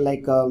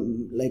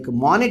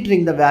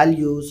monitoring the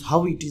values,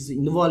 how it is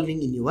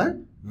involving in your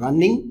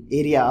running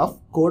area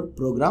of code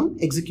program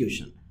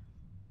execution.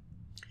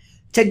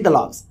 Check the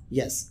logs.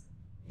 Yes,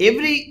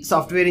 every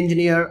software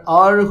engineer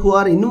or who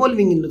are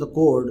involving into the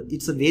code,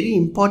 it's very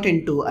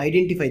important to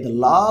identify the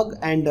log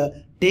and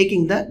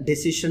taking the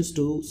decisions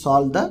to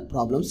solve the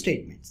problem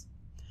statements.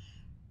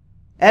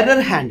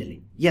 Error handling.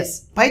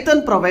 Yes,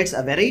 Python provides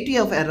a variety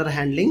of error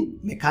handling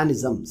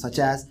mechanisms such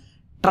as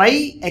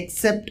try,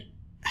 except,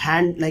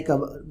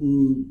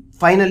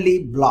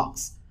 finally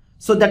blocks.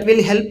 So that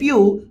will help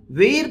you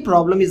where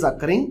problem is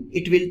occurring.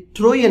 It will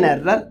throw an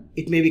error.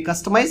 It may be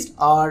customized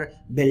or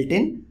built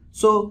in.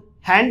 So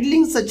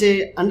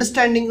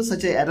understanding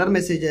such a error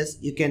messages,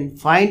 you can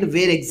find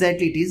where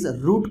exactly it is,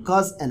 root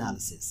cause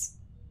analysis.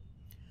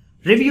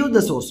 Review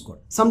the source code.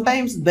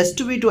 Sometimes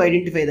best way to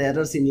identify the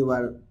errors in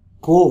your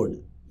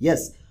code.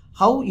 Yes,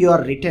 how you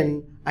are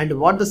written and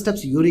what the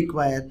steps you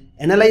require,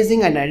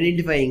 analyzing and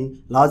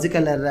identifying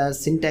logical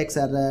errors, syntax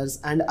errors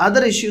and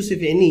other issues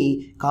if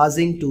any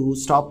causing to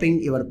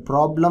stopping your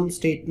problem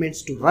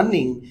statements to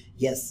running.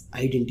 Yes,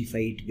 identify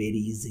it very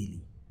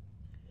easily.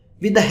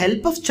 With the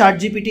help of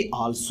ChatGPT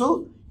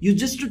also, you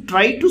just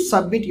try to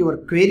submit your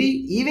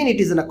query. Even it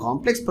is in a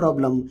complex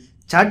problem,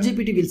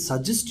 ChatGPT will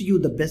suggest you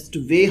the best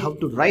way how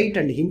to write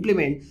and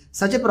implement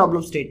such a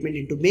problem statement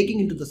into making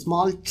into the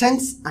small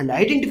chunks and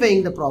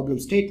identifying the problem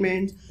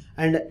statements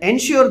and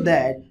ensure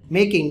that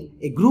making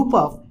a group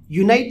of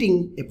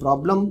uniting a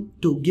problem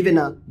to given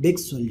a big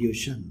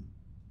solution.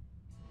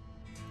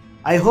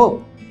 I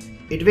hope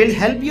it will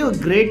help you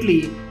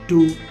greatly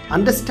to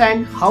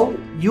understand how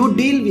you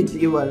deal with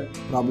your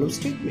problem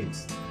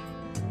statements.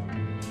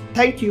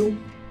 Thank you.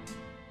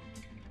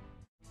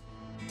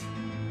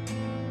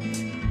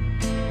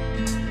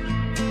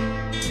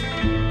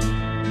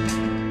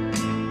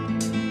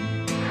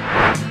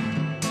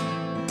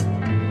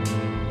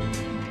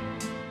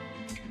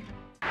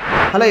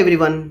 Hello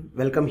everyone,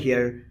 welcome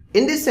here.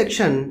 In this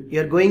section, you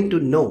are going to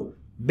know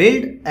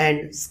build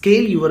and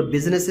scale your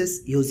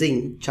businesses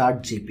using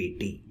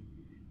ChatGPT.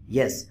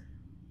 Yes,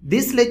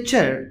 this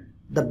lecture,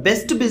 the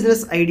best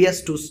business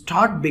ideas to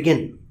start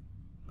begin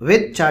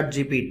with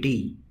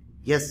ChatGPT.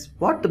 Yes,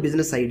 what the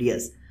business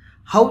ideas?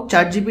 How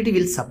ChatGPT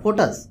will support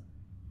us?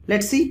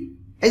 Let's see.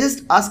 I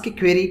just ask a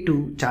query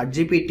to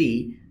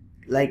ChatGPT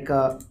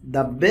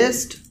the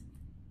best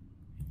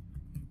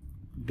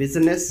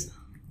business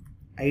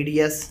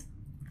ideas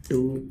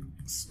to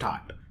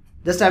start.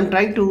 Just I'm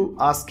trying to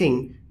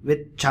asking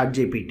with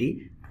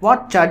ChatGPT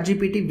what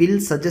ChatGPT will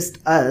suggest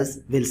us.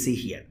 We'll see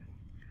here.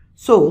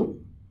 So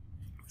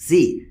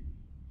see,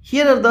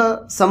 here are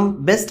the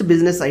some best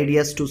business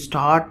ideas to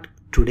start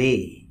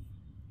today.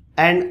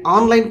 And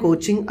online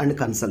coaching and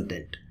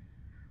consultant.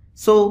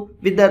 So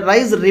with the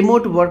rise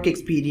remote work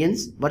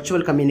experience,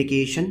 virtual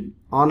communication,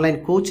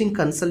 online coaching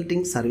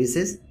consulting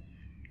services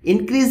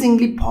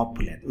increasingly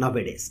popular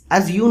nowadays.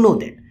 As you know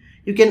that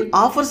you can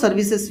offer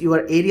services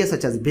your area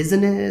such as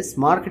business,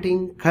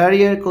 marketing,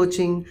 career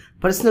coaching,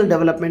 personal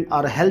development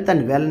or health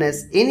and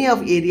wellness, any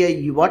of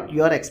area what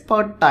your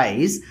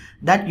expertise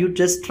that you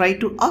just try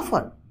to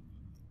offer.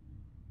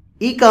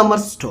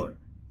 E-commerce store.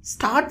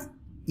 Start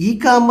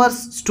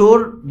e-commerce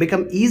store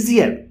become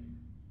easier.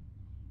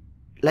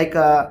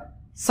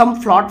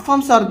 Some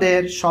platforms are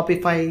there,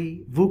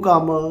 Shopify,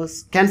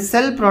 WooCommerce, can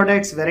sell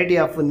products variety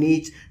of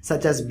niche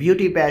such as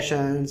beauty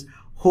passions,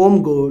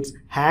 home goods,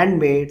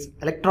 handmaids,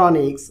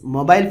 electronics,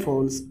 mobile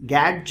phones,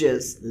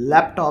 gadgets,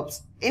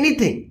 laptops,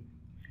 anything.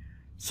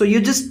 So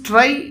you just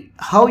try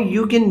how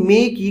you can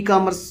make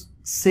e-commerce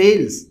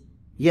sales.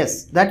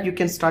 Yes, that you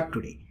can start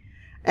today.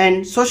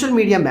 And social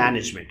media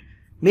management.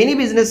 Many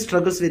business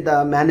struggles with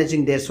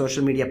managing their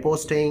social media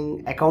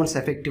posting accounts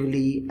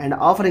effectively and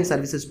offering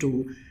services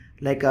to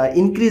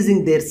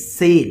increasing their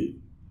sale.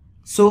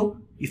 So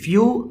if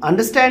you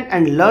understand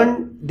and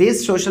learn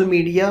these social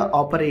media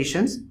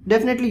operations,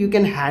 definitely you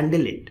can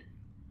handle it.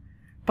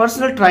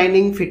 Personal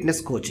training, fitness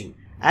coaching.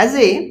 As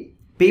a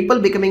people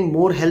becoming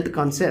more health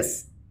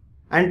conscious,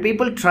 and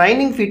people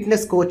training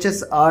fitness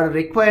coaches are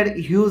required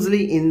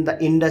hugely in the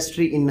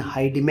industry in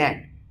high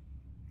demand.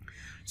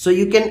 So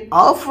you can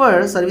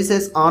offer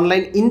services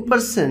online, in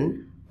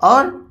person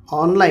or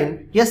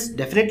online. Yes,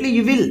 definitely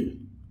you will.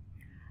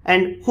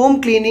 And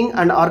home cleaning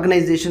and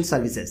organization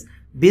services.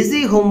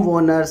 Busy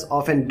homeowners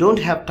often don't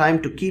have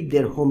time to keep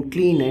their home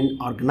clean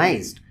and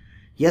organized.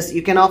 Yes,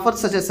 you can offer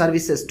such a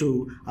services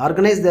to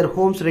organize their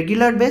homes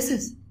regular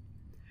basis.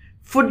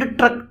 Food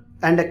truck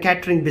and a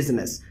catering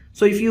business.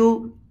 So if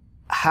you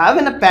have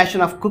a passion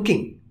of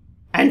cooking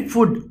and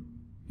food,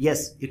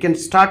 yes, you can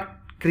start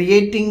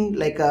creating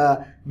like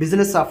a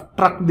business of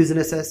truck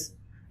businesses,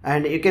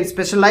 and you can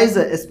specialize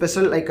a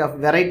special like a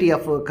variety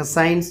of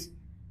cuisines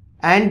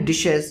and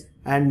dishes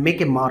and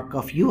make a mark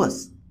of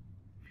yours.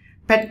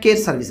 Pet care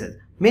services.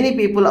 Many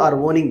people are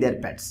owning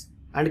their pets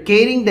and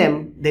caring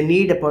them. They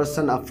need a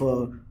person of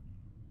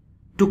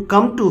to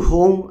come to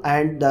home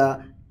and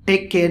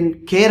take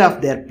care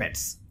of their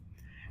pets.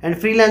 And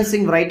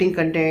freelancing, writing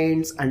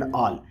contents and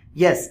all.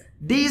 Yes,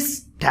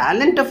 this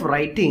talent of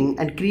writing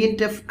and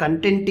creative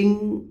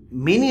contenting,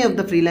 many of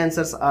the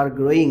freelancers are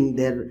growing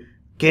their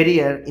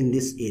career in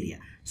this area.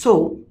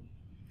 So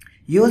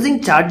using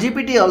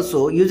ChatGPT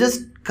also, you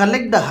just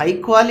collect the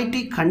high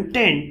quality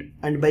content,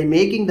 and by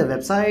making the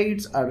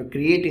websites or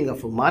creating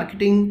of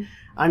marketing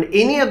and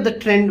any of the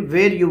trend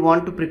where you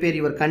want to prepare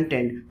your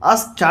content,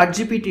 ask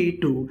ChatGPT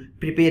to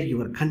prepare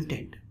your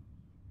content.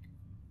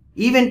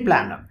 Event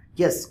planner.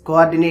 Yes,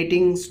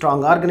 coordinating,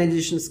 strong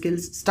organization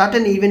skills. Start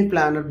an event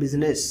planner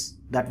business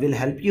that will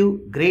help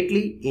you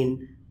greatly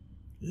in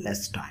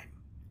less time.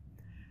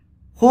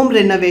 Home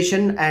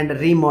renovation and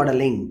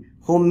remodeling.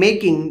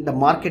 Homemaking, the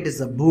market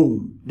is a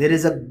boom. There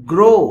is a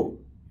grow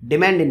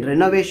demand in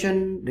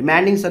renovation,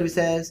 demanding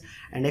services,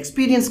 and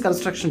experienced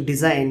construction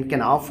design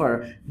can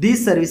offer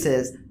these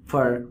services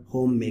for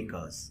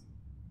homemakers.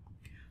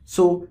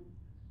 So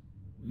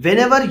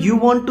whenever you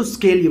want to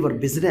scale your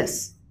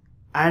business,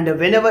 and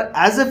whenever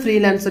as a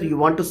freelancer you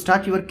want to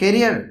start your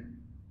career,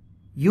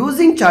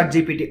 using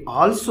ChatGPT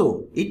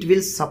also, it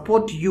will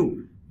support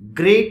you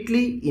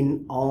greatly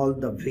in all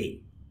the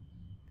way.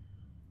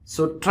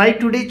 So try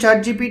today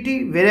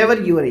ChatGPT wherever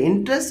you are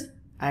interested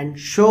and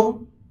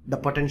show the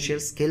potential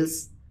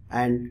skills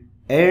and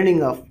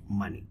earning of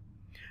money.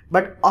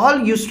 But all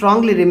you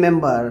strongly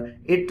remember,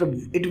 it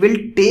will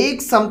take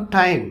some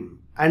time,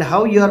 and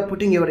how you are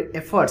putting your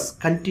efforts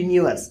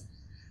continuous.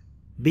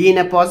 Be in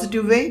a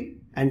positive way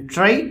and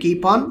try,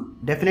 keep on.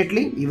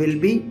 Definitely you will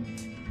be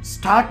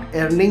start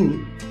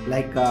earning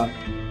like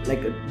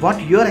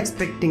what you are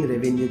expecting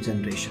revenue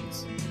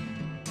generations.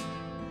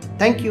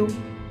 Thank you.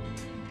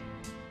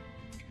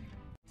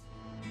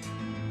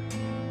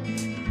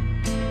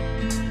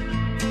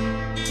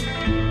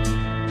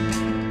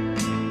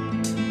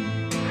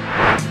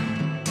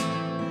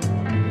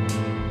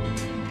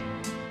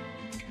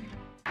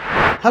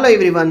 Hello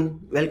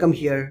everyone, welcome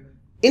here.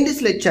 In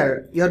this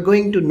lecture, you are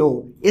going to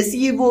know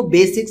SEO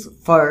basics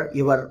for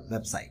your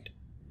website.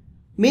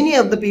 Many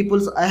of the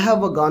peoples I have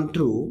gone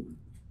through,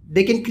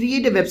 they can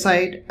create a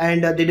website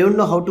and they don't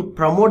know how to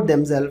promote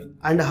themselves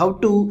and how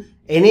to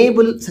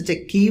enable such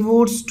a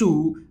keywords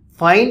to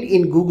find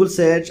in Google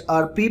search,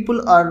 or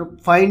people are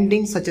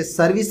finding such a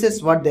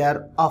services what they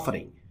are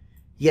offering.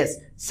 Yes,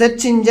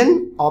 search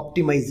engine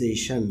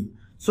optimization.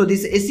 So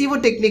these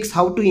SEO techniques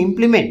how to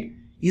implement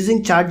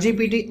using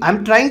ChatGPT.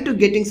 I'm trying to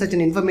getting such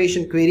an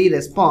information query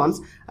response,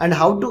 and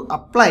how to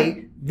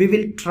apply we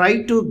will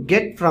try to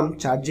get from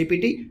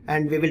ChatGPT,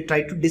 and we will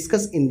try to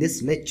discuss in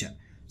this lecture.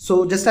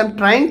 So just I'm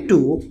trying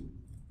to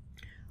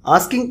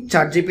asking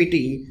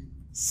ChatGPT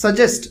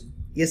suggest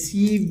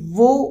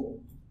SEO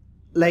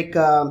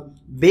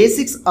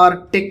basics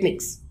or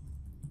techniques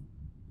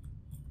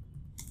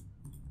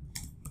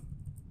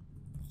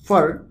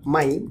for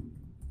my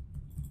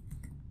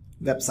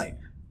website.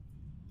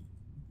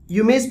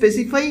 You may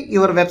specify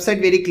your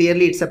website very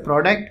clearly, it's a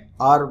product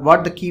or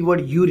what the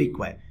keyword you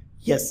require.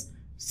 Yes,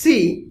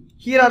 see,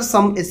 here are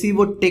some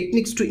SEO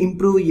techniques to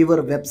improve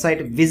your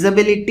website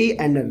visibility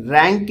and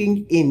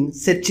ranking in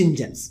search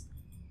engines.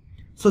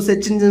 So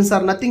search engines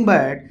are nothing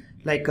but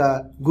like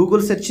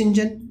Google search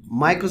engine,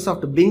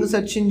 Microsoft Bing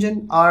search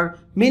engine, or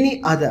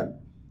many other.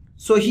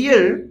 So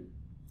here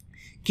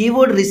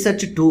keyword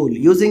research tool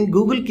using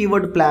Google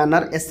Keyword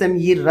Planner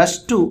SME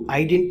Rush to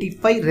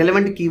identify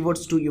relevant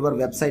keywords to your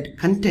website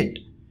content,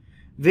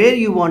 where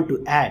you want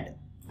to add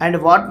and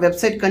what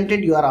website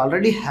content you are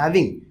already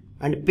having,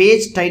 and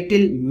page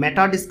title,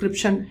 meta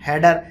description,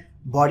 header,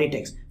 body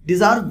text.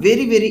 These are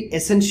very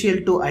essential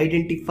to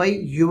identify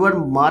your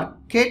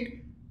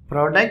market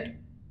product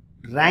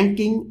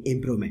ranking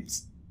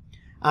improvements.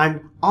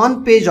 And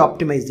on-page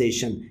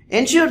optimization.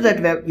 Ensure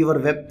that your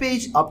web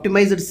page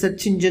optimized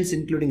search engines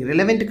including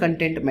relevant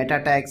content,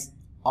 meta tags,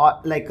 or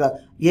like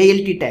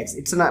ALT tags.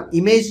 It's an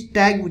image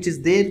tag which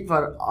is there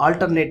for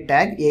alternate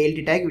tag,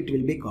 ALT tag it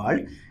will be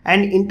called,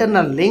 and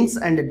internal links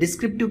and a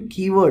descriptive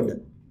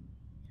keyword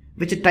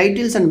which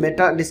titles and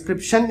meta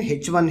description,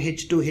 H1,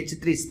 H2,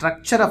 H3,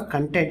 structure of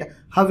content,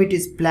 how it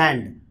is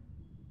planned.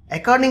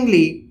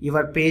 Accordingly,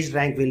 your page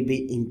rank will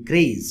be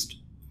increased.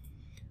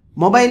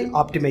 Mobile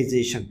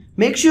optimization.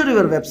 Make sure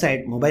your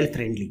website mobile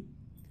friendly.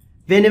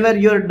 Whenever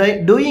you are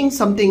doing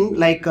something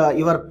like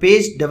your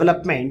page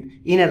development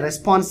in a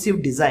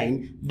responsive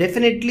design,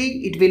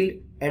 definitely it will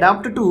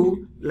adapt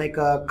to like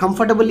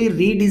comfortably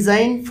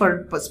redesign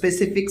for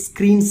specific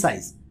screen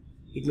size.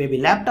 It may be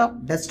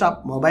laptop,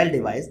 desktop, mobile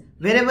device.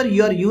 Wherever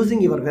you are using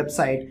your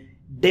website,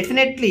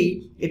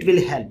 definitely it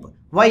will help.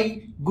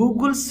 Why?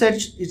 Google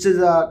search is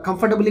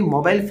comfortably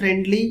mobile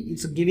friendly.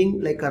 It's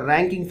giving like a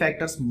ranking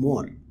factors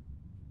more.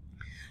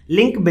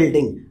 Link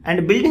building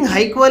and building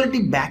high quality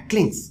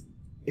backlinks.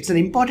 It's an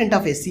important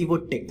of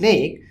SEO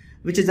technique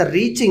which is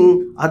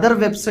reaching other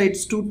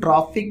websites to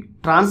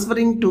traffic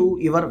transferring to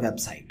your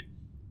website.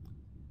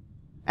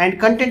 And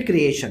content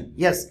creation.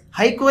 Yes,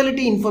 high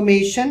quality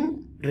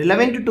information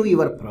relevant to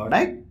your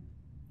product.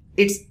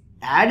 It's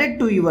added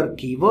to your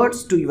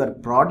keywords to your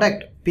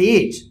product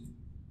page.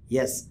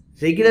 Yes,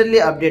 regularly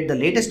update the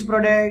latest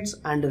products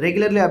and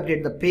regularly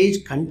update the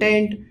page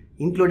content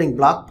including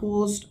blog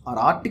posts or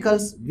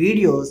articles,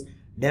 videos.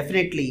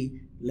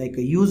 Definitely like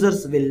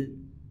users will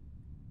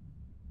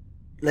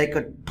like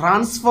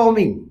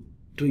transforming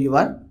to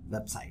your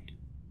website.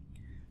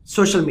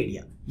 Social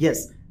media.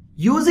 Yes,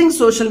 using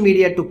social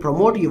media to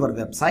promote your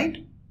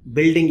website,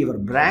 building your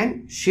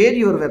brand, share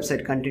your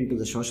website content to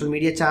the social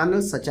media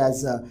channels such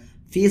as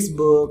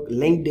Facebook,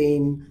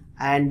 LinkedIn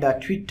and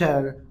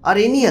Twitter or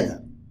any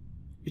other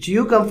which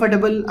you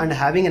comfortable and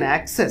having an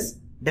access.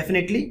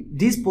 Definitely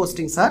these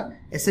postings are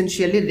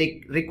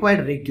essentially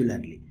required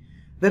regularly.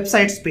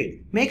 Website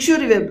speed. Make sure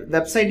your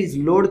website is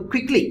loaded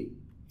quickly.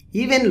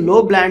 Even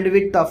low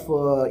bandwidth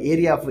of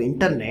area of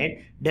internet,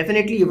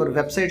 definitely your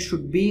website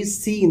should be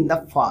seen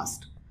the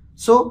fast.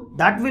 So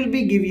that will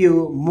be give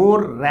you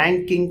more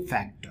ranking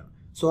factor.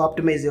 So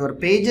optimize your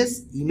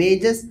pages,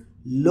 images,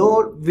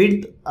 low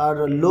width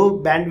or low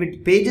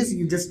bandwidth pages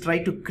you just try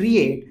to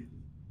create,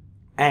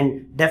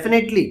 and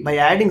definitely by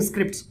adding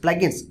scripts,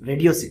 plugins,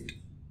 reduce it.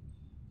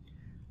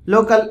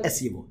 Local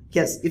SEO.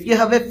 Yes, if you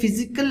have a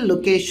physical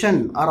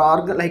location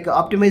or like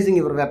optimizing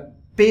your web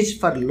page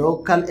for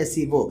local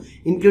SEO,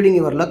 including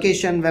your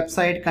location,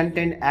 website,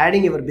 content,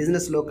 adding your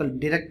business local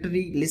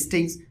directory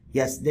listings,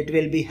 yes, that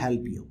will be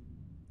help you.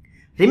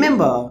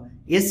 Remember,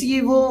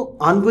 SEO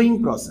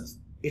ongoing process.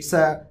 It's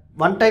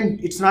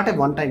not a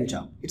one-time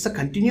job. It's a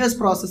continuous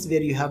process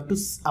where you have to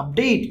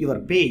update your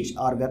page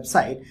or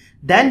website,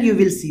 then you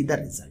will see the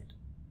result.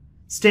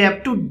 Stay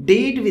up to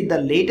date with the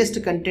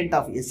latest content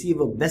of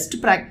SEO best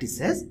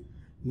practices.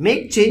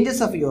 Make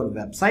changes of your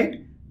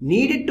website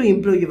needed to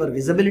improve your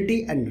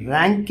visibility and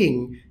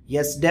ranking.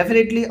 Yes,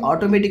 definitely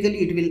automatically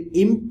it will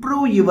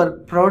improve your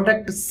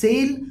product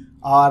sale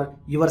or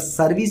your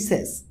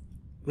services,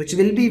 which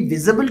will be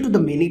visible to the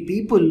many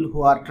people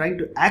who are trying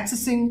to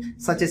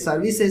accessing such a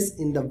services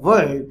in the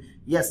world.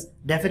 Yes,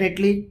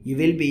 definitely you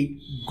will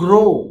be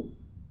grow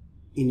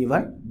in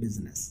your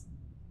business.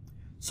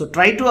 So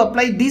try to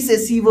apply these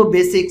SEO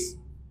basics.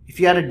 If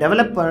you are a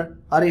developer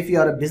or if you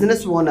are a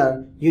business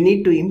owner, you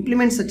need to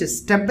implement such a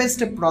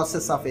step-by-step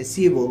process of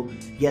SEO.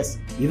 Yes,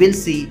 you will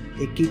see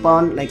a keep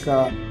on like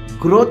a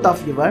growth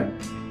of your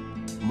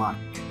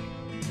market.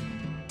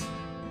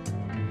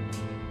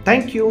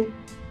 Thank you.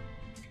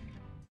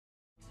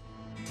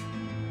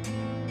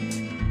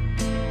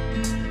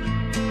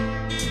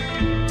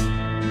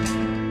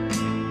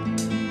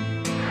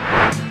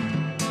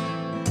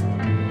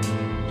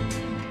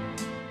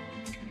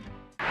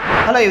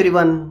 Hello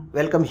everyone,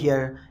 welcome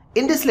here.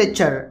 In this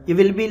lecture, you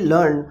will be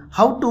learn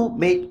how to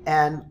make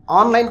an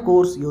online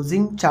course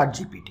using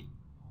ChatGPT.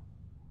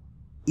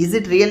 Is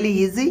it really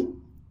easy?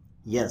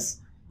 Yes.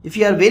 If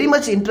you are very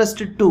much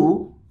interested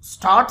to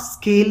start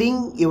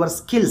scaling your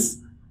skills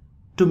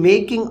to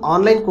making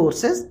online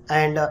courses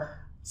and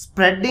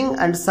spreading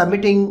and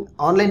submitting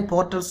online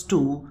portals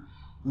to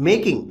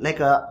making like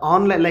a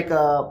online like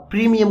a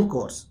premium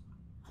course.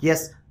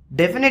 Yes,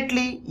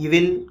 definitely you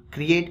will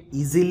create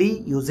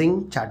easily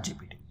using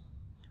ChatGPT.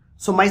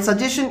 So my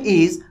suggestion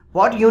is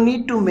what you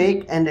need to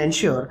make and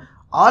ensure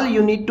all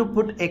you need to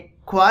put a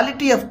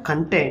quality of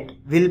content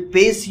will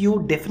pace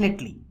you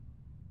definitely.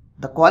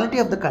 The quality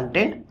of the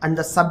content and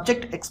the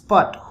subject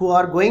expert who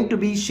are going to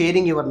be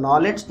sharing your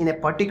knowledge in a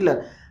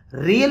particular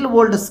real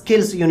world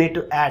skills you need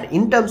to add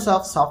in terms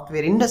of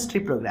software industry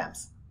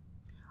programs.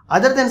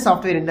 Other than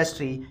software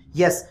industry,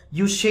 yes,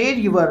 you share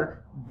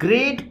your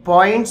great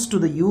points to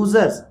the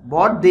users,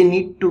 what they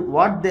need to,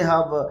 what they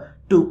have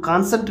to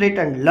concentrate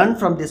and learn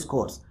from this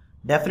course.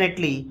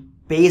 Definitely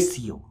pace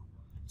you.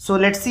 So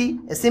let's see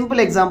a simple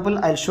example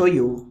I'll show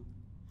you.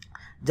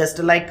 Just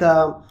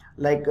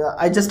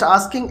I just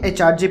asking a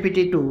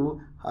ChatGPT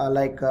to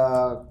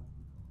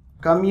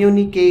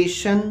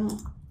communication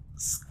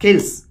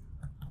skills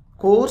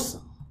course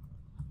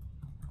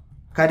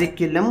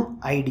curriculum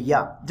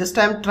idea. Just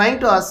I am trying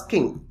to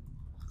asking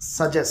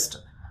suggest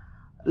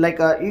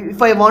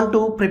if I want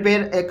to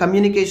prepare a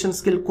communication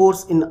skill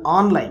course in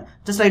online,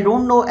 just I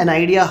don't know an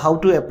idea how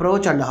to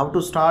approach and how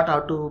to start, how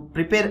to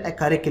prepare a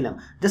curriculum.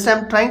 Just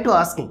I'm trying to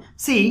asking.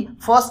 See,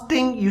 first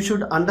thing you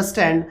should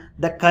understand,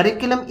 the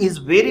curriculum is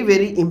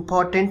very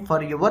important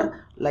for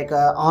your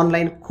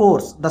online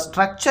course. The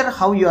structure,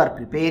 how you are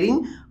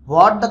preparing,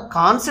 what the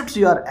concepts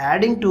you are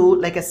adding to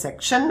like a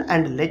section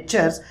and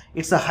lectures,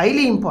 it's a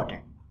highly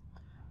important.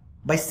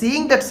 By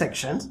seeing that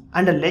sections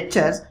and the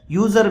lectures,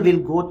 user will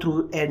go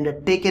through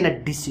and taken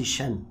a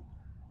decision,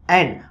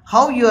 and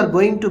how you are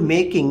going to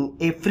making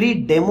a free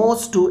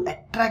demos to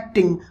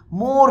attracting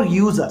more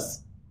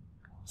users.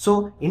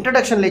 So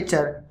introduction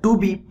lecture to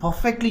be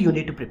perfectly you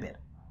need to prepare,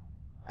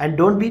 and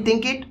don't be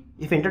think it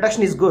if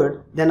introduction is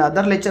good then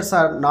other lectures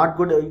are not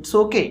good, it's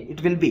okay,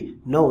 it will be.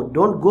 No,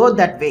 don't go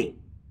that way.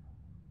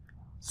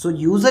 So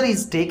user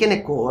is taken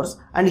a course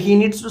and he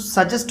needs to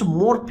suggest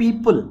more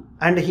people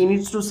and he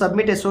needs to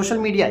submit a social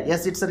media.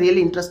 Yes, it's a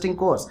really interesting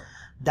course.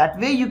 That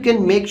way you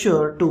can make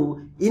sure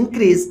to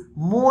increase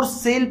more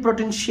sale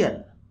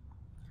potential.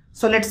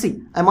 So let's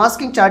see. I'm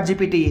asking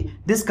ChatGPT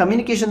this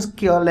communication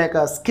skill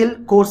skill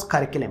course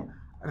curriculum.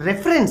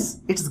 Reference,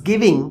 it's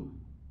giving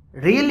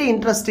really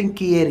interesting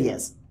key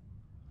areas.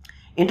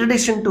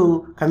 Introduction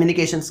to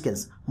communication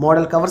skills.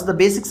 Model covers the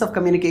basics of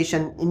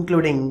communication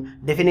including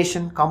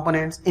definition,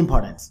 components,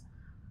 importance.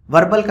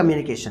 Verbal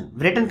communication,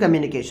 written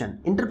communication,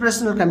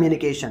 interpersonal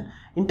communication,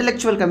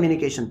 intellectual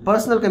communication,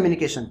 personal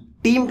communication,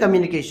 team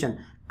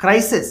communication,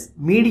 crisis,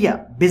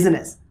 media,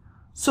 business.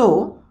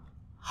 So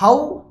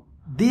how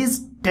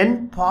these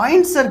 10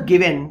 points are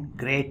given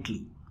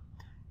greatly.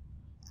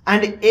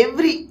 And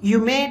every you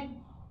may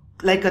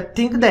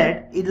think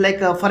that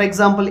it for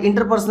example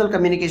interpersonal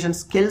communication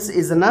skills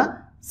is in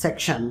a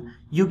section.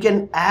 You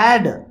can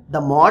add the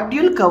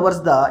module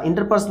covers the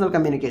interpersonal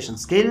communication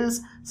skills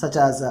such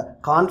as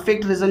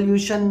conflict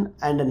resolution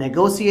and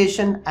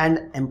negotiation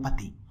and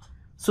empathy.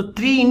 So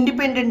 3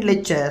 independent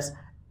lectures.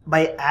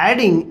 By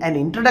adding an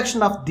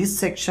introduction of this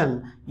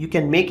section you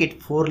can make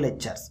it 4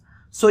 lectures.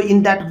 So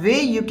in that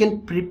way you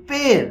can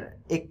prepare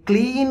a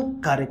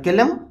clean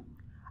curriculum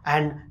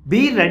and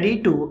be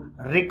ready to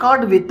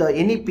record with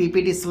any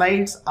PPT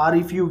slides, or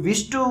if you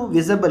wish to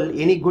visible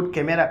any good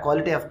camera,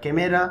 quality of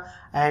camera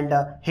and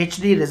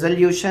HD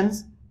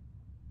resolutions.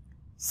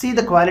 See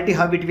the quality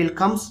how it will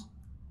comes,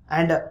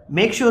 and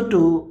make sure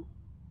to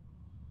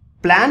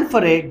plan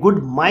for a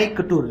good mic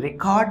to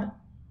record.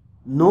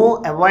 No,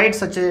 avoid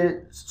such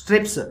a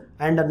strips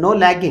and no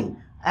lagging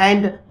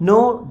and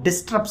no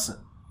disrupts,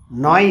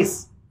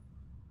 noise,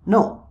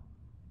 no.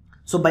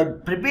 So by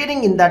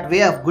preparing in that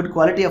way of good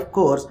quality of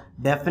course,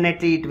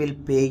 definitely it will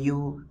pay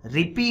you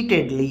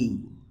repeatedly.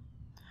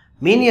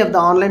 Many of the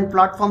online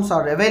platforms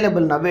are available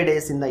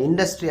nowadays in the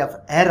industry of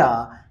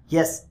era.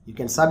 Yes, you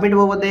can submit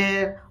over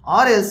there,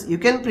 or else you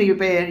can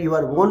prepare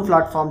your own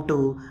platform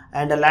too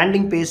and a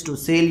landing page to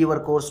sell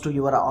your course to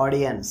your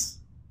audience.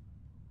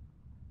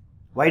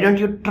 Why don't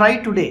you try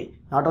today?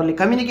 Not only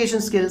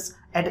communication skills,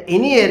 at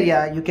any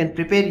area you can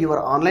prepare your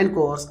online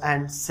course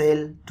and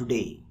sell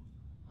today.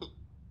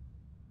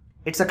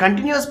 It's a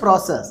continuous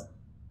process.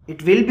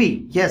 It will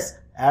be, yes,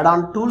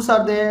 add-on tools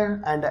are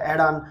there and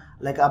add-on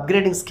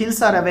upgrading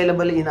skills are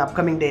available in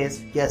upcoming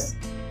days. Yes,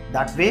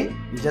 that way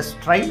you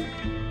just try,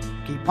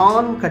 keep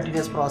on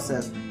continuous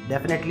process.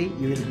 Definitely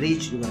you will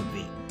reach your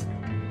way.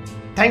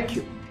 Thank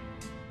you.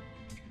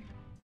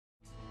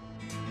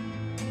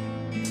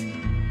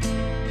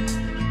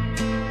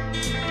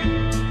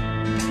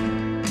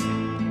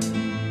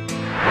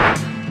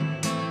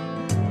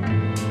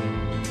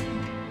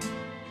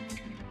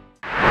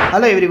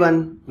 Hello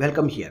everyone,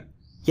 welcome here.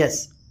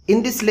 Yes,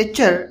 in this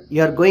lecture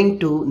you are going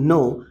to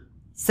know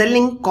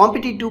selling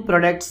competitive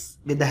products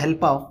with the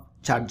help of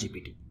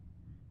ChatGPT.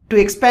 To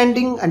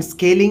expanding and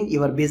scaling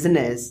your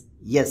business,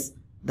 yes,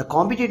 the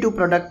competitive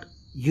product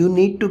you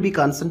need to be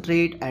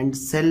concentrate and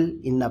sell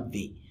in a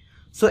way.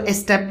 So a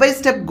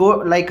step-by-step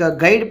go a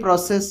guide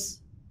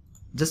process.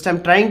 Just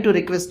I'm trying to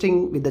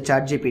requesting with the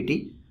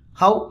ChatGPT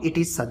how it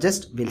is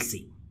suggest, we'll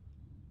see.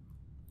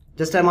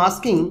 Just I'm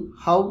asking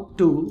how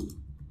to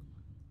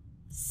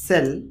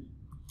sell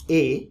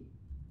a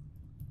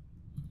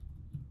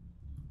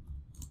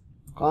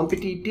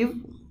competitive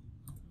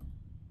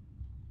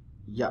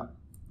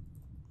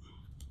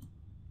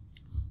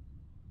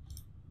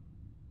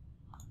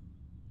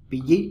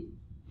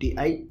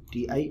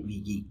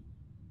PETITIVE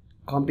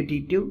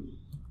competitive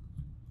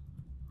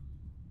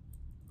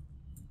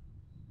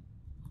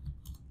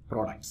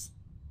products.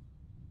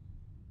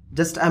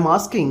 Just I'm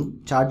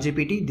asking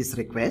ChatGPT this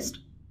request.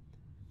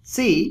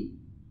 See,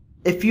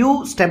 a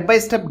few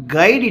step-by-step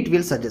guide it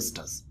will suggest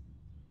us.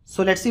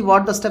 So let's see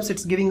what the steps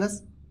it's giving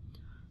us.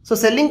 So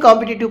selling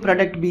competitive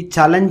product be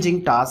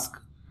challenging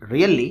task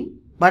really,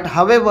 but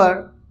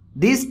however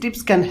These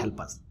tips can help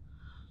us.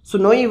 So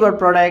know your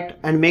product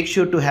and make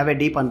sure to have a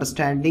deep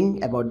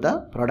understanding about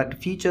the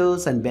product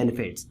features and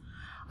benefits.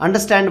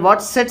 Understand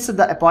what sets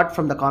the apart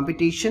from the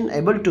competition,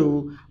 able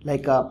to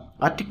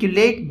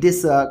articulate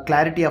this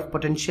clarity of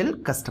potential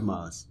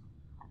customers.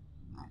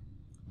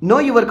 Know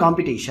your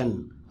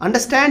competition.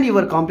 Understand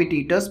your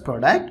competitors'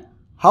 product,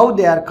 how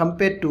they are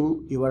compared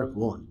to your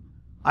own.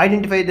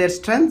 Identify their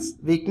strengths,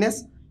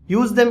 weakness,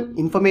 use them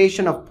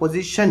information of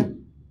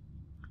position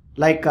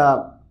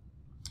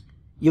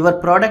your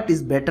product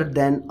is better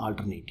than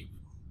alternative.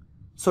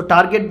 So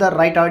target the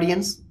right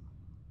audience.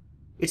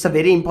 It's a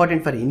very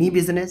important for any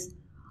business.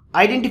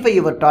 Identify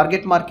your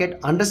target market,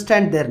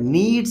 understand their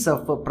needs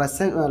of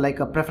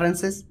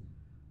preferences.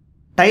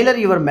 Tailor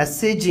your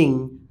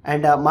messaging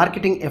and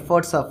marketing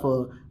efforts of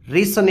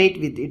resonate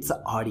with its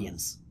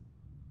audience.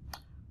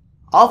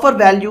 Offer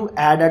value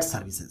added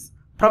services.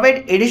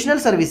 Provide additional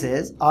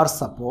services or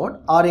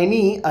support or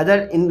any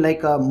other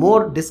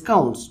more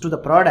discounts to the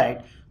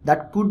product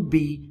that could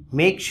be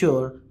make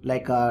sure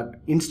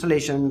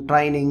installation,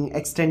 training,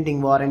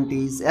 extending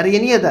warranties or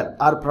any other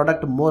or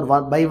product more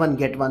buy one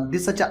get one.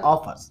 This such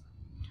offers.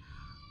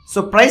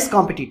 So price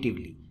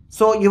competitively.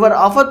 So your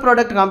offer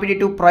product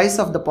competitive price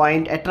of the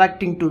point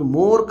attracting to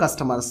more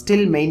customers,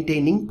 still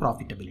maintaining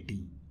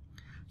profitability.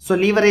 So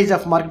leverage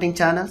of marketing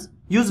channels.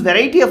 Use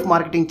variety of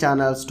marketing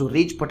channels to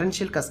reach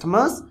potential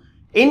customers,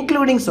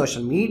 including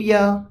social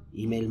media,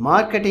 email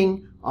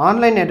marketing,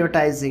 online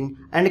advertising,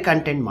 and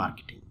content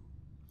marketing.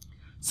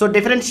 So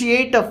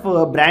differentiate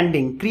of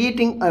branding,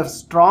 creating a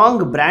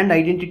strong brand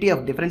identity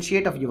of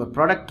differentiate of your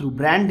product through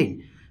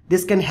branding.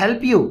 This can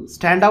help you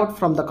stand out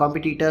from the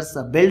competitors,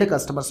 build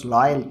customers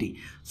loyalty.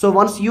 So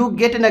once you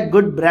get in a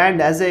good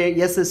brand as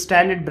a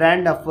standard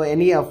brand of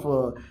any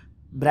of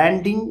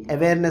branding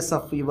awareness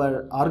of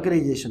your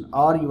organization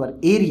or your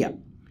area,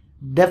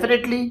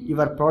 definitely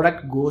your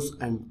product goes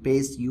and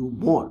pays you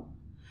more.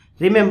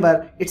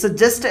 Remember, it's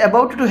just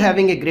about to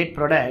having a great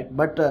product,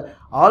 but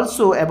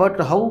also about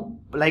how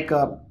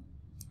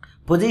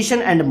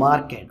position and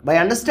market. By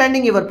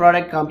understanding your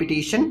product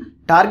competition,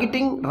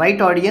 targeting right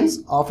audience,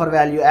 offer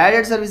value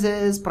added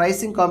services,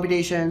 pricing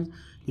competition,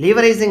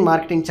 leveraging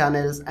marketing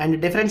channels, and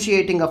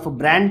differentiating of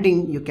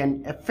branding, you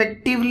can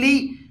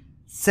effectively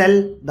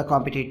sell the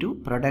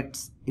competitive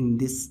products in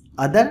this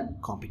other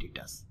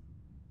competitors.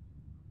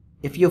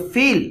 If you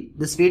feel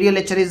this video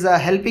lecture is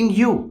helping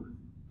you,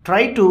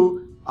 try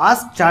to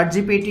ask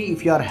ChatGPT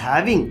if you are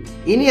having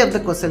any of the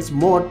questions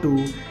more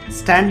to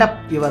stand up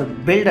your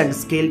build and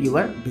scale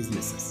your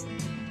businesses.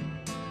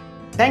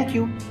 Thank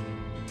you.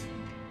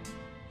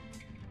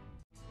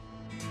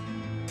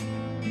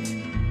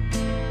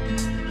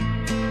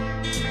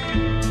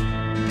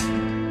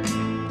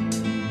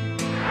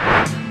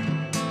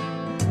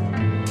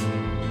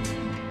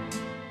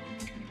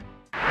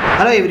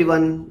 Hello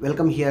everyone,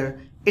 welcome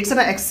here. It's an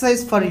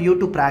exercise for you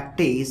to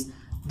practice.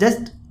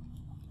 Just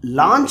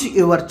launch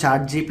your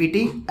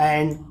ChatGPT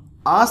and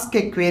ask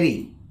a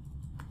query,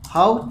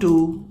 how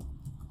to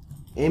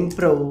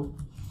improve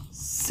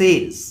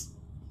sales.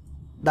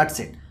 That's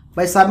it.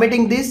 By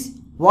submitting this,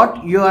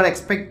 what you are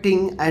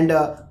expecting, and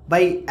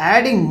by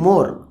adding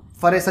more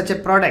for such a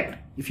product,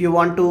 if you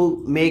want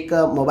to make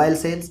mobile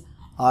sales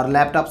or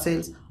laptop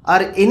sales or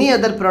any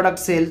other product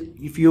sale,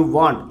 if you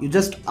want, you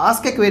just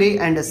ask a query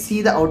and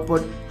see the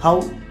output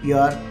how you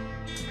are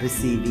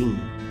receiving.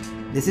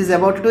 This is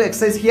about to do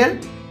exercise here.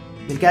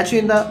 We'll catch you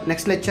in the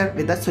next lecture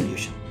with the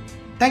solution.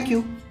 Thank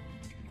you.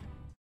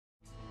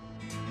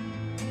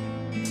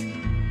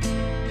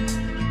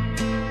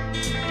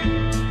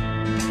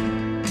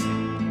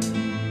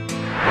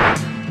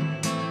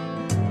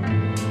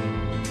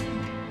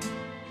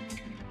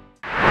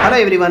 Hello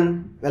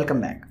everyone,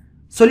 welcome back.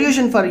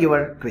 Solution for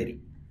your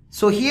query.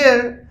 So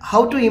here,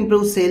 how to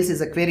improve sales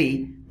is a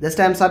query. Just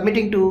I am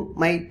submitting to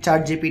my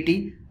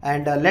ChatGPT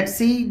and let's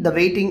see the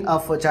weighting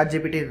of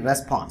ChatGPT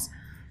response.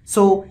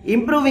 So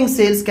improving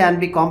sales can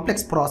be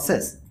complex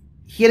process.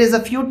 Here is a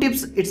few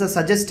tips. It's a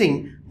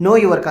suggesting know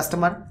your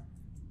customer,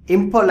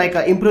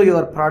 improve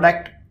your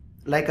product,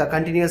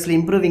 continuously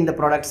improving the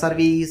product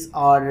service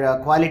or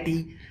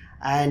quality,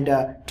 and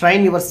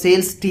train your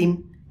sales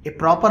team a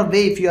proper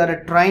way. If you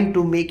are trying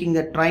to making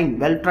a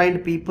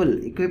well-trained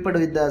people equipped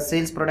with the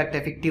sales product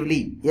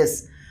effectively,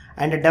 yes,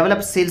 and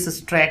develop sales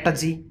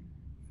strategy,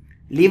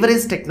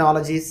 leverage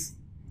technologies,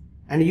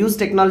 and use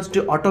technology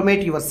to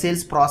automate your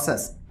sales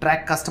process,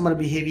 track customer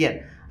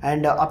behavior,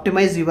 and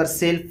optimize your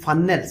sale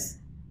funnels,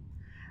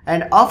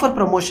 and offer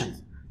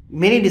promotions,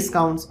 many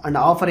discounts, and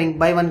offering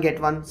buy one get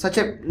one, such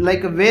a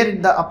where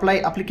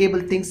the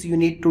applicable things you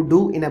need to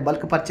do in a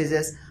bulk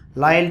purchases,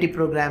 loyalty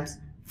programs,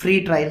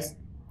 free trials.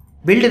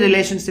 Build a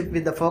relationship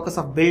with the focus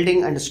of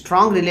building and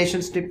strong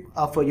relationship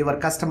of your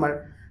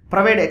customer.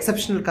 Provide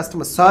exceptional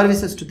customer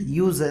services to the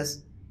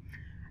users.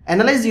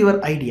 Analyze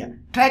your idea.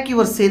 Track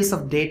your sales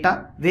of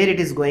data, where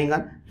it is going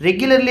on.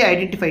 Regularly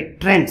identify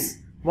trends.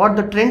 What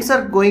the trends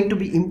are going to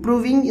be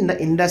improving in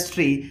the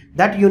industry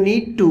that you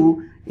need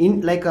to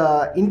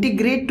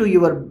integrate to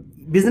your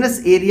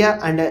business area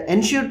and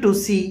ensure to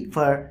see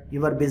for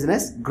your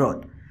business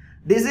growth.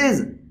 These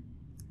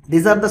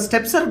are the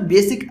steps or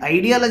basic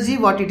ideology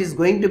what it is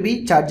going to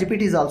be.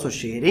 ChatGPT is also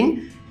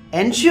sharing.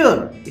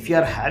 Ensure if you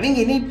are having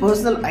any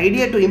personal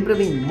idea to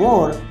improving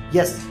more,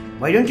 yes,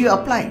 why don't you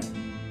apply?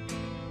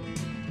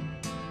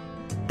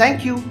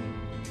 Thank you.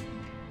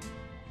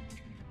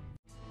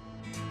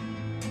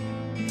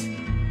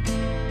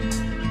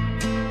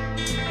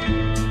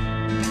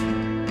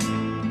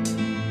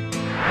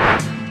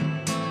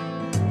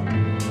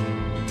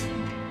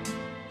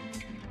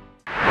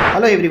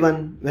 Hello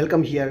everyone,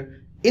 welcome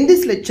here. In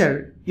this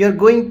lecture, you are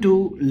going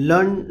to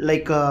learn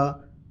like a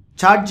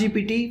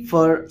ChatGPT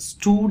for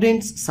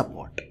students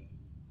support.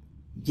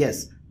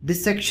 Yes,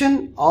 this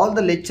section, all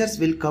the lectures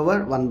will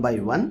cover one by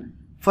one.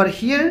 For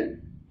here,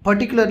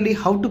 particularly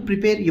how to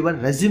prepare your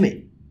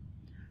resume.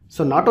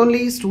 So not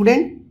only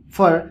student,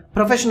 for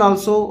profession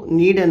also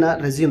need a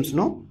resumes,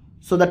 no?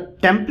 So the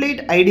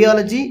template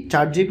ideology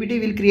ChatGPT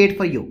will create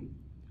for you.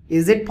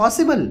 Is it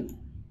possible?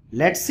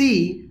 Let's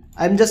see.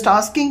 I'm just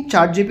asking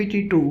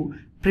ChatGPT to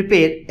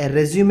prepare a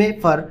resume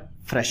for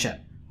fresher.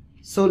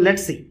 So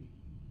let's see.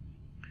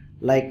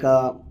 Like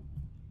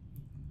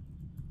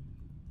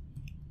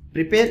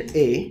prepare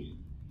a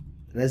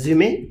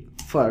resume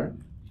for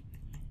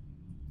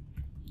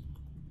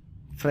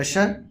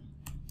fresher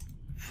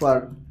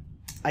for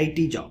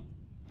IT job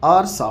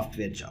or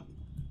software job.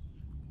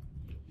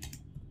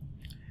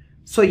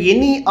 So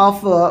any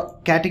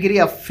of category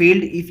of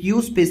field, if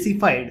you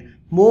specified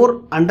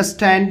more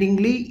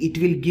understandingly, it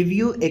will give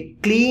you a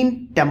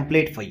clean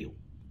template for you.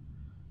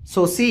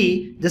 So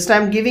see, just I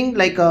am giving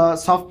like a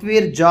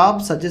software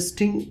job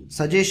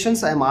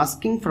suggestions I am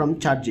asking from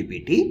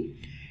ChatGPT.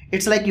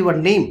 It's like your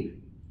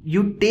name.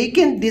 You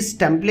taken this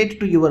template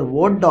to your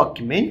Word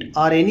document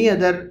or any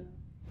other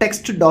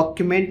text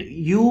document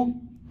you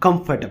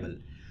comfortable.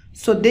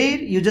 So there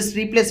you just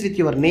replace with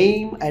your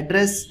name,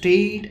 address,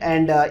 state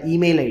and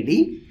email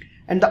ID,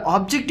 and the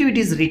objective it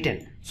is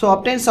written. So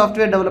obtain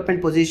software development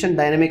position,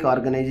 dynamic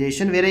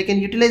organization where I can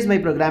utilize my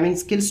programming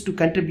skills to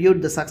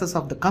contribute the success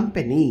of the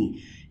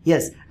company.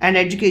 Yes, and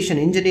education,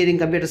 engineering,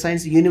 computer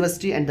science,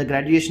 university and the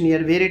graduation year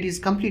where it is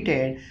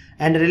completed,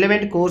 and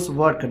relevant course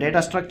work, data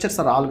structures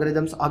or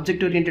algorithms,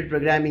 object-oriented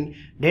programming,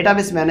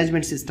 database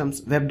management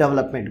systems, web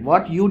development.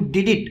 What you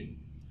did it.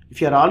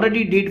 If you are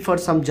already did for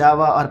some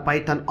Java or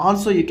Python,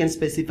 also you can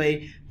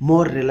specify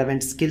more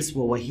relevant skills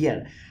over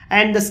here.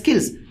 And the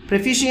skills,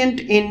 proficient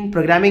in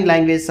programming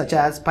language such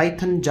as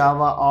Python,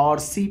 Java or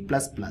C++,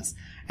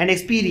 and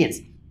experience,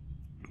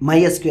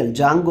 MySQL,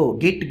 Django,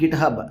 Git,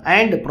 GitHub,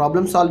 and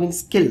problem solving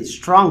skills,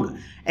 strong,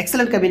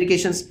 excellent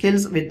communication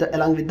skills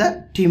along with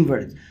the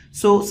teamwork.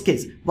 So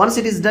skills, once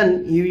it is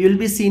done, you will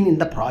be seen in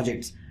the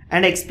projects.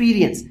 And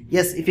experience,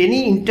 yes, if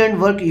any intern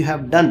work you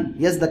have done,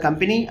 yes, the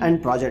company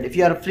and project. If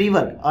you are free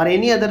work or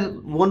any other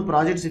own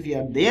projects, if you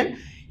are there,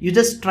 you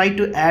just try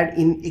to add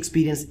in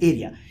experience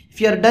area. If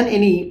you have done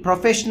any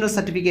professional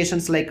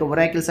certifications like a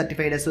Oracle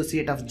Certified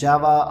Associate of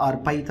Java or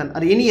Python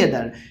or any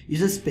other, you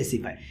just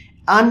specify.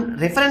 And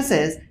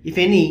references, if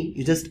any,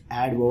 you just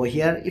add over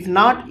here. If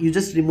not, you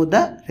just remove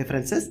the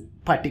references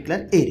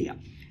particular area.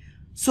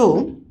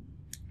 So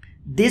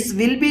this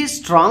will be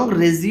strong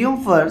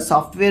resume for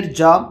software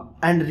job.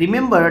 And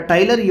remember,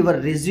 tailor your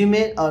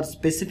resume or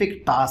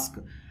specific task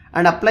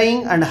and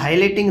applying and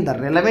highlighting the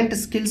relevant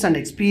skills and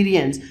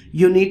experience.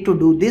 You need to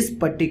do this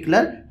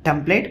particular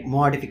template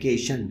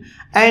modification.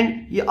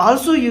 And you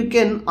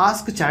can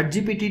ask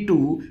ChatGPT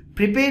to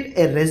prepare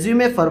a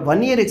resume for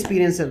 1 year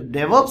experience of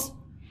DevOps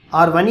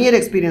or 1 year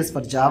experience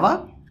for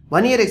Java,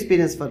 1 year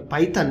experience for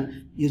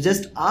Python. You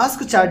just ask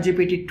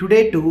ChatGPT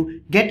today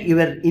to get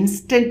your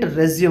instant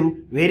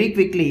resume very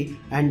quickly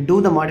and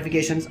do the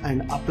modifications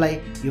and apply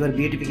your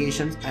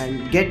beautifications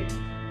and get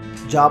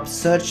job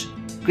search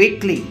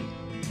quickly.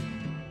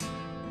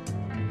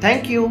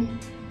 Thank you.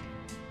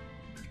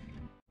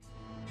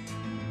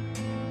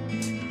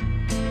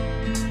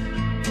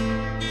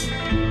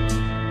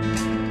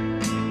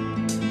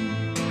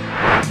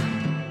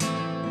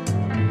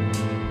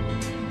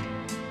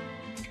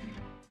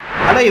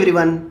 Hello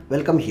everyone,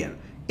 welcome here.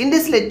 In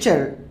this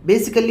lecture,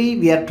 basically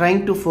we are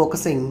trying to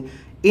focusing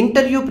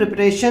interview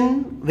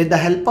preparation with the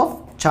help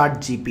of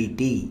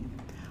ChatGPT.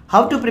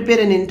 How to prepare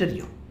an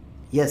interview?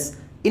 Yes,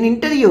 in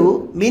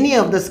interview, many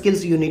of the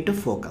skills you need to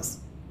focus.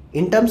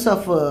 In terms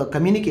of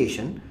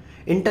communication,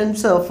 in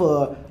terms of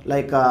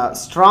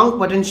strong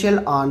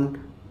potential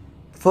on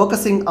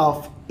focusing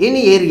of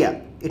any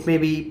area. It may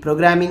be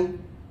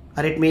programming,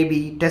 or it may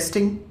be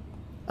testing,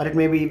 or it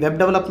may be web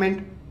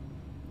development,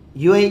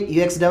 UI,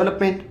 UX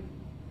development,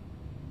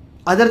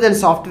 other than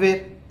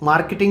software,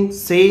 marketing,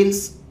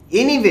 sales,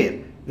 anywhere,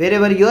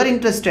 wherever you are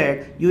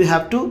interested, you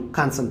have to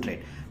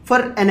concentrate.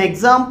 For an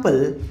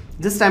example,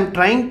 just I'm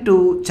trying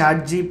to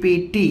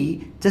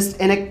ChatGPT just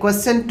in a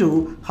question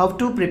to how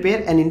to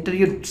prepare an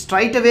interview.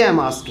 Straight away I'm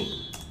asking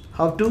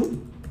how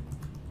to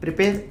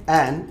prepare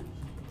an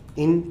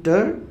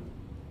interview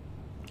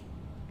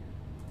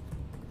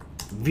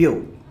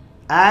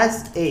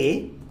as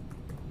a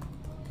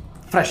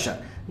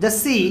fresher.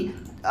 Just see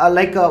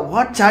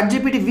what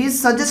ChatGPT will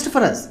suggest for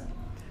us.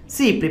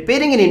 See,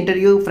 preparing an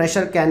interview,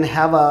 fresher can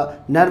have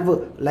a nerve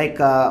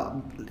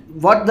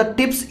what the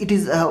tips it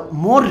is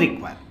more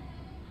required.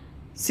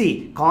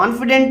 See,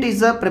 confident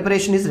is a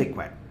preparation is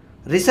required.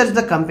 Research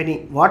the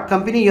company, what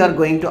company you are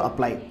going to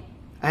apply,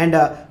 and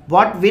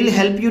what will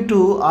help you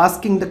to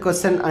asking the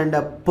question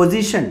and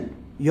position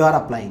you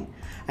are applying,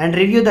 and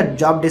review the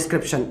job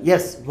description.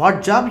 Yes,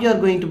 what job you are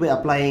going to be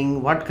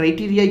applying, what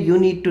criteria you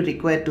need to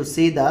require to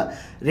see the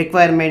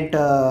requirement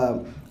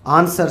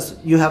answers.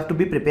 You have to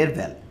be prepared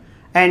well,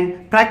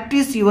 and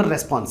practice your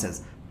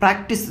responses.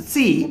 Practice,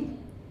 see,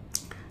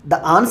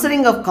 the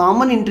answering of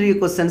common interview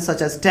questions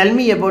such as tell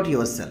me about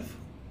yourself.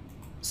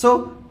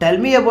 So tell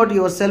me about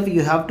yourself,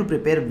 you have to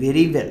prepare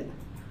very well.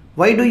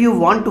 Why do you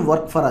want to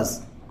work for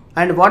us,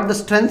 and what the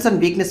strengths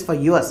and weakness for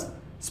yours?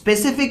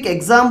 Specific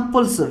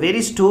examples,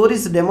 very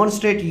stories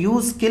demonstrate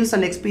use skills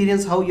and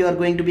experience how you are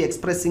going to be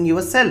expressing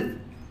yourself.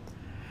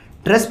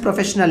 Dress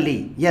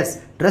professionally.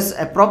 Yes, dress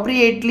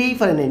appropriately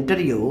for an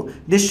interview.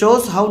 This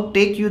shows how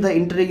take you the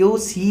interview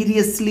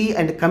seriously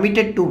and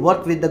committed to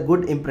work with the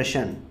good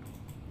impression.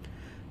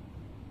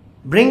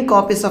 Bring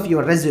copies of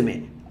your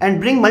resume, and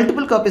bring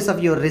multiple copies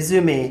of your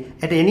resume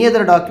at any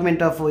other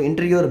document of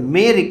interviewer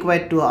may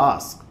require to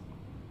ask.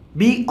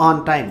 Be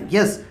on time.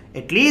 Yes,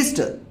 at least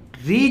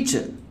reach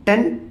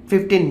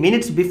 10-15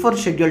 minutes before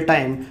scheduled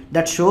time.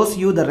 That shows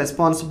you the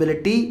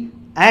responsibility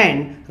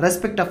and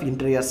respect of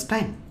interviewer's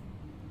time.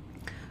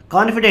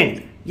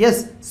 Confident.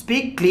 Yes,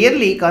 speak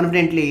clearly,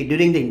 confidently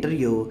during the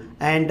interview,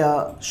 and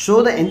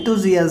show the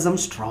enthusiasm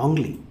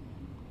strongly.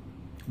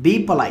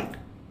 Be polite.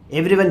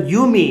 Everyone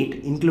you meet,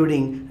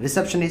 including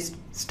receptionist,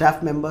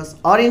 staff members,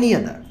 or any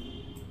other.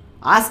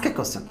 Ask a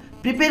question.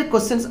 Prepare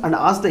questions and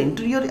ask the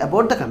interviewer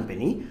about the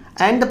company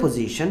and the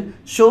position,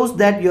 shows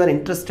that you are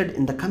interested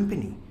in the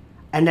company.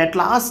 And at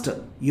last,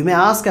 you may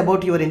ask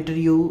about your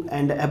interview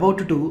and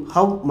about to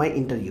how my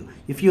interview.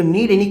 If you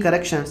need any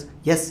corrections,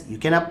 yes, you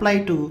can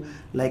apply to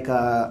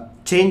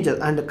changes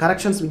and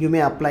corrections you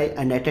may apply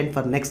and attend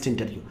for next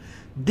interview.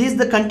 This is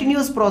the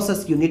continuous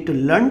process you need to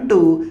learn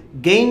to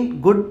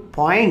gain good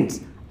points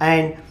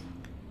and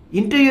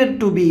interviewer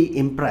to be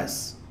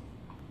impressed.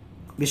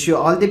 Wish you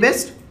all the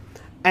best.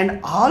 And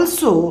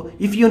also,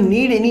 if you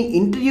need any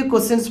interview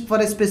questions for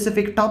a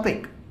specific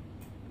topic,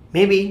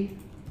 maybe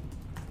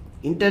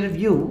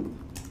interview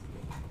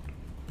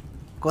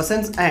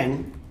questions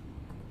and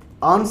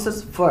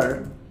answers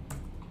for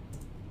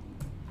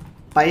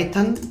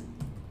Python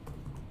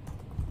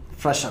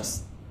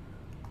freshers.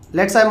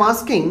 Let's I'm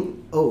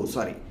asking, oh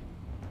sorry,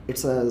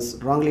 it's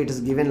wrongly it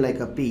is given like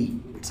a P,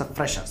 it's a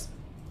freshers.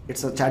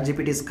 It's a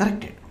ChatGPT is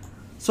corrected.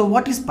 So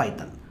what is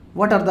Python?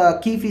 What are the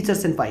key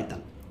features in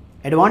Python?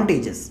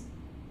 Advantages,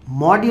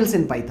 modules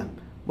in Python.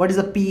 What is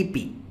a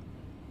PEP?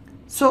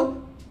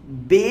 So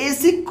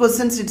basic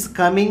questions it's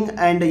coming,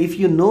 and if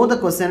you know the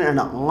question and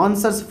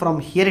answers from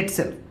here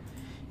itself,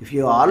 if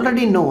you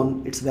already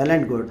known, it's well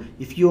and good.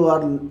 If you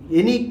are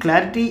any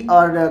clarity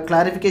or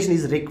clarification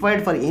is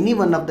required for any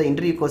one of the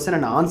interview question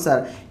and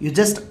answer, you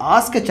just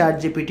ask a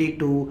ChatGPT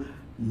to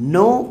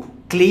know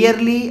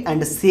clearly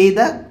and say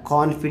the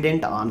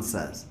confident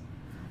answers.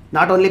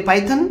 Not only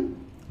Python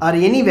or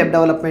any web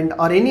development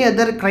or any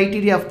other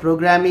criteria of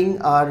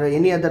programming or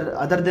any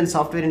other than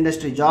software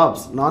industry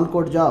jobs,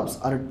 non-code jobs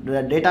or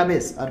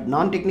database or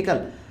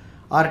non-technical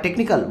or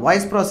technical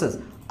voice process.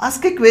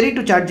 Ask a query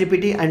to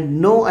ChatGPT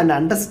and know and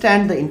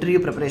understand the interview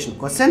preparation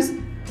questions,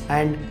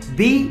 and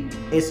be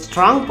a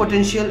strong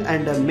potential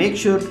and make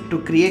sure to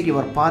create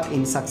your path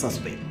in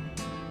success way.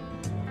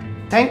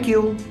 Thank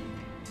you.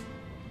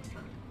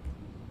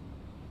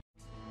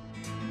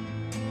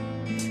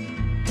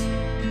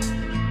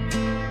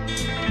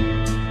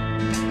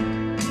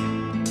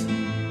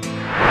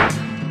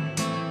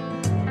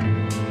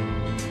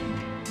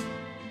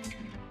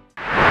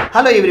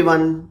 Hello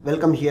everyone,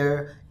 welcome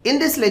here. In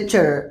this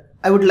lecture,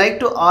 I would like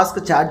to ask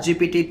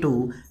ChatGPT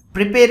to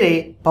prepare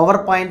a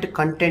PowerPoint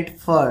content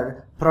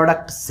for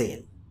product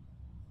sale.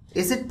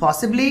 Is it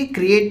possibly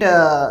create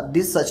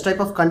this such type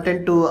of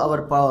content to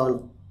our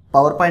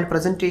PowerPoint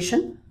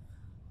presentation?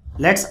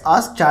 Let's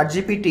ask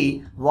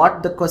ChatGPT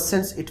what the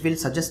questions it will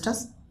suggest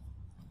us.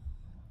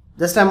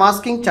 Just I'm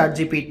asking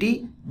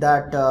ChatGPT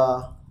that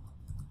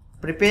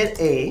prepare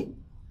a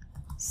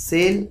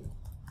sale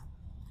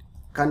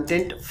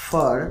content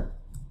for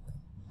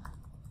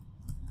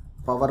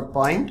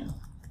PowerPoint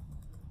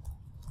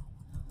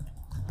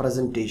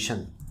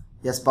presentation.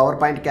 Yes,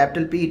 PowerPoint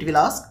capital P it will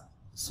ask.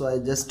 So I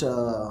just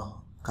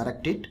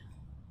correct it.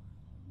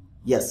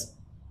 Yes.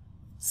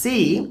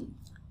 See,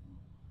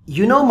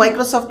 you know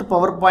Microsoft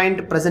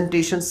PowerPoint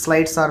presentation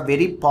slides are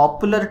very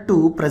popular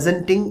to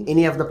presenting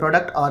any of the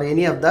product or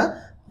any of the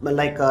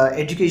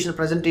educational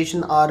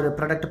presentation or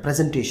product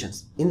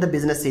presentations in the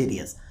business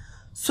areas.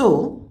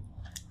 So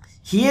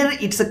here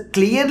it's a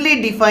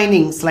clearly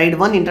defining slide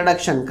 1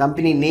 introduction,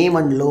 company name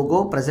and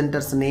logo,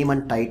 presenter's name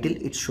and title,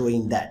 it's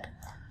showing that.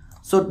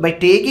 So by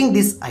taking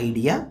this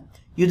idea,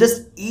 you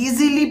just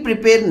easily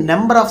prepare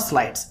number of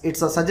slides. It's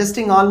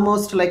suggesting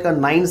almost like a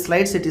 9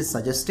 slides it is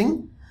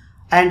suggesting,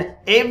 and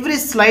every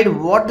slide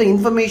what the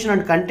information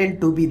and content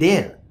to be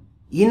there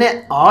in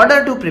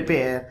order to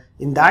prepare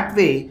in that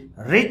way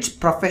rich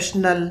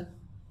professional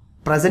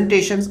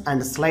presentations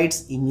and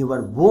slides in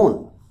your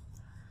own.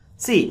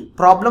 See,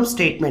 problem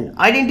statement.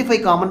 Identify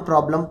common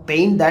problem,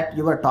 pain that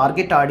your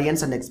target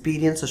audience and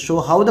experience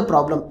show how the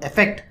problem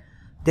affect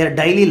their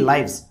daily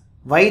lives,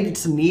 why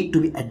it's need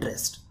to be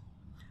addressed.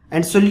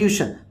 And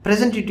solution.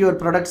 Present it your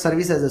product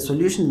service as a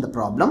solution in the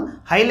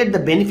problem. Highlight the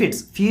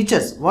benefits,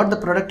 features, what the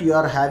product you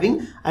are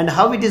having and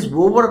how it is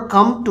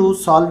overcome to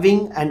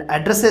solving and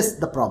addresses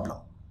the problem.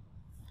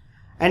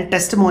 And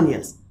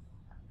testimonials.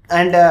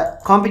 And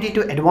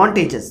competitive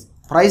advantages,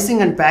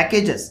 pricing and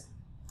packages,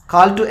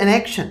 call to an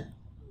action.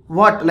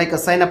 What, like a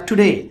sign up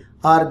today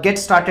or get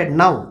started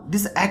now.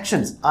 These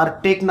actions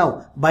are take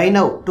now, buy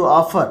now, to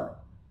offer,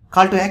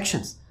 call to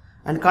actions.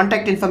 And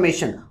contact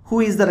information,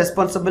 who is the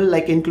responsible,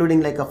 like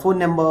including like a phone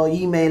number,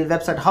 email,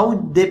 website, how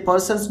the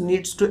persons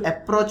needs to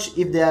approach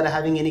if they are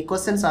having any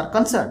questions or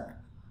concern.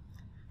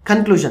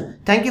 Conclusion.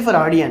 Thank you for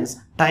audience,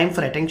 time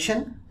for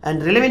attention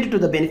and relevant to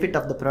the benefit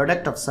of the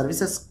product of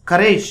services,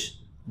 courage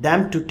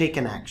them to take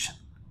an action.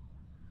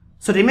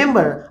 So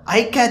remember,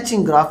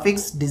 eye-catching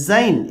graphics,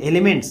 design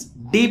elements,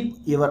 deep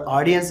your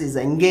audience is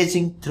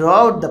engaging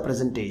throughout the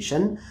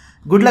presentation.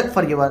 Good luck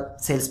for your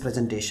sales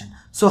presentation.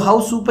 So how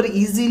super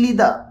easily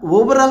the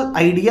overall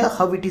idea,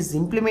 how it is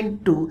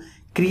implemented to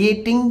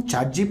creating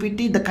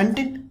ChatGPT, the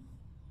content.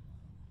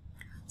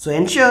 So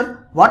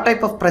ensure what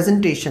type of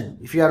presentation.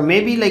 If you are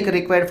maybe like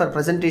required for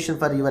presentation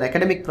for your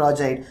academic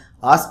project,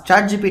 ask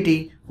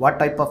ChatGPT what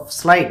type of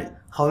slide,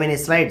 how many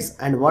slides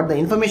and what the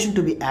information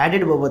to be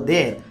added over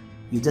there.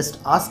 You just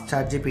ask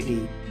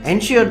ChatGPT.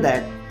 Ensure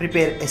that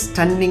prepare a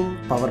stunning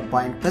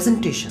PowerPoint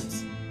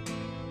presentations.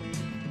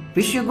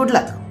 Wish you good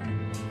luck.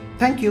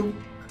 Thank you.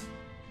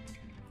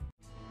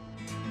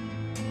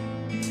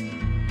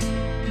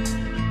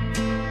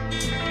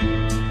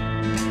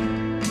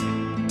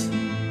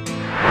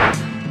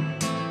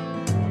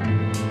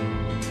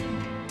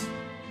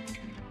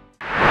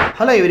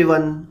 Hello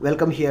everyone,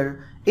 welcome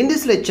here. In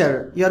this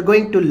lecture, you are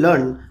going to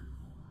learn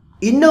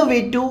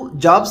innovative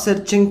job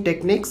searching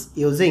techniques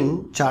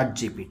using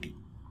ChatGPT.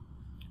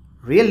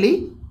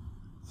 Really?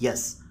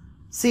 Yes.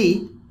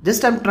 See,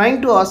 just I'm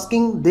trying to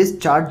asking this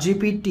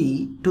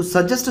ChatGPT to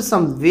suggest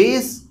some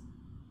ways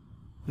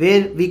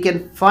where we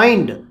can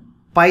find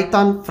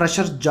Python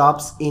fresher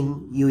jobs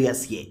in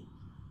USA.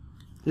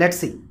 Let's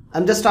see.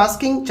 I'm just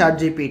asking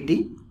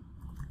ChatGPT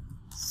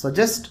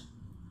suggest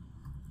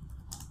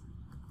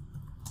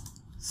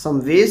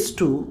some ways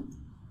to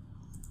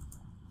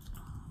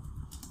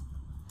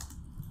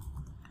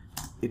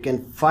you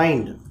can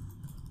find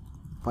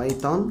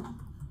Python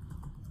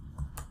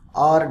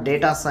or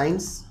data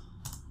science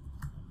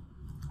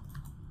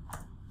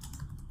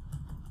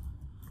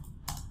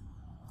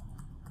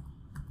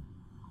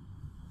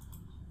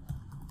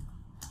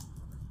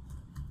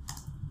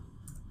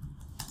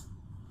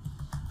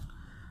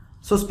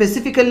So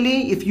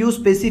specifically, if you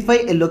specify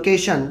a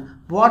location,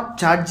 what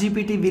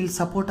ChatGPT will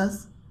support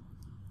us?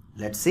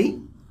 Let's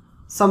see.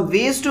 Some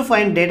ways to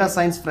find data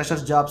science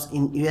freshers jobs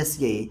in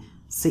USA.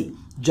 See,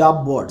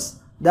 job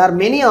boards. There are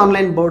many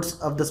online boards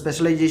of the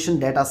specialization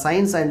data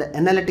science and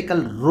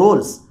analytical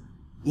roles.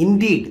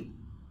 Indeed,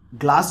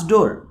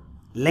 Glassdoor,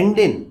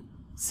 LinkedIn,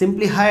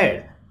 Simply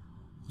Hired.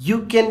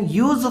 You can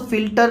use a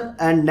filter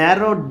and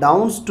narrow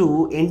down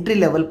to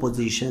entry-level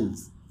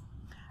positions.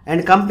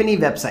 And company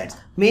websites.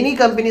 Many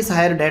companies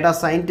hire data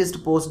scientists,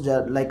 post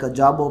like a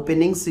job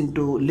openings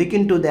into look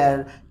into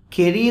their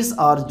careers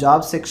or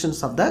job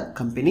sections of the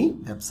company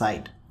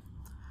website.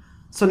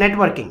 So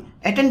networking.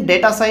 Attend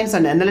data science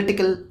and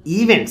analytical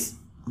events,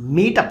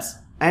 meetups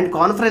and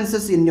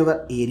conferences in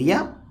your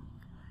area.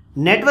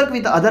 Network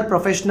with other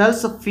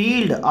professionals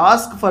field.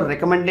 Ask for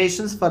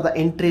recommendations for the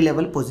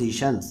entry-level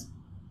positions.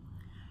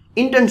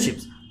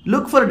 Internships.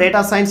 Look for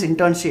data science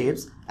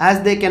internships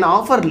as they can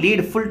offer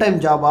lead full-time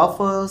job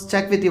offers.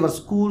 Check with your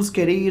school's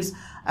careers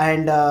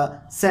and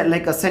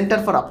like a center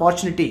for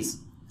opportunities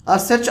or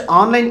search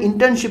online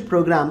internship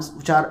programs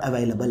which are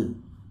available.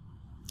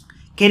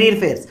 Career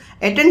fairs.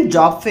 Attend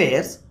job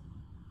fairs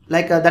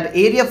like that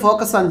area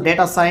focus on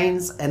data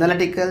science,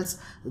 analyticals.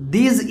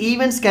 These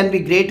events can be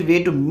great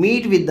way to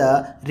meet with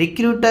the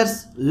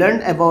recruiters,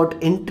 learn about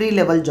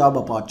entry-level job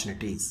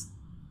opportunities.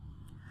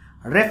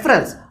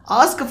 Referrals.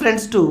 Ask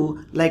friends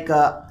to like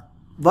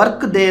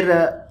work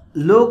their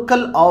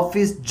local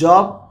office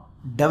job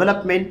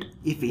development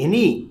if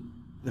any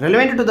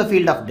relevant to the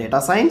field of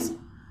data science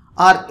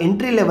or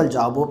entry-level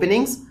job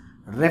openings.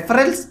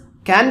 Referrals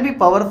can be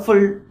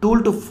powerful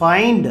tool to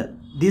find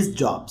these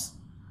jobs.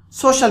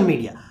 Social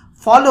media.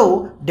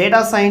 Follow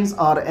data science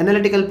or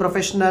analytical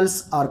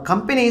professionals or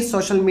companies'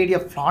 social media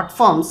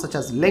platforms such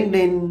as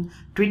LinkedIn,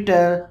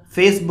 Twitter,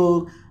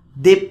 Facebook.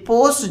 They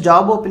post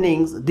job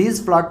openings,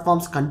 these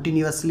platforms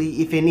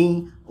continuously if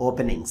any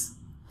openings.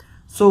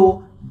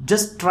 So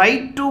just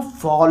try to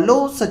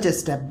follow such a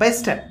step by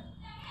step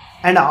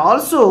and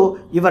also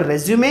your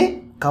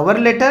resume, cover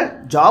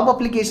letter, job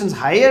applications,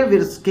 higher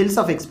with skills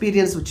of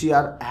experience which you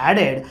are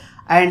added,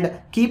 and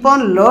keep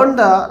on learn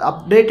the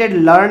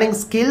updated learning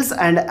skills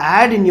and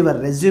add in your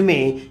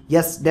resume.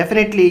 Yes,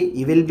 definitely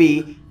you will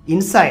be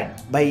inside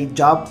by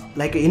job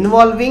like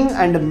involving,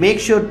 and make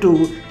sure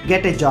to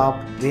get a job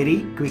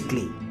very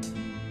quickly.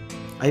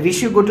 I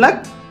wish you good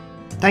luck.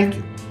 Thank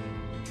you.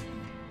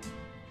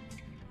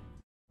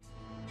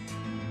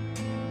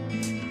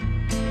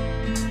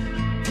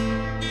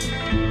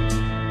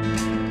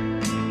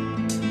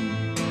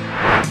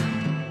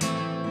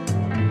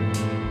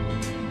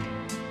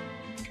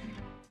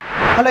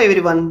 Hello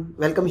everyone,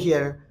 welcome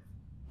here.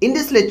 In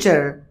this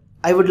lecture,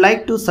 I would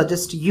like to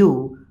suggest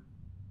you,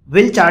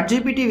 will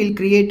ChatGPT will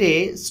create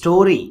a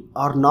story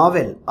or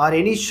novel or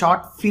any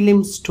short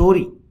film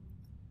story.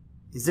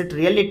 Is it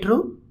really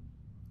true?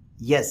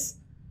 Yes.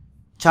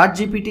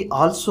 ChatGPT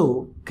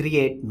also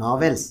create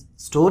novels,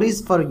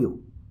 stories for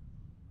you.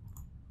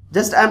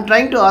 Just I am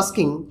trying to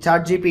asking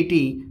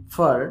ChatGPT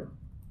for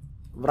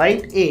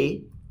write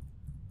a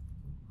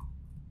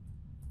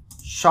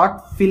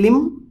short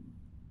film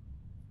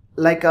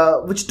like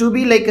which to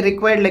be like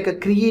required like a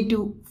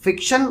creative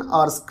fiction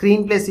or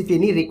screenplays if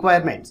any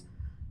requirements.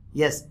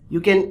 Yes, you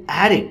can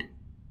add it.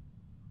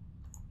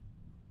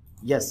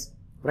 Yes,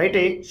 write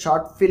a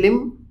short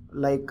film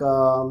like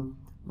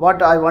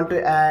what I want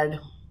to add,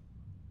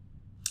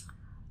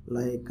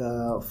 like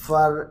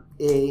for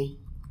a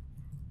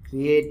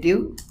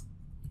creative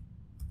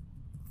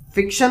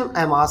fiction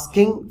I am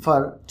asking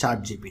for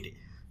ChatGPT.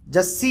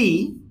 Just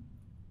see,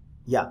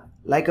 yeah,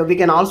 like we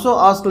can also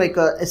ask like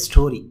a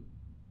story.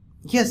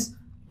 Yes,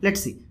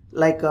 let's see,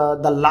 like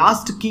the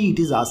last key it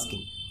is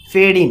asking,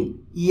 fade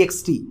in,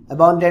 ext,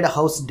 abandoned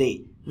house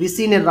day. We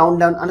seen a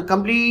rundown and a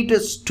complete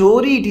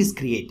story it is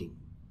creating,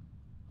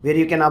 where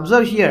you can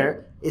observe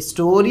here a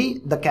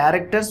story, the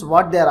characters,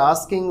 what they are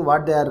asking,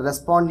 what they are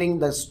responding,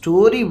 the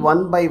story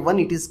one by one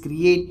it is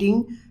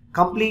creating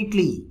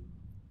completely.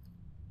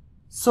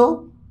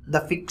 So the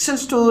fiction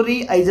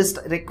story I just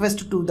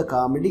request to the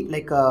comedy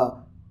like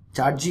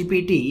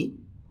ChatGPT,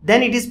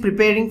 then it is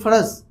preparing for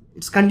us.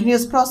 It's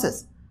continuous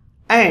process.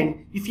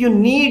 And if you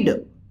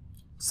need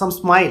some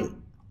smile,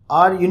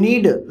 or you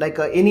need like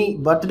any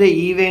birthday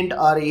event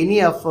or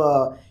any of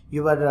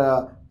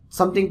your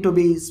something to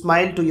be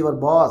smile to your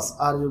boss,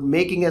 or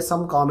making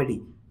some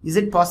comedy, is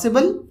it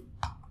possible?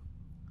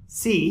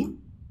 See,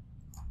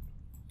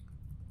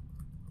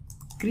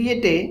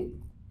 create a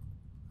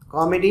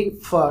comedy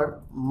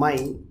for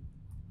my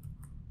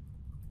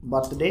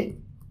birthday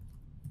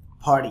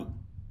party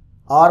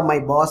or my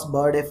boss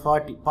birthday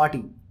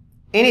party,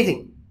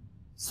 anything.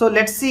 So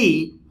let's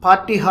see,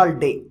 party hall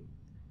day.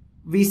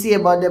 We see a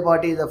birthday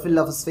party, the full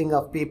of swing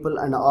of people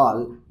and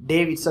all.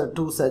 Dave, it's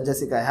to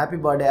Jessica, happy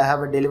birthday, I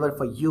have a deliver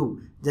for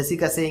you.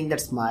 Jessica saying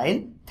that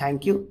smile,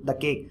 thank you, the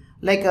cake.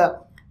 Like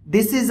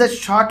this is a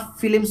short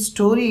film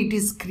story it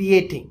is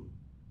creating.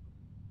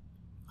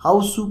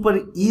 How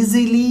super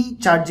easily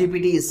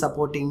ChatGPT is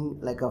supporting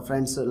like a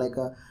friends, like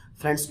a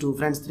friends 2,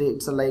 friends 3.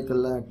 It's like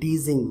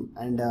teasing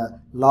and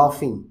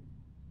laughing,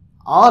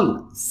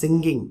 all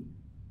singing.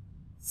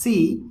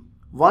 See,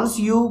 once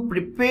you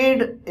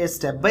prepared a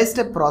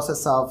step-by-step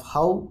process of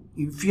how,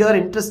 if you are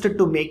interested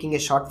to making a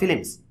short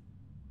films,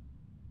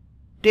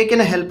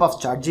 taken a help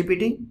of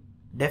ChatGPT,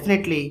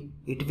 definitely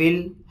it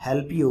will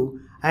help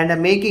you,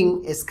 and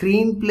making a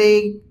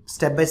screenplay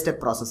step-by-step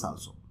process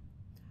also.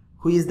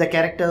 Who is the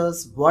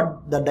characters,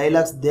 what the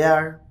dialogues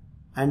there,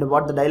 and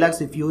what the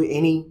dialogues if you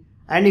any,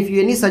 and if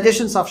you any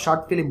suggestions of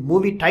short film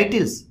movie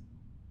titles,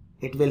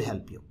 it will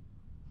help you.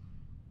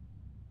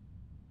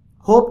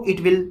 Hope it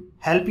will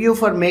help you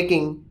for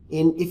making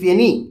in, if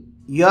any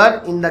you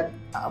are in the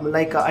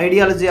like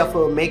ideology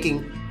of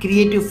making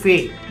creative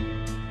field,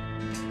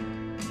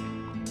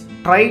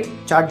 try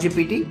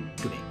ChatGPT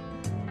today.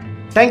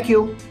 Thank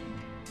you.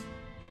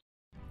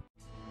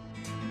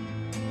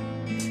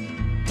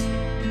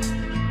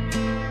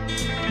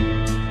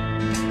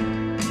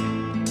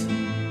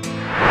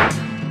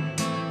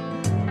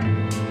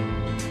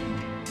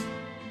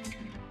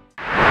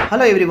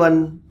 Hello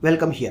everyone,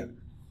 welcome here.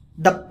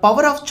 The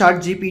power of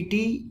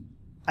ChatGPT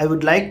I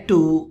would like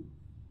to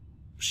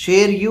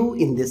share you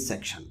in this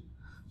section.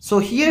 So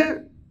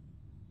here,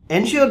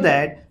 ensure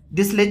that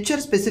this lecture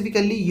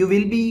specifically you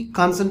will be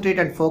concentrate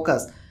and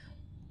focus.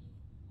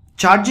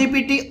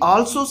 ChatGPT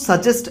also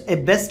suggests a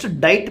best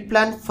diet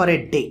plan for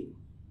a day.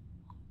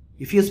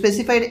 If you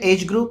specified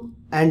age group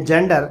and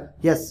gender,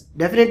 yes,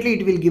 definitely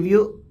it will give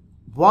you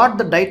what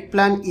the diet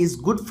plan is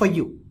good for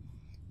you.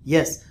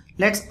 Yes,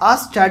 let's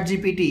ask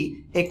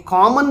ChatGPT a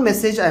common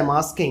message I am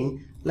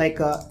asking, like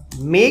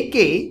make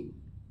a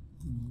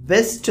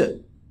best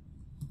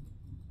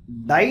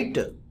diet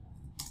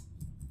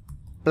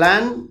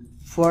plan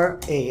for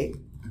a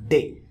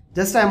day.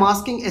 Just I am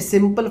asking a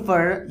simple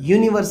for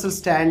universal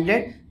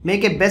standard,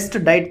 make a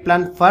best diet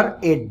plan for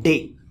a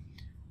day.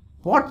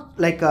 What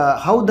like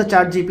how the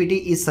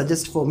ChatGPT is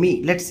suggest for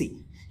me? Let's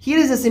see. Here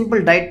is a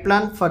simple diet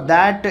plan for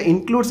that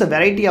includes a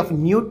variety of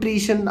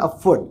nutrition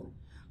of food,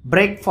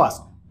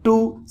 Breakfast: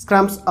 2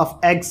 scrums of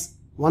eggs,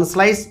 1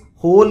 slice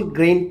whole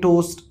grain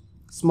toast,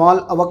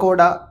 small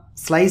avocado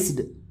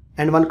sliced,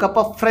 and 1 cup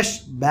of fresh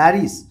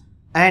berries,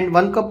 and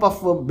 1 cup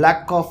of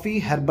black coffee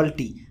herbal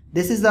tea.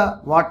 This is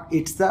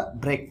it's the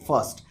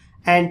breakfast.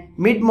 And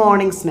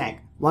mid-morning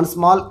snack: 1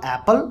 small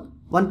apple,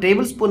 1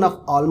 tablespoon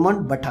of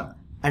almond butter.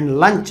 And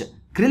lunch: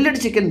 grilled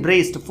chicken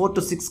breast 4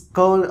 to 6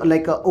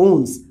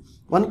 ounce,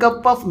 1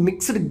 cup of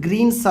mixed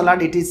green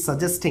salad, it is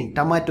suggesting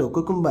tomato,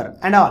 cucumber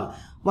and all,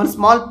 1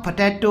 small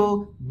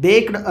potato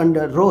baked and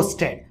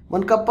roasted,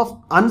 1 cup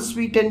of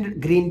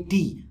unsweetened green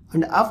tea.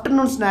 And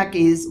afternoon snack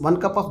is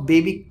 1 cup of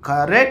baby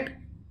carrot,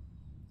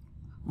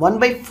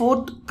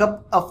 1/4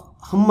 cup of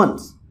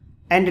hummus.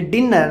 And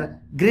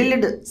dinner: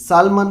 grilled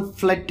salmon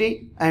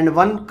fillet and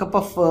 1 cup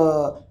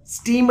of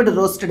steamed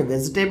roasted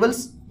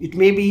vegetables, it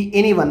may be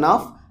any one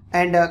of,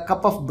 and a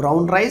cup of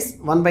brown rice,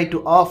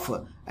 1/2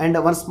 of, and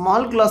 1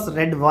 small glass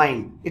red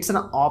wine. It's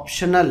an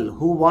optional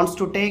who wants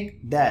to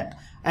take that.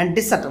 And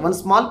dessert: 1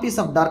 small piece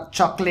of dark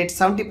chocolate,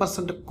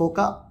 70%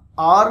 cocoa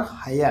or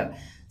higher.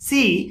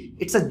 See,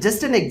 it's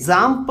just an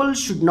example,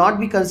 should not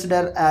be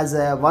considered as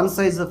a one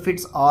size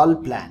fits all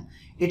plan.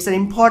 It's an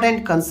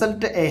important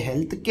consult a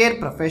healthcare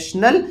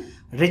professional,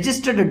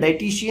 registered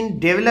dietitian,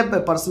 develop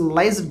a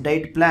personalized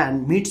diet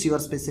plan meets your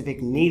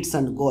specific needs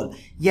and goal.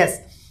 Yes,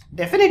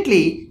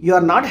 definitely you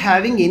are not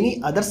having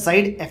any other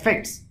side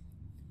effects.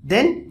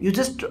 Then you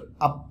just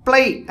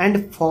apply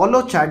and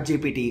follow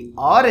ChatGPT,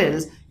 or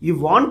else you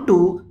want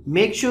to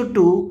make sure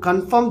to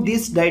confirm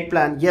this diet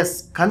plan.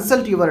 Yes,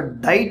 consult your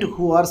diet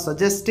who are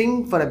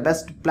suggesting for a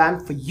best plan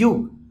for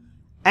you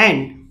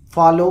and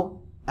follow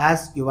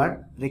as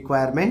your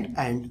requirement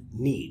and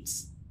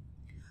needs.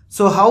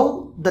 So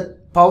how the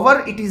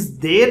power it is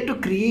there to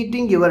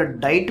creating your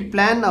diet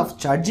plan of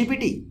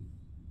ChatGPT?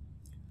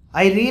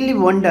 I really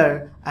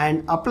wonder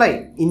and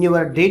apply in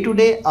your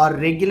day-to-day or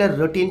regular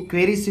routine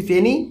queries if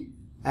any,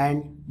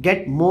 and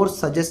get more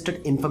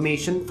suggested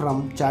information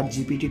from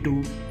ChatGPT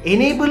to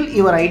enable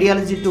your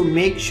ideology to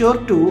make sure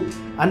to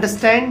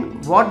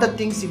understand what the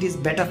things it is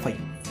better for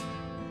you.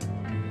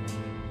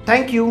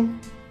 Thank you.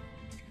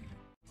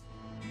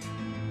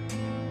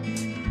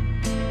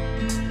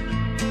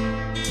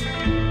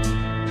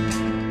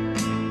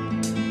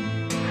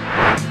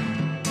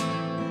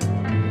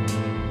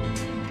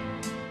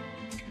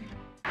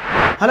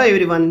 Hello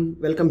everyone,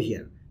 welcome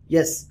here.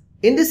 Yes,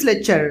 in this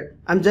lecture,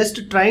 I'm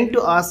just trying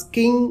to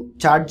asking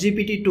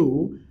ChatGPT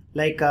to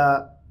like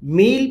a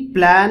meal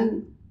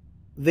plan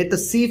with a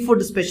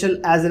seafood special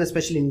as a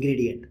special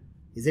ingredient.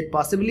 Is it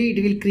possibly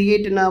it will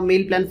create a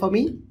meal plan for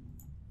me?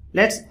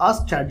 Let's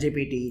ask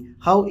ChatGPT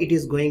how it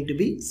is going to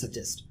be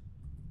suggest.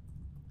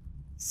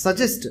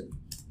 Suggest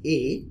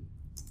a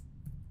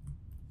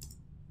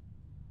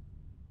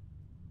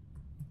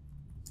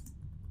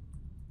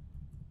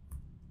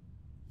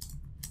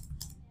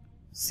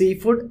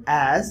seafood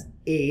as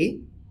a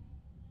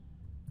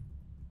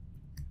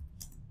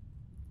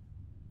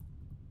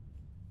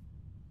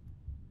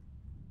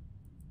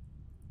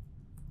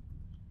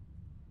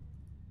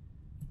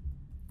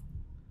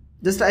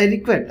just I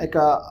request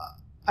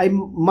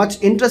I'm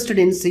much interested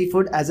in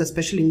seafood as a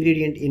special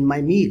ingredient in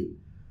my meal.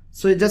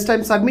 So just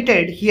I'm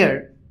submitted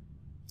here.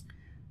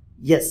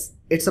 Yes,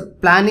 it's a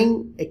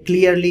planning a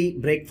clearly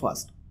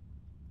breakfast.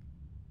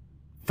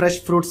 Fresh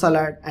fruit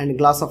salad and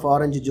glass of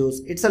orange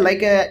juice. It's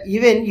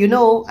even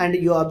and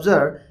you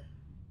observe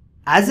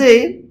as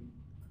a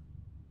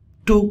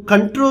to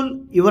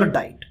control your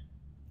diet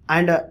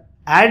and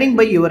adding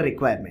by your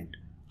requirement.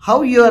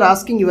 How you are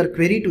asking your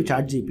query to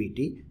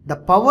ChatGPT, the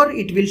power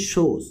it will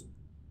shows.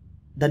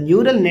 The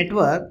neural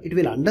network, it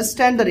will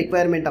understand the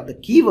requirement of the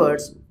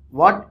keywords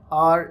what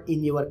are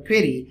in your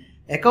query.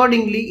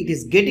 Accordingly, it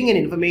is getting an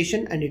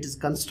information and it is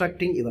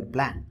constructing your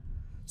plan.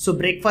 So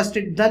breakfast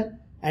is done.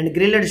 And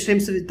grilled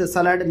shrimps with the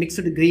salad,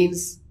 mixed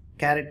greens,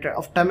 carrot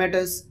of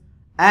tomatoes,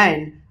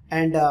 and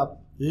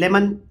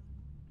lemon,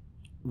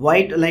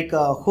 white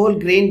whole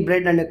grain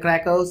bread and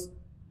crackers,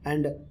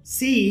 and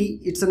see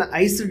it's an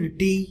iced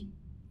tea.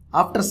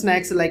 After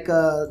snacks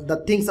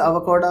the things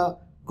avocado,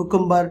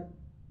 cucumber,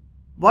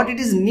 what it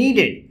is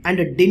needed, and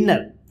a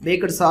dinner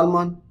baked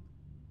salmon,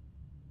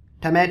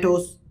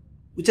 tomatoes,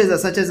 which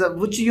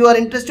you are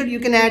interested, you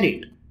can add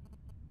it,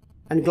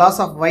 and glass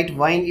of white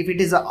wine if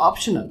it is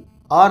optional,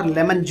 or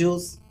lemon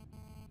juice.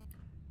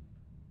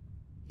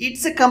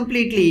 It's a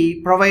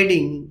completely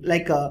providing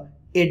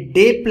a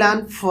day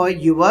plan for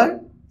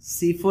your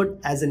seafood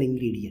as an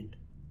ingredient.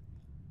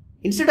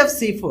 Instead of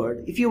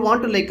seafood, if you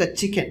want to a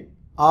chicken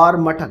or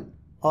mutton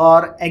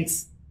or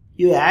eggs,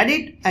 you add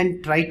it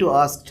and try to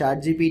ask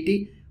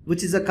ChatGPT,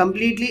 which is a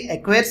completely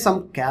acquire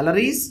some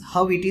calories,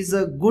 how it is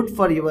good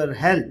for your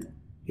health,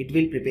 it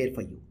will prepare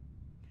for you.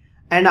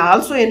 And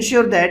also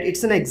ensure that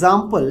it's an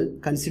example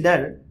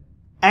considered,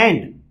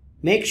 and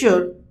make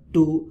sure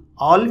to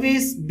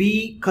always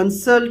be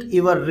consult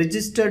your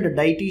registered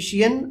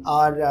dietitian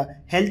or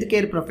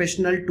healthcare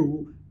professional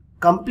to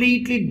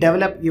completely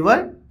develop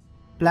your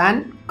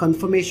plan,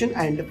 confirmation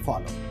and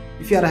follow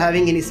if you are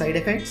having any side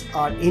effects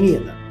or any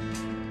other.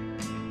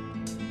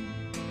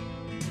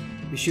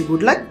 Wish you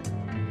good luck.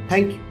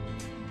 Thank you.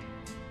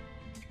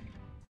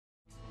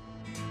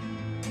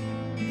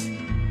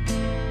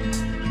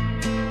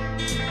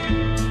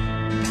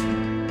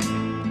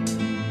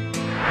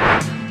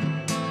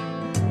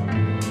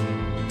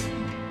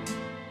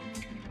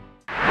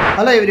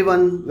 Hello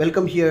everyone,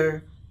 welcome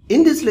here.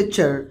 In this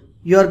lecture,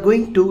 you are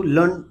going to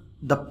learn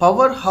the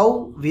power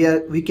how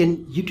we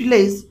can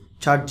utilize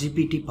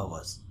ChatGPT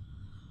powers.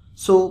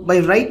 So by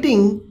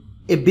writing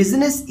a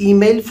business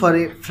email for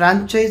a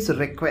franchise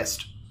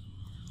request,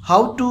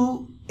 how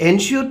to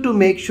ensure to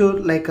make sure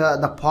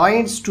the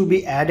points to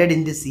be added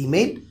in this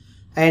email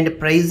and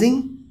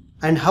pricing,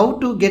 and how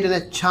to get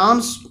a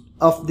chance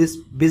of this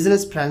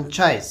business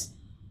franchise.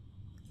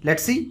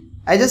 Let's see.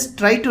 I just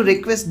try to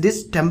request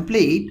this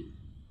template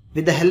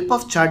with the help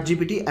of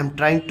ChatGPT. I'm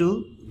trying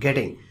to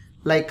getting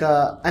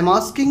I'm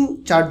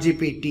asking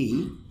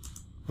ChatGPT,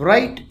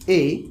 write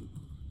a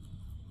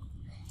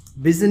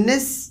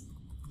business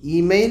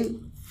email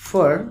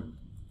for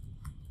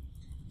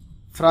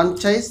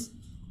franchise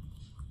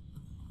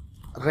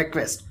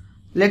request.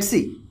 Let's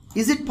see,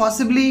 is it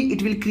possibly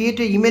it will create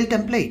a email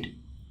template?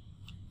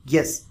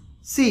 Yes.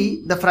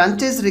 See, the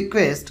franchise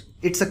request,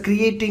 it's a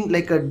creating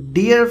like a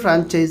dear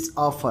franchise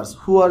offers.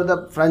 Who are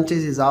the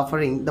franchise is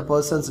offering, the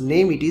person's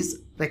name it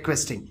is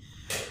requesting.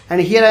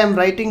 And here I am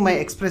writing my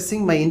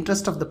expressing my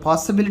interest of the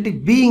possibility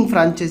being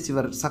franchise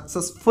your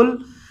successful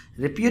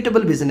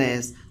reputable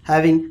business,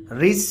 having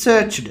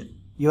researched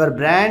your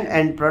brand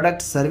and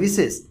product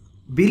services,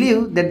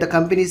 believe that the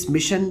company's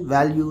mission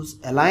values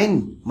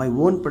align my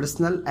own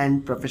personal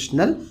and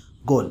professional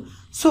goal.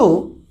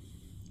 So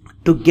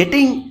to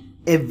getting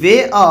a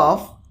way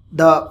of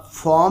the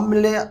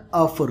formula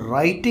of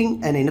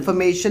writing an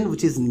information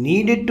which is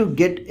needed to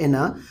get in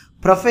a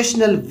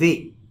professional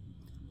way,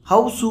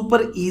 how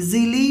super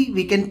easily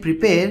we can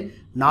prepare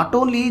not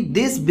only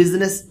this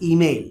business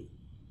email,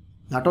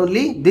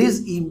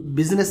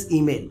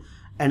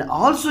 and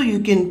also you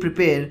can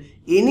prepare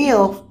any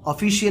of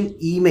official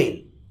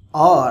email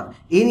or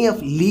any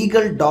of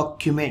legal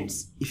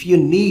documents if you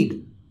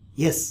need.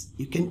 Yes,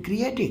 you can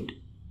create it.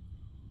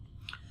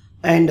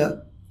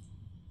 And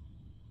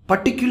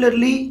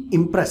particularly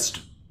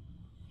impressed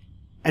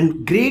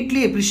and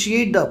greatly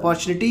appreciate the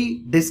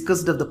opportunity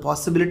discussed of the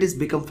possibilities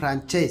become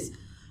franchise,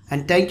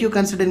 and thank you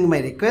considering my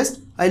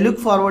request. I look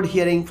forward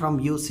hearing from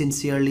you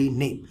sincerely,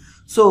 name.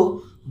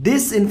 So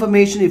this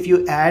information if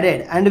you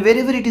added, and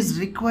wherever it is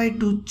required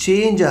to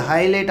change a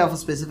highlight of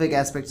specific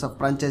aspects of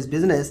franchise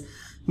business,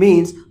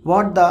 means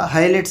what the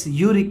highlights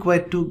you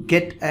require to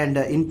get and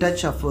in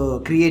touch of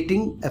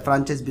creating a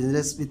franchise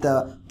business with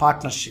a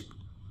partnership.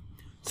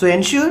 So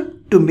ensure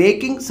to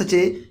making such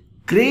a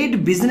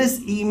great business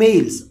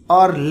emails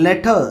or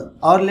letter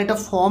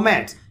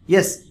formats.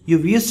 Yes, you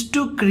used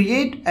to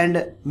create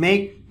and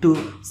make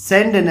to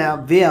send in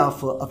a way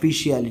of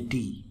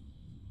officiality.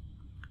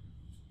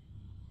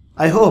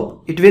 I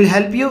hope it will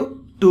help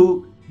you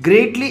to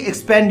greatly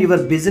expand your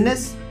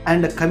business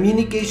and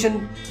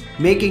communication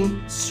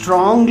making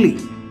strongly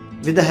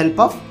with the help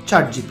of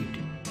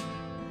ChatGPT.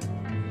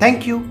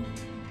 Thank you.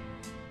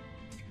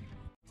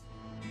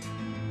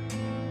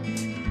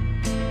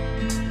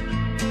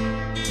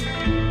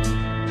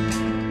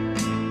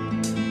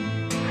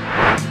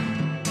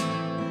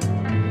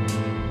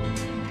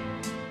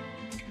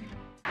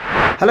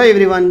 Hello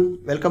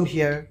everyone, welcome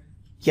here.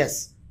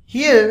 Yes,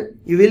 here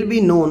you will be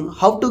known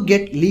how to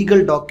get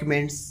legal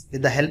documents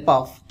with the help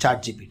of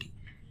ChatGPT.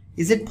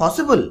 Is it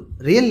possible?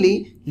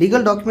 Really,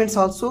 legal documents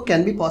also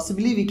can be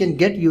possibly we can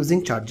get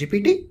using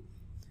ChatGPT.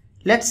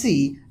 Let's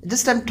see,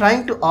 just I'm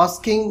trying to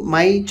asking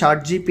my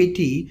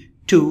ChatGPT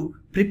to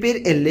prepare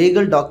a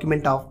legal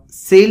document of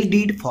sale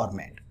deed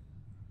format.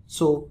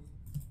 So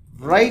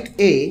write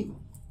a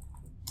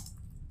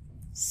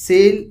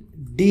sale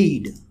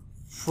deed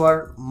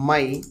for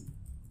my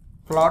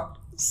plot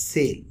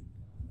sale.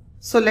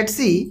 So let's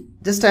see,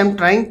 just I'm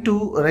trying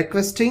to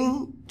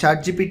requesting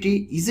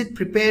ChatGPT, is it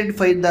prepared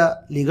for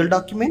the legal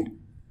document?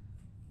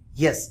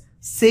 Yes,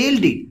 sale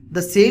deed.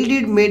 The sale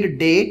deed made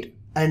date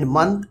and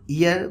month,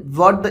 year,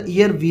 what the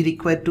year we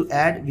require to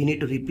add, we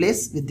need to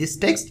replace with this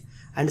text,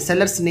 and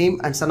seller's name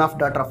and son of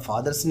daughter of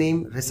father's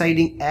name,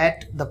 residing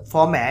at the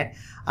format,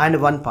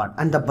 and one part,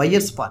 and the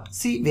buyer's part.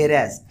 See,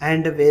 whereas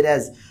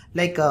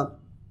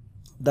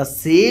the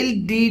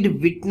sale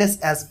deed witness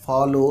as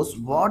follows,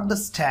 what the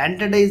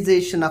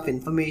standardization of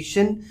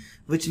information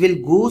which will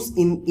goes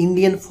in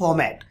Indian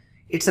format.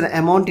 It's an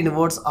amount in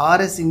words,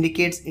 RS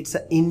indicates it's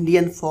an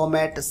Indian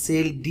format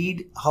sale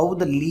deed, how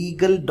the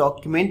legal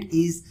document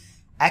is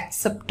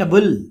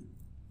acceptable.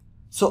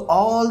 So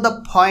all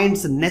the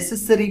points,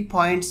 necessary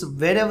points,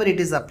 wherever it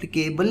is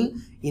applicable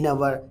in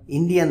our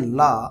Indian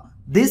law,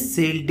 this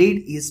sale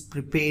deed is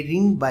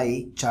preparing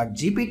by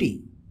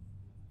ChatGPT.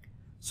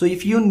 So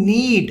if you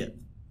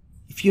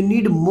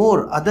need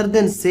more other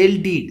than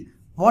sale deed,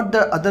 what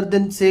the other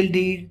than sale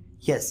deed?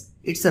 Yes,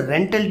 it's a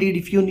rental deed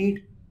if you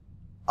need,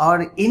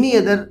 or any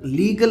other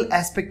legal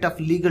aspect of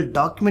legal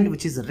document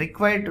which is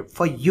required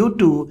for you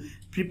to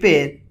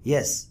prepare.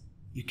 Yes,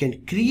 you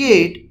can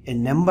create a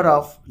number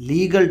of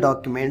legal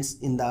documents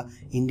in the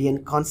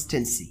Indian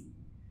constituency.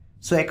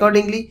 So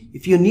accordingly,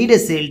 if you need a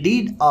sale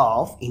deed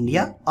of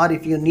India, or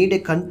if you need a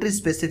country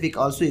specific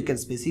also, you can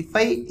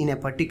specify in a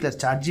particular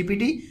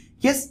ChatGPT.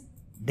 Yes,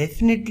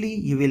 definitely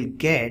you will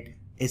get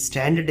a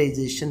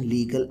standardization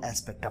legal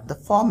aspect of the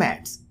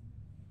formats.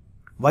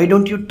 Why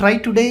don't you try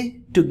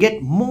today to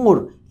get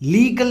more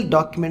legal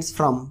documents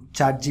from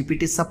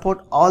ChatGPT?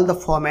 Support all the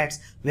formats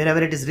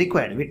wherever it is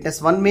required.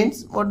 Witness 1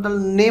 means what the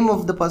name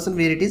of the person,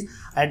 where it is,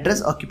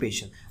 address,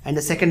 occupation, and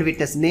the second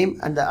witness name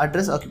and the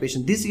address,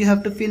 occupation. This you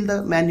have to fill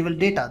the manual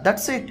data.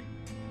 That's it.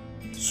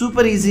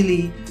 Super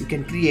easily you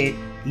can create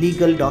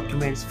legal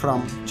documents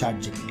from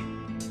ChatGPT.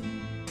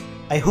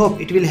 I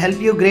hope it will help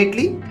you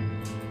greatly.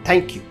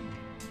 Thank you.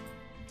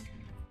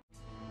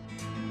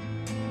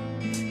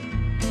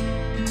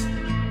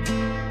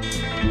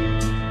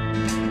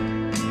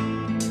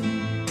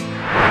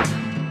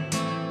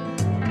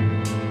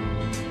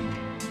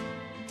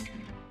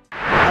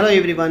 Hello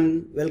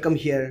everyone, welcome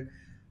here.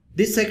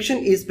 This section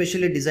is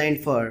specially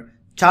designed for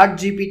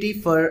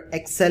ChatGPT for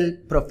Excel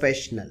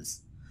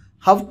professionals.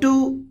 How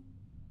to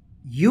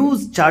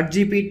use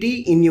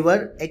ChatGPT in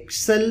your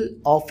Excel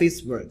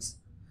office works.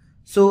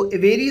 So a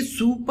very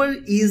super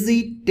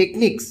easy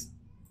techniques.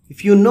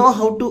 If you know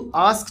how to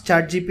ask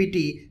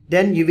ChatGPT,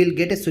 then you will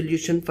get a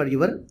solution for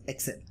your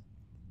Excel.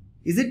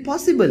 Is it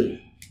possible?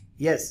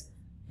 Yes,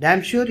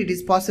 damn sure it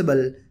is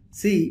possible.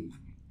 See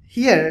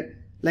here,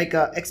 like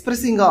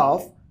expressing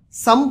of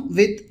sum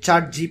with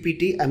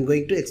ChatGPT, I'm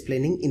going to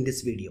explaining in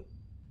this video.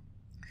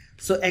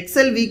 So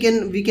Excel, we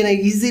can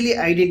easily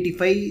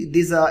identify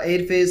these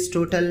airfares,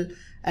 total,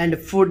 and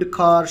food,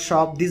 car,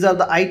 shop. These are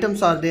the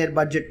items are their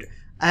budget,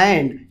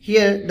 and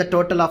here the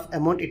total of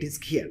amount it is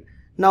here.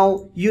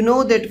 Now you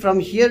know that from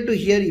here to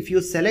here, if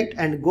you select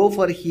and go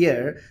for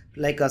here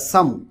like a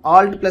sum,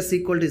 alt plus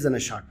equal to is in a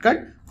shortcut,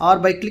 or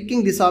by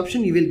clicking this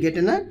option you will get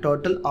in a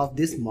total of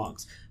these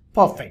marks.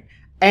 Perfect.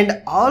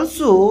 And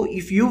also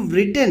if you've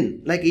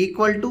written like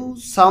equal to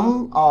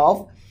sum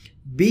of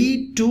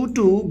B2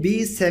 to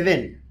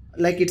B7,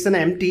 like it's an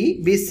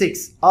empty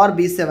B6 or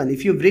B7,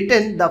 if you've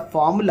written the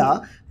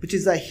formula, which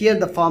is here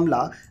the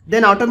formula,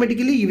 then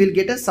automatically you will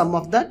get a sum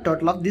of the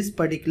total of this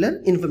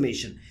particular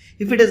information.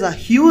 If it is a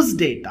huge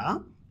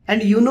data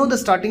and you know the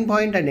starting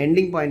point and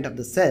ending point of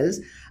the cells,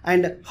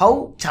 and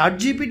how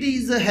ChatGPT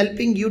is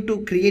helping you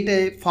to create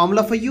a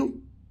formula for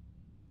you.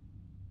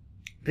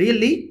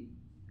 Really?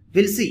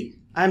 We'll see.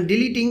 I'm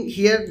deleting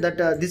here that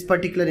this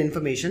particular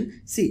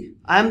information. See,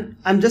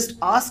 I'm just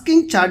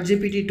asking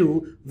ChatGPT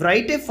to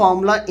write a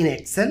formula in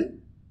Excel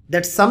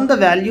that sum the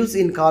values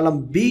in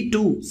column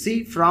B2.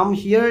 See, from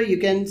here you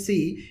can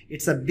see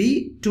it's a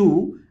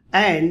B2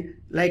 and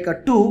like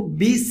a 2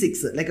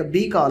 B6, like a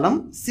B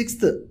column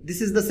 6th.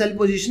 This is the cell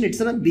position, it's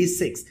in a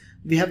B6.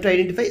 We have to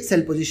identify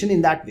cell position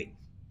in that way.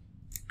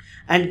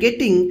 And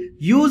getting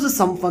use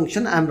sum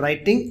function, I'm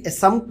writing a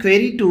sum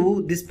query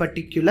to this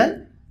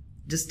particular.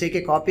 Just take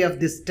a copy of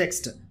this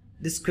text.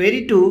 This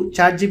query to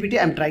ChatGPT,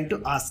 I'm trying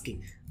to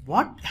asking.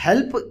 What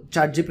help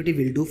ChatGPT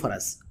will do for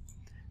us?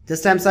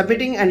 Just I'm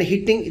submitting and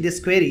hitting this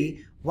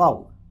query.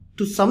 Wow.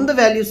 To sum the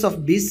values of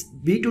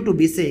B2 to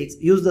B6,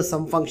 use the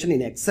sum function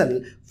in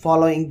Excel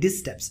following these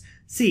steps.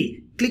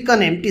 See, click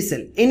on empty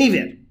cell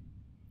anywhere.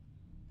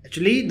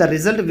 Actually, the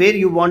result where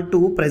you want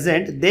to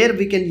present, there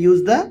we can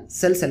use the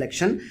cell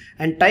selection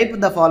and type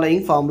the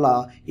following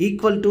formula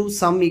equal to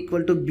sum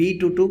equal to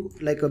B2 to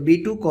like a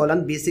B2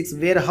 colon B6,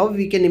 where how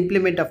we can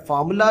implement a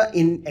formula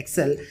in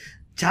Excel.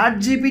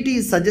 ChatGPT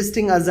is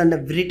suggesting us and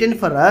written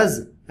for us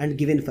and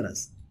given for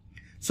us.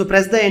 So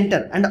press the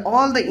enter and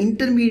all the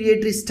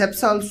intermediary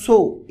steps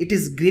also it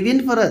is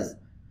given for us.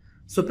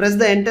 So press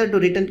the enter to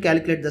return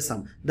calculate the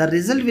sum. The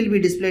result will be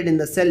displayed in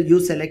the cell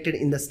you selected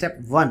in the step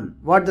 1.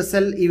 What the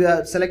cell you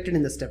have selected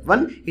in the step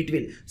 1, it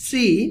will.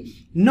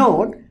 See,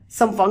 note,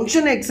 some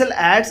function Excel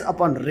adds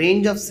upon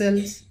range of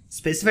cells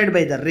specified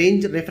by the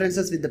range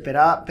references with the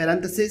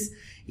parenthesis.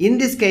 In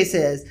this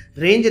cases,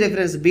 range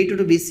reference B2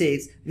 to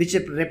B6, which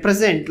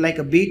represent like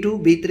a B2,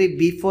 B3,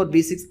 B4,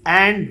 B6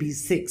 and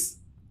B6.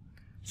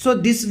 So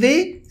this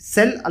way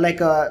cell like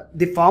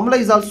the formula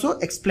is also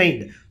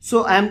explained.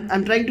 So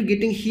I'm trying to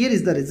getting here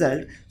is the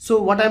result.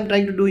 So what I'm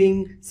trying to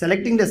doing,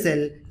 selecting the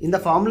cell in the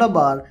formula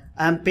bar,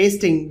 I'm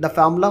pasting the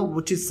formula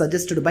which is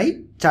suggested by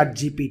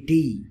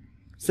ChatGPT.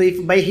 So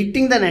if by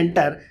hitting the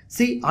enter,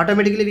 see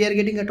automatically we are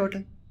getting a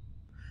total.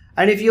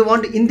 And if you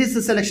want in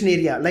this selection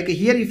area, like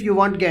here if you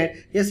want get,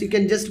 yes, you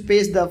can just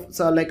paste the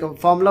like a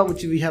formula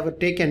which we have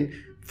taken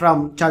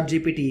from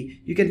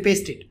ChatGPT, you can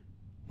paste it.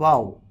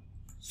 Wow.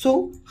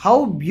 So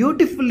how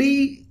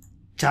beautifully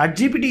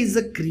ChatGPT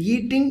is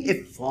creating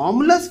a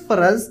formulas for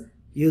us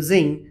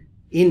using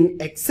in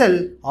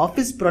Excel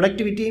office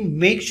productivity.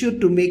 Make sure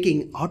to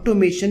making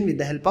automation with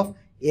the help of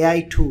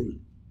AI tool.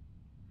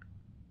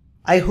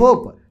 I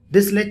hope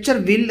this lecture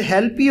will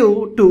help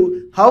you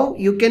to how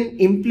you can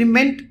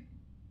implement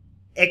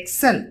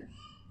Excel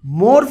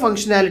more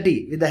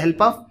functionality with the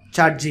help of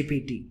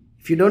ChatGPT.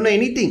 If you don't know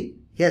anything,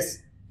 yes,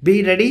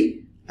 be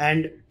ready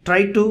and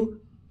try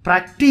to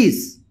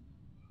practice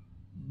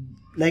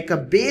like a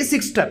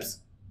basic steps,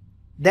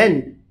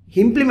 then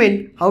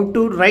implement how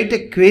to write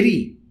a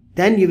query,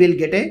 then you will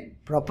get a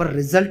proper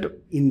result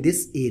in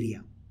this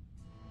area.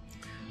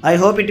 I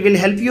hope it will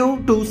help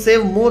you to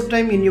save more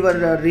time in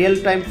your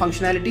real-time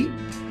functionality,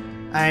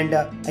 and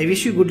I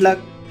wish you good luck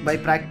by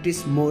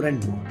practice more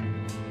and more.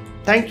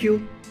 Thank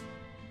you.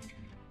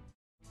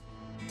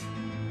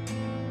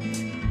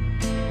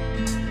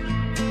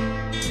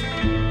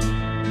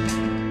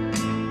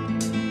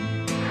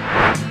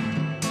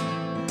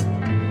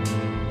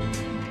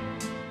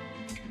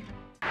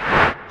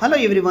 Hello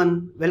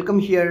everyone, welcome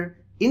here.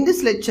 In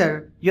this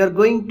lecture, you are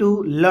going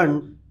to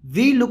learn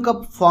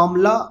VLOOKUP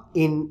formula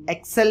in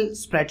Excel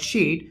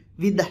spreadsheet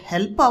with the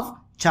help of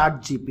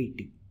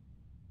ChatGPT.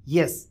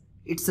 Yes,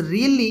 it's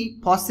really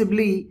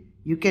possibly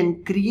you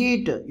can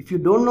create, if you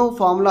don't know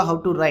formula how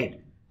to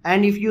write,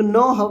 and if you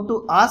know how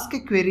to ask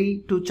a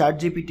query to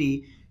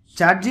ChatGPT,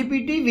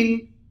 ChatGPT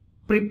will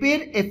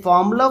prepare a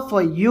formula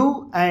for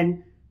you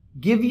and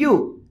give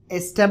you a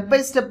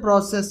step-by-step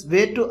process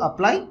where to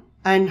apply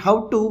and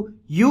how to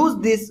use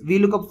this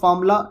VLOOKUP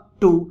formula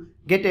to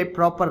get a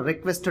proper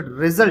requested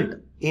result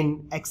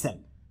in Excel.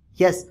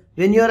 Yes,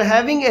 when you are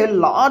having a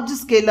large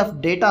scale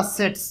of data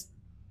sets,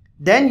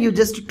 then you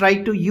just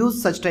try to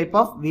use such type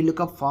of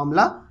VLOOKUP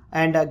formula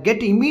and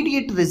get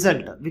immediate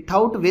result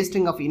without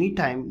wasting of any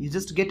time. You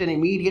just get an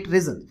immediate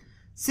result.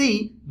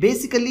 See,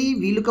 basically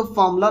VLOOKUP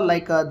formula,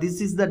 like this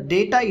is the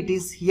data, it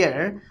is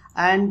here,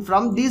 and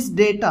from this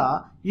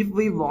data, if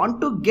we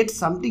want to get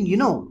something,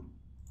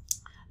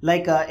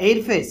 like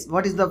airfares,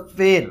 what is the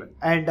fare,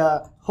 and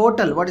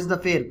hotel, what is the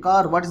fare,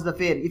 car, what is the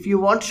fare. If you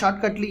want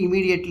shortcutly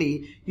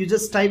immediately, you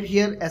just type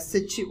here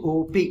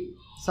SHOP,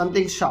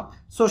 something shop.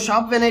 So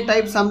shop, when I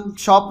type some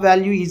shop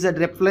value is a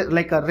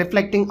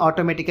reflecting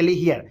automatically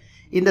here.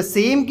 In the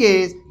same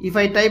case, if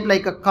I type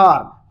like a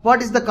car,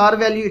 what is the car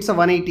value? It's a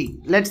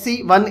 180. Let's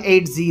see,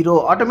 180.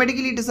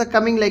 Automatically it is a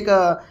coming like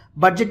a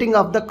budgeting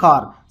of the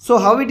car. So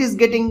how it is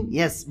getting?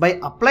 Yes, by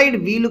applied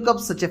VLOOKUP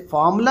such a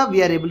formula,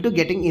 we are able to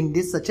getting in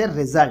this such a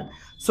result.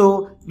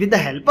 So with the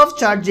help of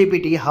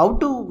ChatGPT, how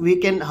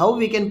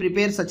we can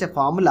prepare such a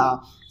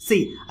formula?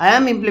 See, I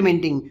am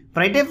implementing,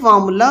 write a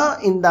formula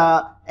in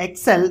the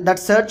Excel that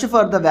search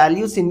for the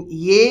values in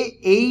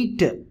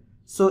A8.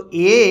 So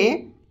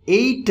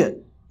A8.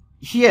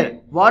 Here,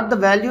 what the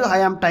value I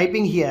am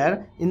typing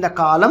here in the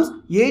columns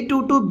A2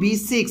 to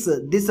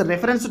B6, this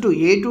reference to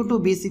A2 to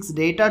B6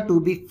 data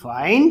to be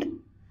find,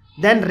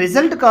 then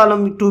result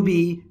column to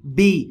be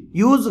B.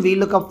 Use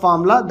VLOOKUP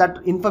formula, that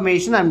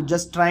information I am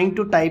just trying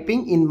to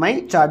typing in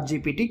my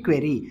ChatGPT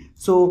query.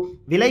 So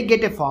will I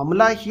get a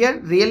formula here?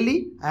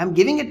 Really, I am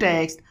giving a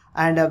text,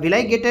 and will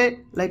I get a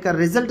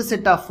result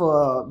set of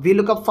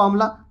VLOOKUP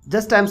formula?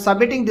 Just I am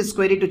submitting this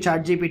query to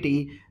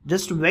ChatGPT.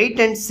 Just wait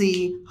and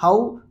see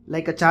how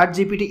a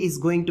ChatGPT is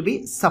going to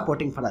be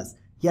supporting for us.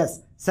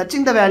 Yes,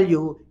 searching the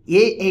value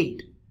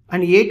A8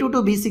 and A2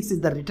 to B6 is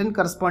the return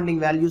corresponding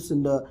values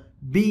in the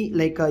B,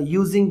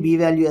 using B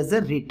value as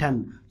a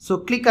return. So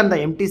click on the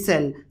empty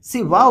cell.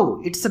 See,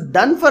 wow, it's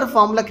done for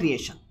formula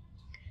creation.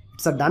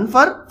 It's done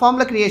for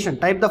formula creation.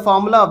 Type the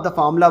formula of the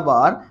formula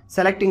bar,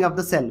 selecting of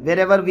the cell.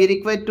 Wherever we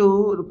require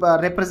to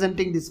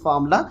representing this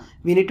formula,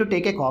 we need to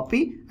take a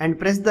copy and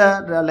press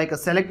the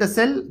select the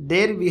cell.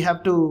 There we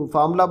have to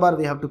formula bar,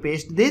 we have to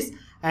paste this,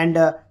 and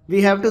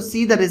we have to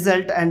see the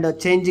result and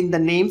changing the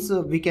names.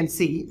 So we can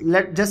see.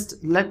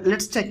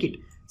 Let's check it.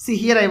 See,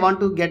 here I want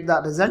to get the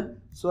result.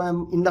 So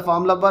I'm in the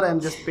formula bar. I'm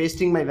just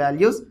pasting my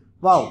values.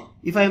 Wow!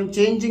 If I am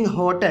changing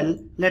hotel,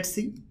 let's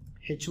see,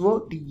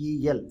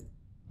 HOTEL.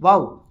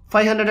 Wow!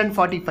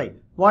 545.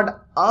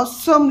 What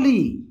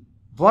awesomely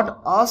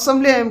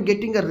I am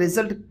getting a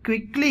result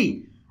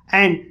quickly.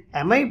 And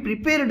am I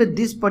prepared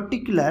this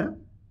particular?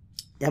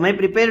 Am I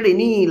prepared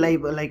any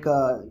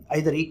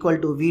either equal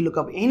to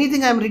VLOOKUP?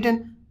 Anything I am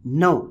written?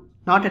 No,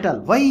 not at all.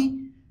 Why?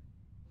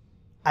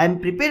 I am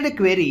prepared a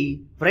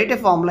query, write a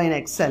formula in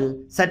Excel,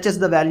 search as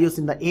the values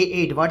in the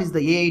A8. What is the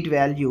A8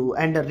 value?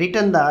 And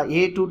return the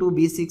A2 to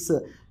B6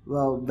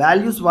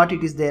 values, what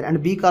it is there,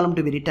 and B column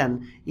to be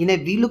written. In a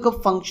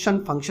VLOOKUP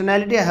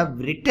functionality I have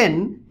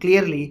written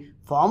clearly,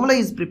 formula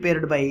is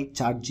prepared by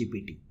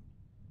ChatGPT.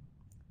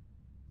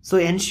 So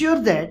ensure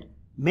that,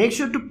 make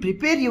sure to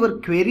prepare your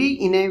query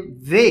in a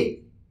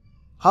way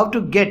how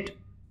to get,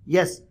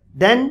 yes,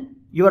 then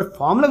your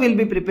formula will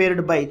be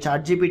prepared by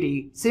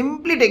ChatGPT.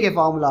 Simply take a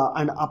formula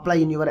and apply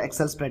in your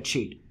Excel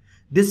spreadsheet.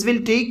 This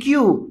will take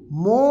you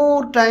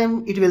more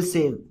time, it will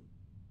save.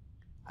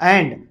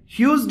 And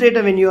huge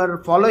data when you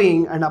are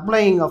following and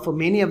applying of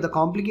many of the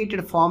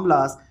complicated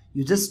formulas,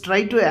 you just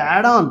try to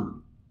add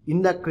on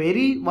in the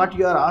query what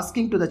you are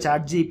asking to the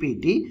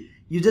ChatGPT,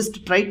 you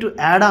just try to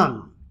add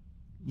on.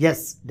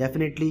 Yes,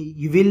 definitely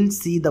you will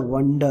see the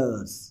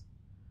wonders.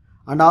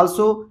 And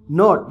also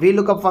note,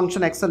 VLOOKUP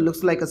function Excel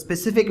looks like a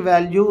specific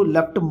value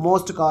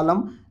leftmost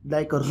column,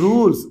 like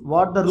rules,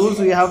 what the rules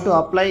we have to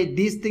apply,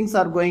 these things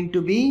are going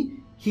to be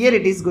here,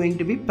 it is going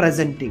to be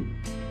presenting.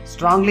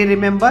 strongly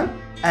remember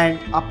and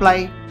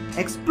apply,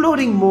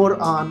 exploring more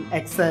on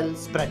Excel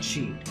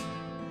spreadsheet.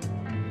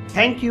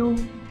 Thank you.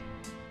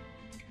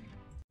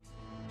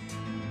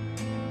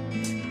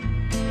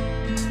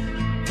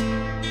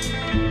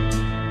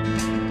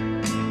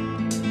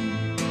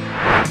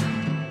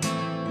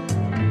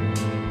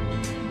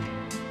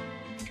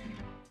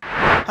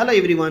 Hello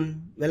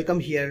everyone, welcome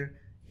here.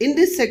 In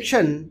this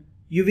section,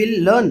 you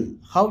will learn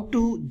how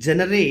to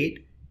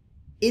generate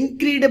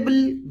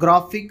incredible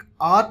graphic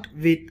art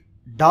with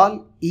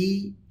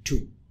DALL-E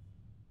 2.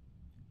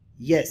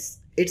 Yes,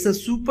 it's a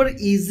super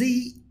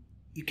easy.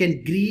 You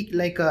can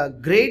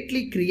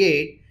greatly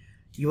create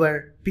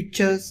your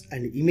pictures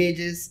and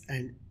images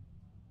and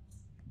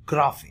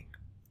graphic.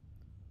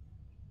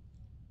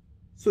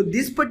 So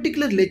this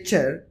particular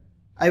lecture,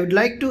 I would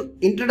like to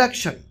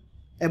introduction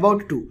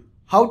about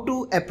how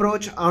to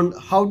approach and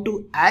how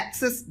to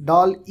access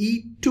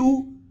DALL-E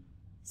 2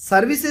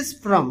 services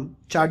from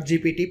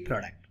ChatGPT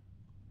product.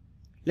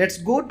 Let's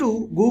go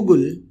to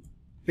Google.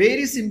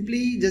 Very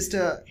simply, just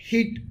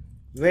hit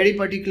very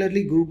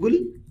particularly Google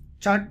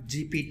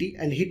ChatGPT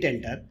and hit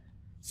enter.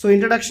 So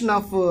introduction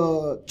of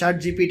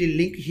ChatGPT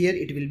link here,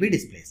 it will be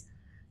displayed.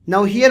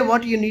 Now here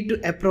what you need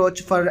to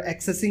approach for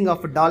accessing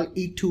of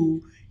DALL-E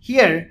 2,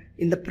 here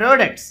in the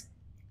products,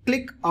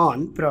 click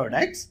on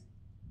products.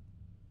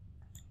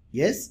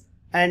 Yes,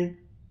 and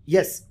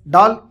yes,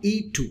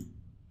 DALL-E 2.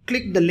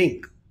 Click the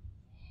link.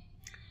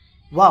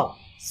 Wow.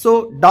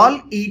 So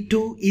DALL-E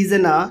 2 is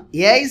an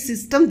AI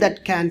system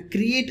that can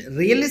create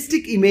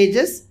realistic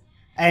images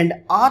and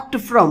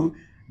art from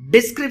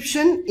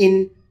description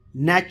in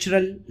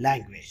natural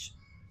language.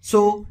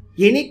 So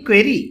any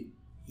query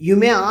you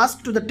may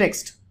ask to the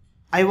text,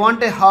 I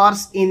want a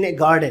horse in a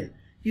garden.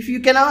 If you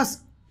can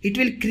ask, it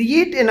will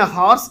create a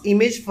horse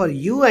image for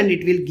you and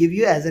it will give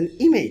you as an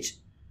image.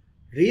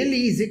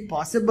 Really, is it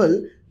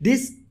possible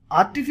this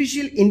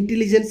artificial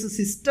intelligence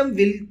system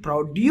will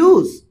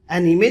produce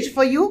an image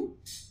for you?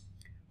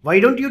 Why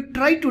don't you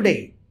try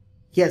today?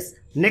 Yes,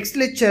 next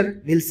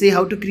lecture we'll see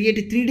how to create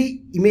a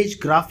 3D image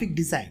graphic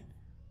design.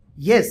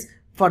 Yes,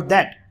 for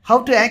that,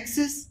 how to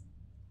access?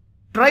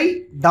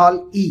 Try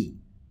DALL-E.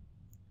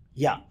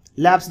 Yeah,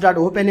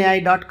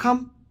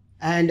 labs.openai.com,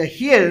 and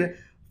here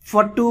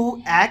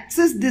to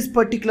access this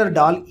particular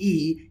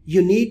DALL-E,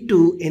 you need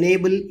to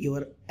enable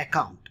your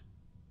account.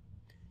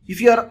 If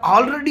you are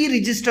already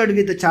registered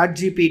with the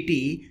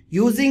ChatGPT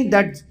using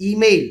that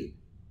email,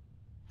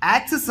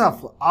 access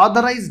of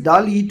authorized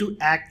DALL-E to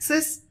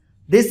access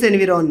this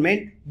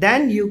environment,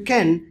 then you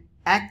can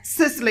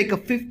access like a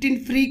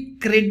 15 free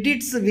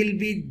credits will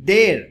be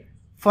there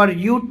for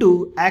you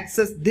to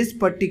access this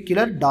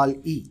particular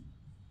DALL-E.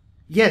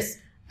 Yes,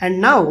 and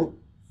now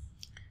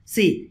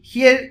see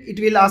here it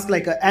will ask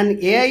like an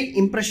AI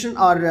impression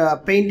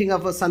or painting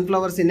of a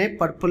sunflowers in a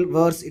purple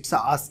verse, it's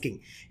asking.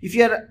 If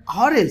you are,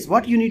 or else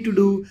what you need to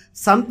do,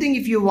 something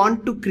if you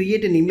want to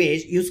create an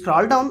image, you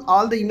scroll down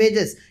all the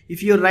images.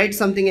 If you write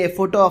something, a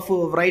photo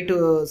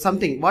of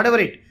something, whatever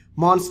it,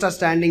 monster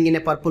standing in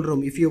a purple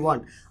room if you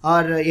want,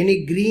 or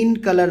any green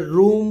color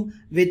room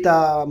with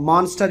a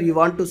monster you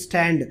want to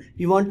stand,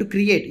 you want to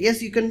create.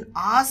 Yes, you can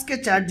ask a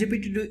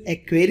ChatGPT to do a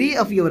query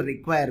of your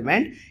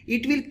requirement.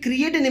 It will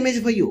create an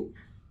image for you.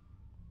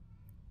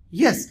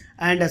 Yes,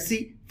 and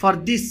see for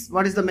this,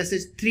 what is the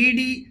message?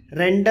 3D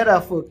render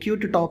of a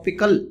cute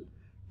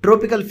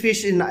tropical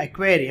fish in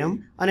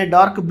aquarium on a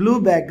dark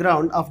blue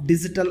background of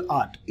digital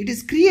art. It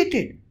is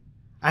created.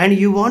 And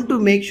you want to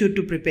make sure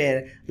to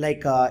prepare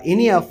like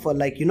any of what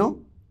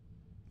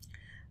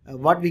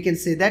we can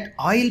say that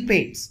oil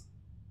paints,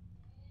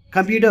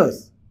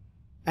 computers,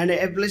 and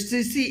let's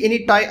see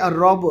any toy or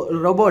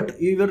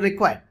robot you will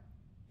require.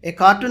 A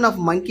cartoon of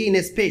monkey in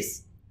a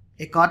space,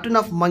 a cartoon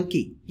of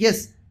monkey.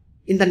 Yes,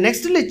 in the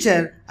next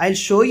lecture I'll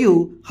show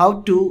you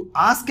how to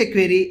ask a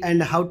query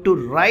and how to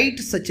write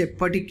such a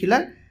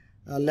particular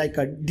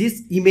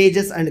these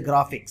images and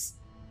graphics.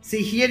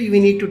 See here we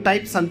need to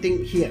type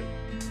something here,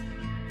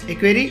 a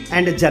query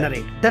and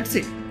generate. That's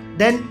it.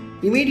 Then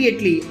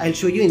immediately I'll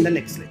show you in the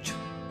next lecture.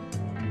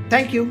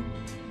 Thank you.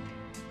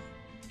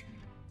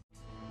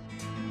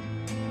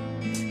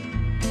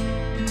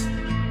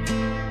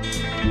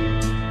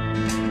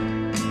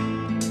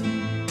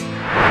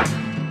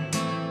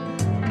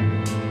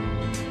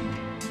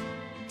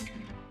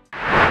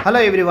 Hello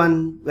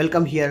everyone,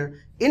 welcome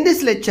here. In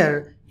this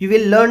lecture, you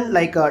will learn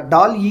like a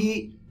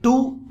DALL-E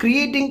 2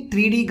 creating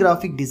 3D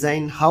graphic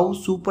design, how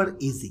super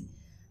easy.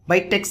 By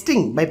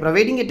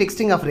providing a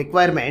texting of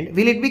requirement,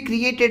 will it be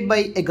created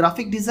by a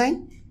graphic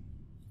design?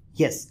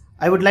 Yes,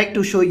 I would like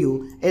to show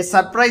you a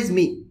surprise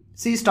me.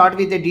 See, start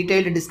with a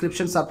detailed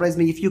description, surprise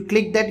me. If you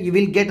click that, you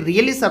will get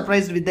really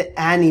surprised with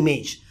an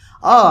image.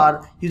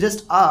 Or you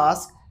just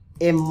ask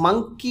a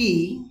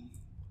monkey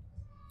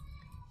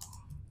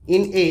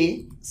in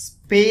a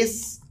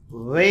space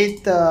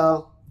with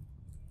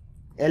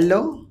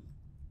yellow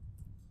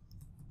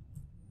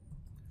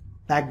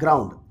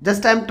background.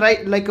 Just I'm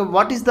trying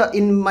what is the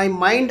in my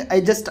mind,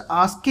 I just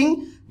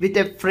asking with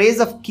a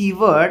phrase of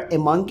keyword, a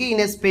monkey in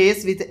a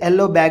space with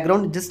yellow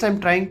background. Just I'm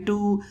trying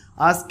to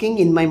asking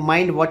in my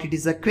mind what it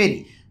is a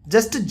query.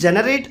 Just to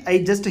generate,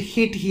 I just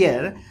hit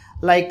here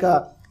like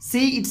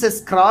see, it's a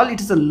scroll, it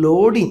is a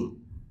loading.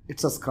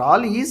 It's a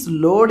scroll is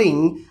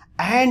loading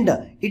and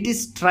it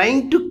is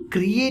trying to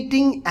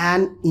creating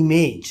an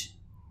image.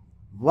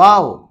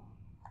 Wow,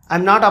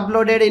 I'm not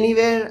uploaded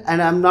anywhere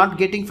and I'm not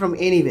getting from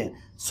anywhere.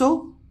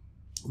 So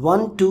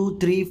 1, 2,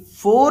 3,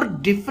 4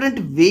 different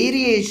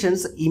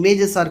variations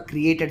images are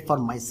created for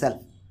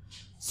myself.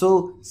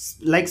 So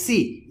like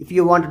see, if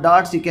you want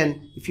dots, you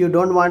can, if you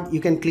don't want, you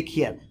can click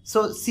here.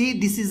 So see,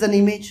 this is an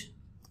image.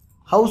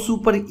 How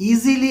super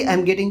easily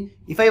I'm getting.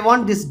 If I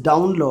want this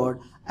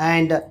download,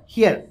 and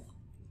here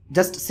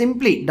just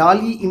simply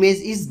DALL-E image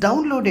is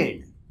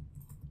downloaded.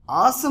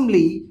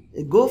 Awesomely,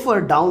 go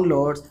for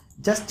downloads.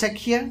 Just check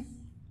here.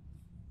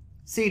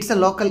 See, it's a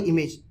local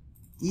image.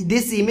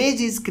 This image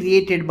is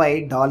created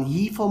by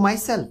DALL-E for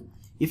myself.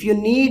 If you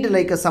need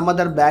like some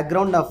other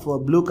background of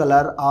blue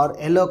color or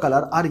yellow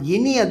color or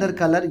any other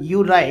color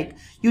you like,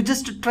 you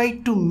just try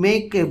to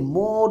make a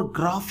more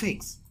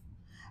graphics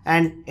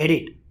and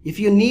edit. If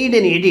you need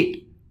an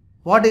edit,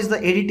 what is the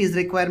edit is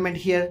requirement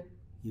here?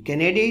 You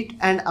can edit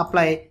and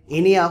apply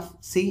any of,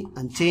 see,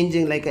 I'm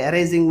changing like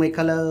erasing my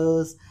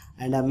colors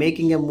and I'm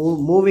making a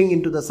moving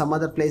into the some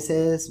other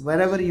places,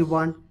 wherever you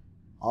want,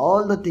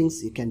 all the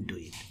things you can do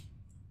it.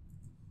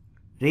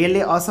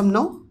 Really awesome,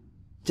 no?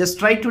 Just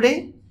try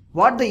today.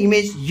 What the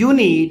image you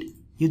need,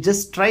 you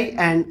just try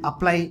and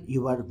apply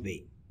your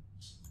way.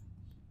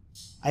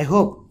 I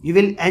hope you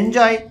will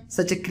enjoy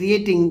such a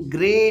creating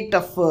great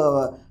of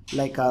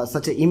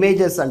such a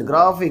images and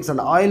graphics and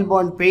oil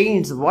bond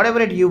paints,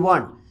 whatever it you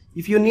want.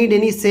 If you need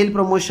any sale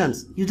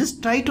promotions, you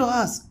just try to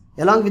ask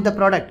along with the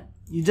product.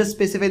 You just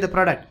specify the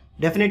product.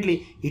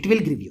 Definitely it will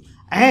give you.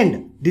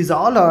 And these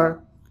all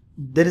are,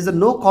 there is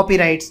no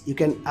copyrights. You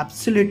can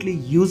absolutely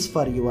use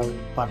for your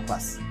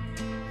purpose.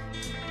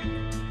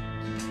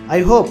 I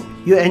hope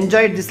you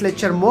enjoyed this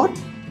lecture more.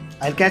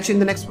 I'll catch you in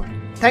the next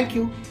one. Thank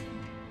you.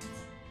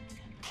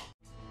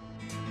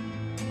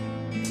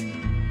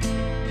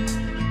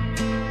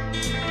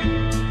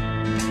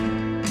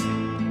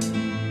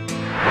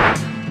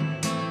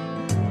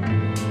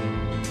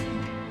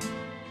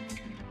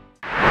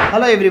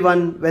 Hello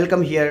everyone,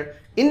 welcome here.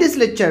 In this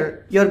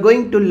lecture, you are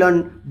going to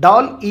learn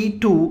DALL-E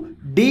 2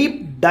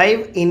 deep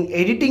dive in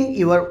editing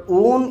your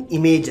own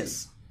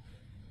images.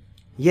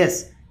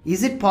 Yes,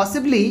 is it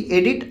possibly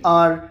edit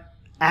or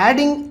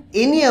adding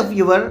any of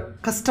your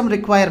custom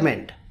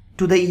requirement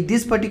to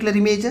these particular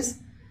images?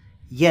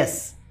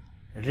 Yes,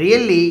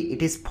 really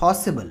it is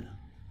possible.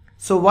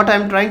 So what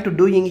I'm trying to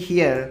doing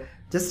here,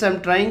 just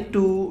I'm trying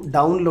to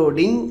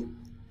downloading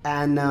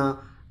an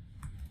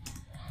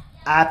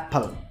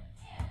apple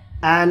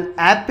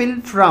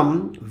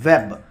from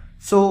web.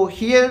 So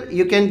here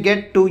you can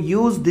get to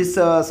use this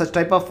such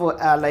type of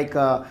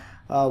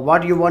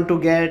what you want to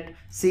get.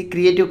 See,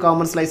 Creative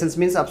Commons license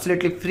means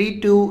absolutely free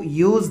to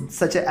use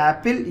such an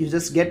apple. You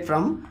just get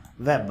from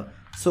web.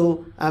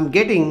 So I'm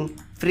getting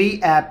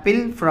free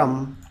apple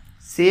from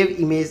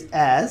save image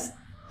as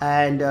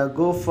and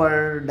go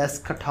for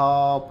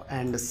desktop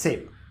and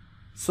save.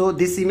 So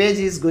this image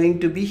is going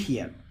to be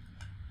here.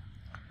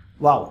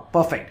 Wow,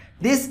 perfect.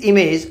 This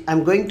image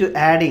I'm going to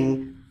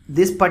adding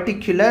this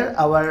particular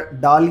our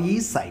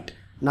DALL-E site.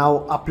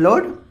 Now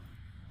upload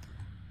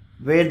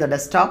where the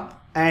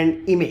desktop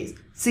and image.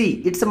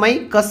 See, it's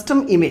my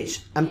custom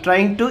image. I'm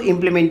trying to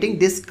implementing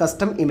this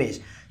custom image.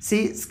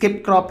 See,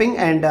 skip cropping,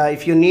 and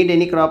if you need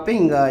any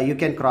cropping, you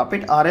can crop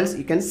it or else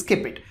you can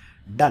skip it.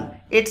 Done.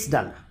 It's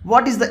done.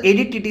 What is the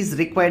edit it is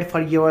required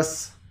for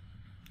yours?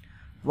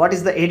 What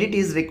is the edit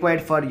is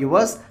required for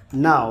yours?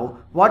 Now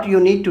what you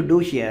need to do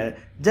here,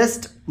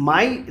 just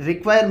my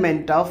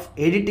requirement of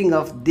editing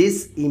of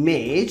this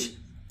image.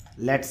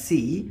 Let's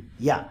see.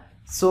 Yeah,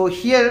 so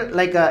here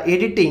like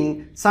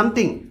editing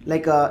something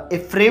like a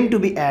frame to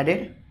be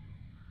added,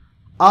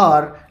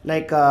 or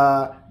like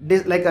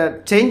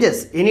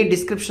changes, any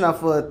description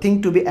of a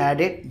thing to be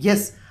added.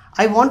 Yes,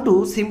 I want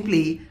to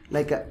simply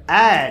like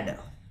add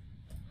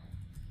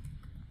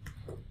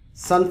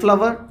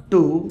sunflower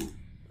to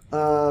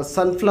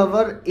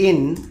sunflower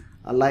in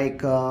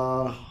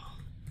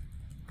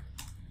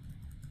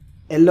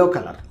yellow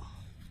color.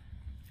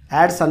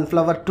 Add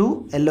sunflower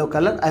to yellow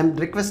color. I am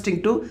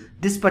requesting to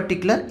this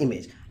particular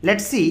image.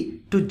 Let's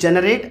see, to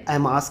generate I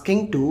am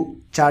asking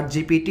to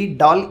ChatGPT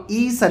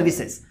DALL-E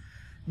services.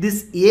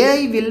 This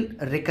AI will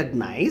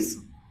recognize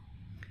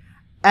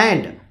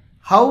and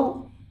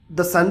how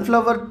the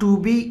sunflower to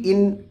be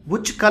in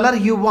which color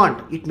you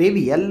want. It may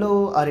be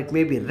yellow or it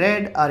may be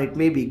red or it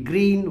may be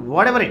green,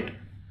 whatever it.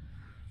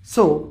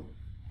 So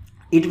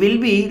it will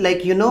be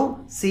like, you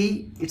know,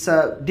 see, it's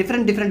a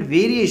different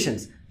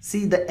variations.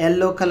 See the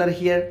yellow color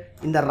here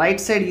in the right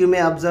side you may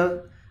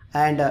observe,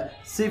 and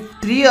see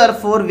 3 or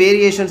 4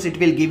 variations it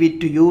will give it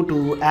to you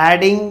to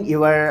adding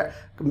your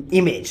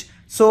image.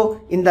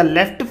 So in the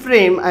left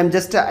frame I'm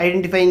just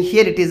identifying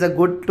here, it is a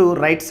good to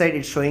right side,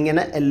 it's showing in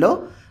a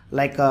yellow,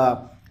 like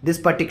this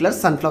particular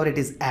sunflower it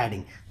is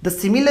adding.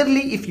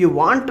 Similarly, if you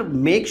want to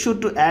make sure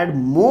to add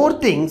more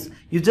things,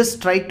 you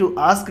just try to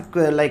ask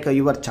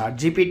your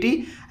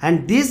ChatGPT,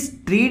 and this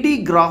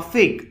 3D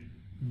graphic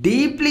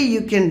deeply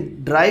you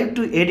can drive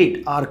to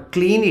edit or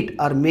clean it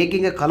or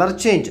making a color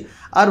change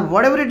or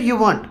whatever it you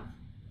want.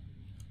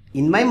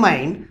 In my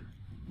mind,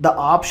 the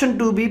option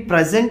to be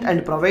present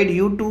and provide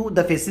you to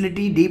the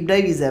facility deep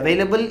dive is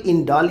available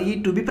in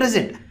DALL-E to be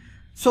present.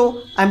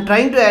 So I'm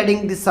trying to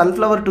adding this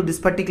sunflower to this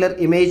particular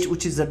image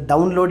which is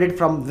downloaded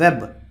from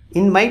web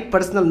in my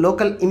personal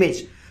local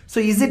image. So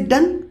is it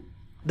done?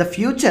 The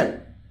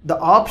future, the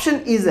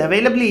option is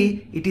available,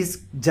 it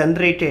is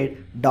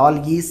generated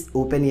DALL-E's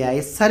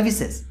OpenAI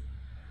services.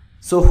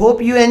 So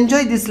hope you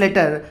enjoy this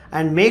letter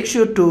and make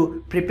sure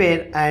to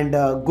prepare and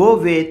go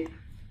with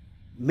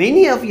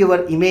many of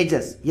your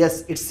images.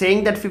 Yes, it's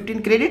saying that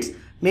 15 credits.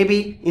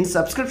 Maybe in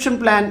subscription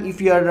plan, if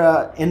you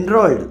are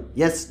enrolled,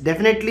 yes,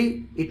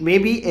 definitely it may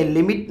be a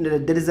limit.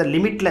 There is a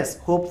limitless,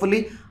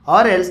 hopefully,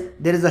 or else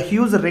there is a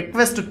huge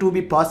request to be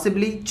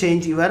possibly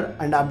change your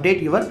and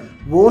update your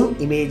own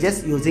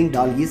images using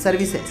DALL-E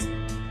services.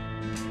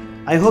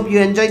 I hope you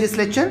enjoy this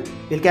lecture.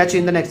 We'll catch you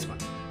in the next one.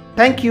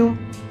 Thank you.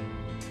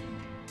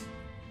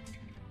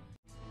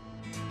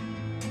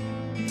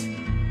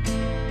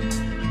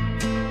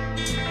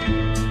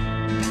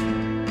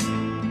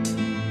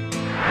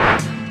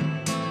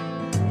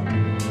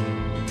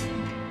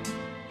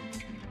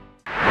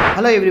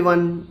 Hello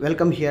everyone,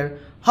 welcome here.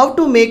 How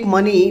to make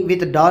money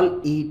with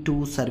DALL-E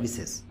 2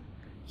 services?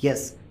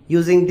 Yes,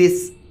 using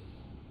this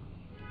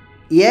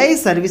AI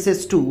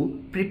services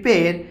to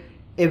prepare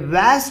a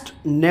vast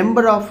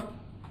number of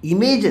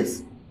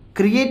images,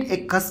 create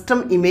a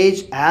custom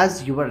image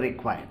as you are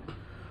required.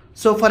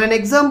 So for an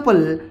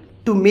example,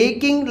 to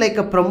making like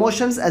a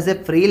promotions as a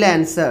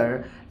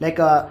freelancer, like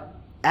a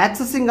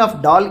accessing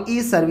of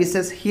DALL-E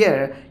services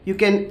here, you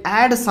can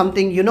add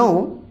something,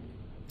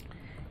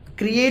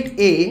 create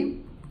a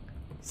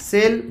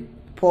sale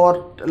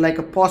port like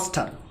a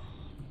poster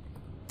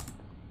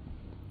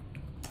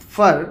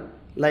for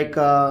like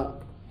a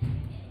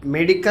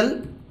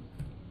medical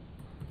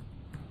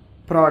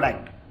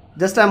product.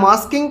 Just I'm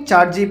asking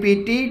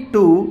ChatGPT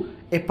to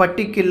a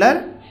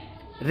particular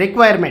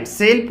requirement,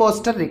 sale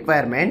poster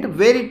requirement,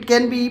 where it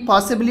can be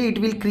possibly it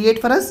will create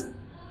for us.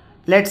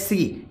 Let's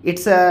see,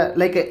 it's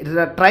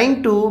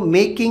trying to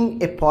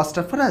making a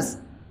poster for us.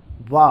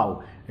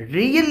 Wow,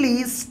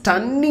 really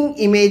stunning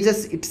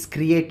images it's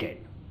created.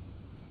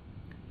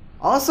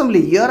 Awesomely,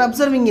 you are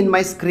observing in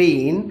my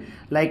screen,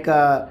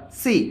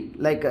 something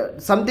like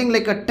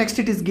a text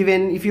it is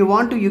given. If you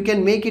want to, you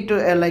can make it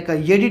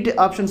edit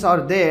options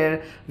are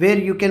there where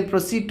you can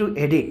proceed to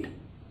edit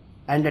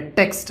and a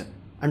text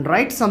and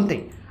write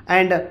something,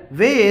 and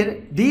where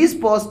these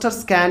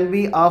posters can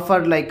be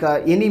offered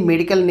any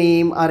medical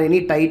name or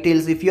any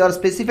titles. If you are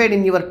specified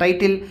in your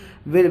title,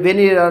 when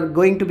you are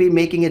going to be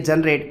making a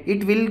generate,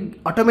 it will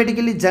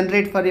automatically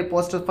generate for a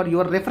poster for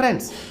your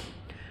reference.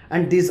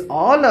 And these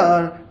all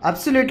are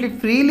absolutely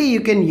freely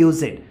you can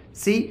use it.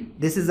 See,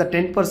 this is a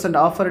 10%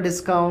 offer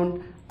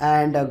discount,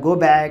 and go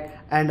back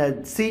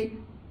and see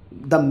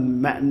the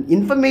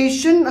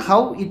information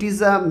how it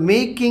is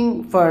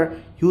making for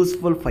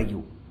useful for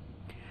you,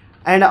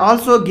 and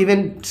also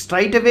given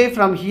straight away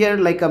from here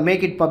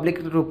make it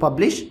public to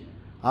publish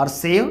or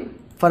save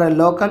for a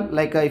local,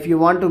 if you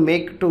want to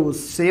make to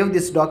save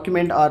this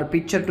document or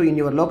picture to in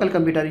your local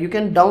computer, you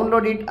can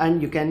download it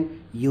and you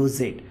can use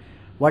it.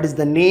 What is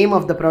the name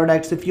of the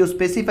products? If you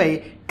specify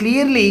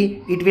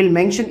clearly, it will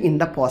mention in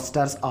the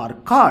posters or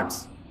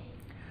cards.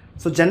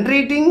 So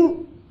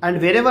generating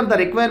and wherever the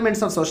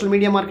requirements of social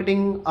media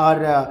marketing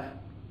or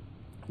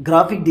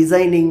graphic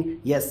designing,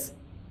 yes,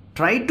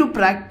 try to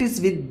practice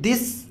with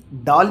this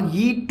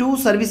DALL-E 2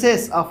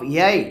 services of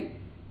AI.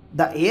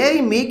 The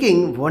AI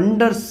making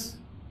wonders.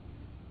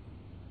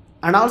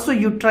 And also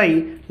you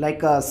try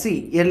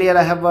see, earlier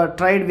I have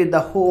tried with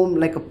the home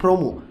like a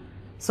promo.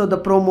 So the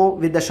promo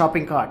with the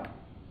shopping cart,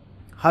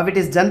 how it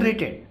is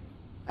generated,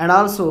 and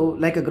also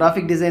like a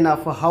graphic design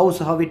of a house,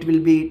 how it will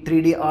be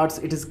 3D arts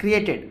it is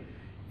created.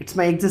 It's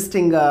my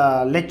existing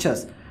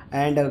lectures,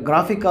 and a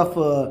graphic of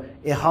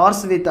a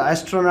horse with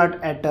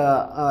astronaut at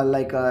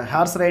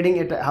horse riding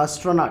at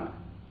astronaut.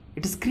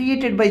 It is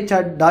created by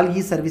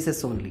DALL-E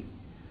services only.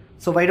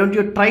 So why don't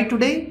you try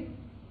today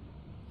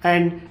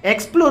and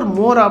explore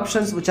more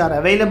options which are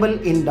available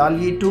in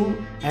DALL-E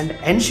 2 and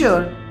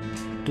ensure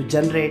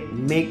to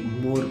make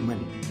more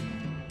money.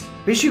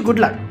 Wish you good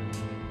luck.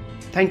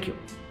 Thank you.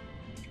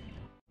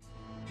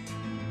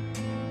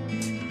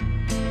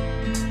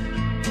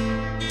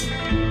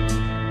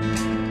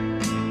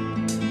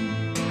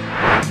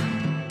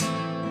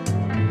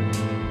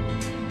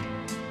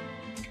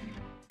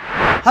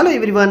 Hello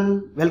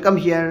everyone, welcome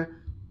here.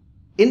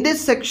 In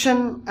this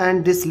section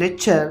and this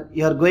lecture,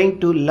 you are going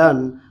to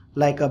learn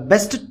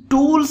best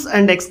tools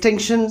and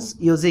extensions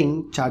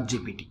using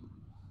ChatGPT.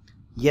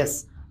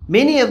 Yes,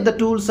 many of the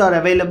tools are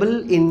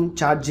available in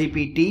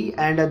ChatGPT,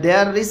 and they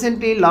are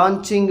recently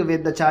launching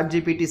with the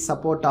ChatGPT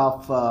support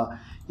of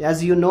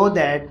As you know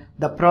that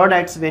the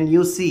products, when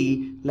you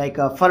see like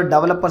for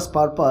developers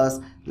purpose,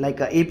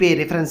 like API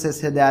references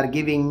they are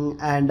giving,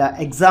 and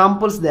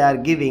examples they are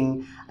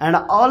giving, and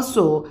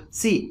also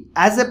see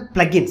as a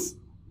plugins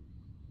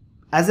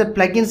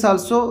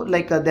also,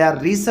 like their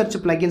research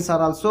plugins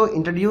are also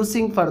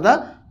introducing for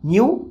the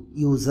new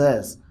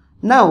users.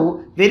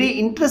 Now very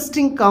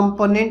interesting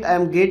component I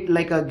am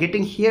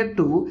getting here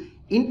to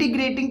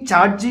integrating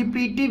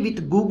ChatGPT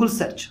with Google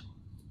search.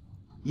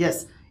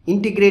 Yes,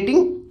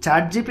 integrating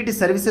ChatGPT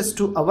services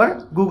to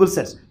our Google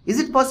search. Is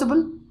it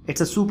possible?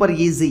 It's a super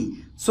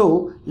easy.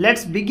 So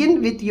let's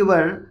begin with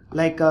your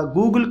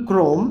Google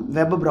Chrome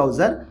web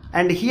browser,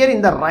 and here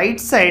in the right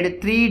side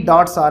 3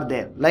 dots are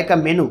there like a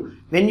menu.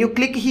 When you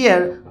click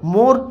here,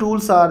 more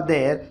tools are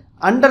there.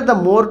 Under the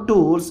more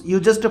tools, you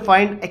just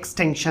find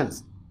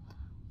extensions.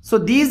 So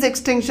these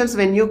extensions,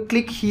 when you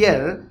click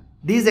here,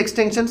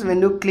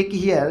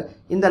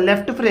 in the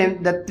left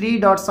frame, the 3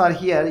 dots are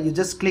here. You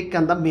just click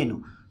on the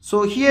menu.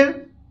 So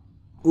here,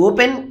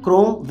 open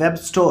Chrome Web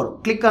Store.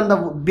 Click on the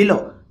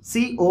below.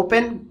 See,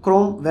 open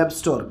Chrome Web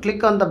Store.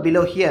 Click on the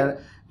below here,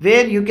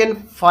 where you can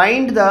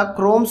find the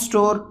Chrome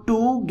Store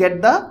to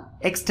get the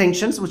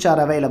extensions which are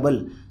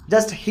available.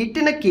 Just hit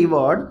in a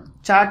keyword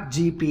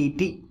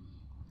ChatGPT.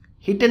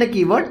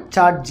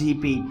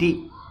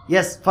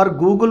 Yes, for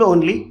Google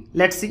only.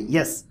 Let's see.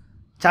 Yes,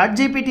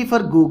 ChatGPT for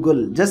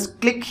Google. Just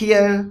click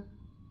here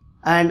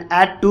and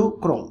add to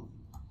Chrome.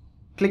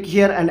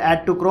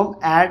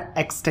 Add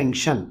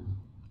extension.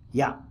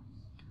 Yeah.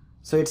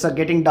 So it's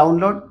getting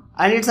download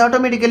and it's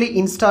automatically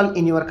installed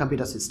in your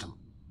computer system.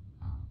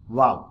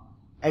 Wow.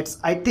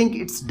 I think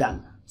it's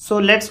done. So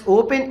let's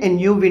open a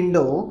new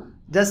window.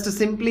 Just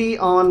simply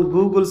on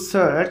Google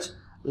search,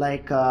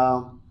 write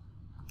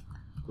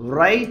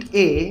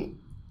a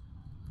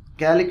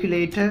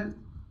calculator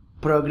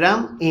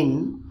program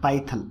in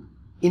Python,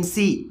 in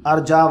C or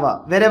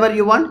Java, wherever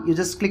you want. You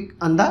just click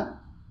on the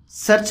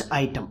search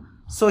item.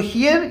 So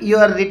here you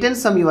are written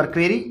your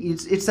query.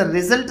 It's a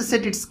result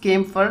set. It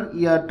came for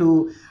you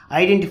to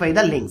identify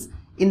the links.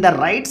 In the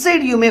right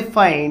side you may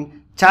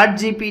find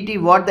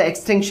ChatGPT, what the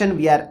extension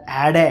we are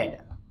added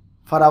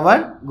for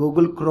our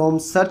Google Chrome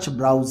search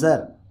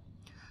browser.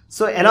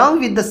 So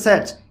along with the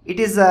search, it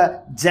is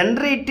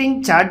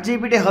generating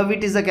ChatGPT, how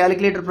it is a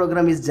calculator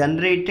program is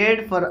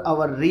generated for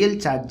our real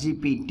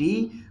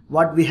ChatGPT,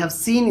 what we have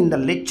seen in the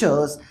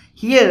lectures.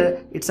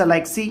 Here it's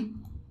a C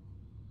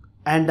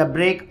and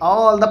break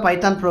all the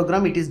Python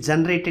program it is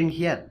generating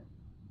here.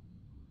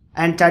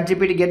 And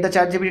ChatGPT, get the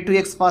ChatGPT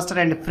 2x faster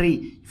and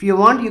free. If you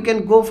want, you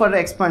can go for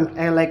expand,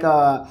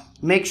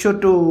 make sure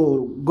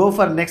to go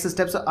for next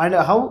steps, and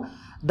how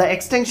the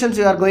extensions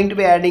you are going to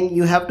be adding,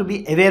 you have to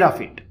be aware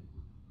of it.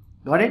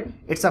 Got it?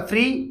 It's a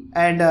free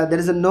and there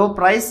is no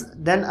price.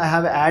 Then I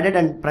have added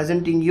and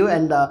presenting you,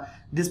 and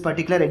this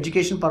particular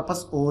education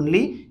purpose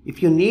only.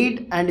 If you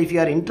need and if you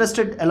are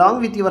interested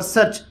along with your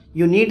search,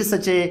 you need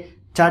such a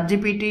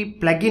ChatGPT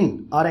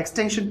plugin or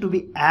extension to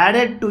be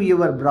added to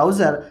your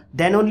browser,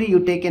 then only you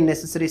take a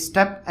necessary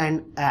step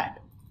and add.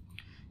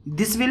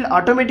 This will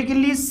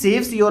automatically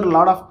saves your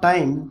lot of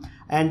time,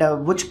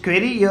 and which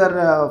query you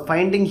are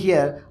finding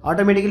here,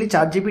 automatically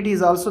ChatGPT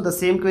is also the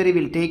same query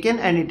will take in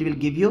and it will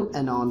give you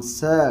an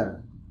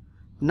answer.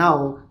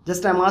 Now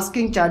just I'm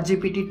asking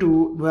ChatGPT to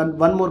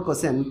one more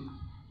question.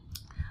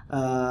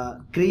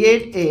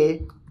 Create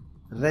a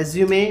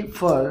resume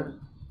for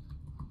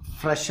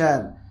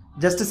fresher.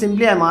 Just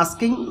simply I'm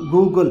asking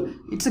Google.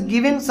 It's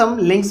given some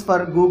links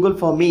for Google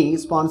for me,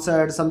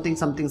 sponsored something,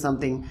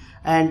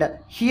 and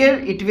here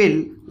it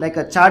will like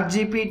a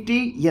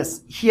ChatGPT.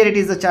 Yes, here it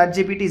is a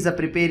ChatGPT is a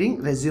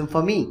preparing resume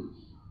for me.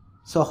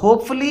 So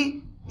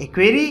hopefully a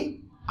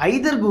query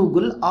either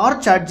Google or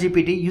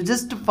ChatGPT you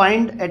just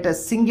find at a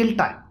single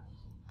time.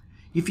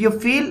 If you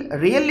feel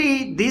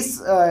really this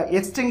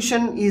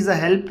extension is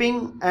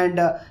helping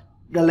and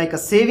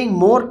saving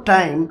more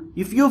time,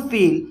 if you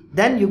feel,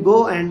 then you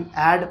go and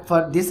add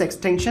for this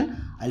extension.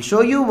 I'll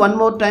show you one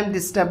more time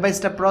this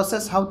step-by-step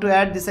process how to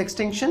add this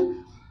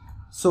extension.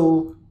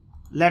 So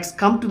let's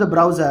come to the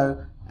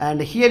browser,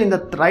 and here in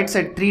the right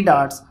side 3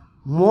 dots,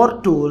 more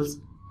tools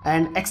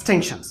and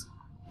extensions.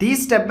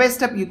 These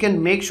step-by-step you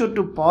can make sure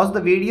to pause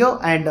the video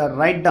and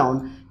write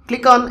down.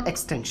 Click on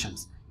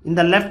extensions. In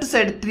the left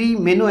side 3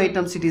 menu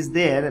items it is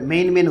there,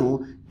 main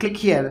menu. Click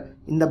here.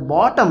 In the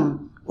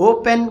bottom,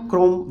 open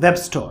Chrome Web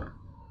Store.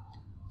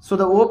 So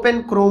the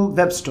open Chrome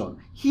Web Store.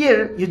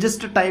 Here you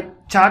just type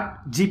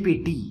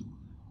ChatGPT.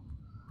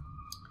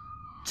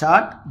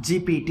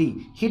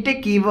 Hit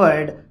a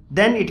keyword,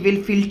 then it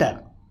will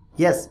filter.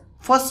 Yes,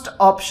 first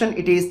option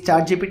it is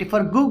ChatGPT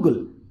for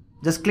Google.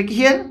 Just click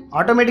here.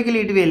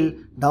 Automatically it will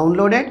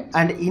download it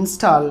and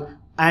install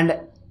and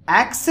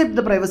accept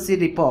the privacy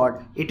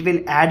report. It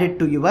will add it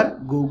to your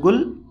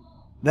Google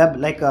web,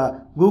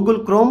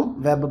 Google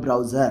Chrome web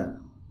browser.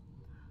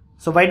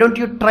 So why don't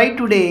you try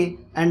today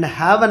and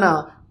have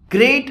a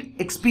great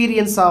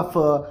experience of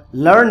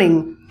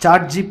learning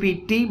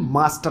ChatGPT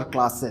master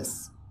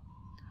classes.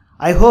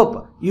 I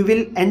hope you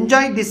will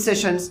enjoy these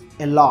sessions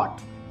a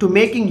lot. to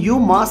making you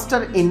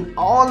master in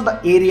all the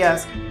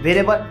areas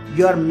wherever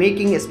you are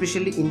making,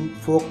 especially in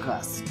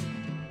focus.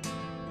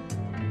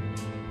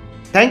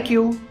 Thank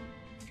you.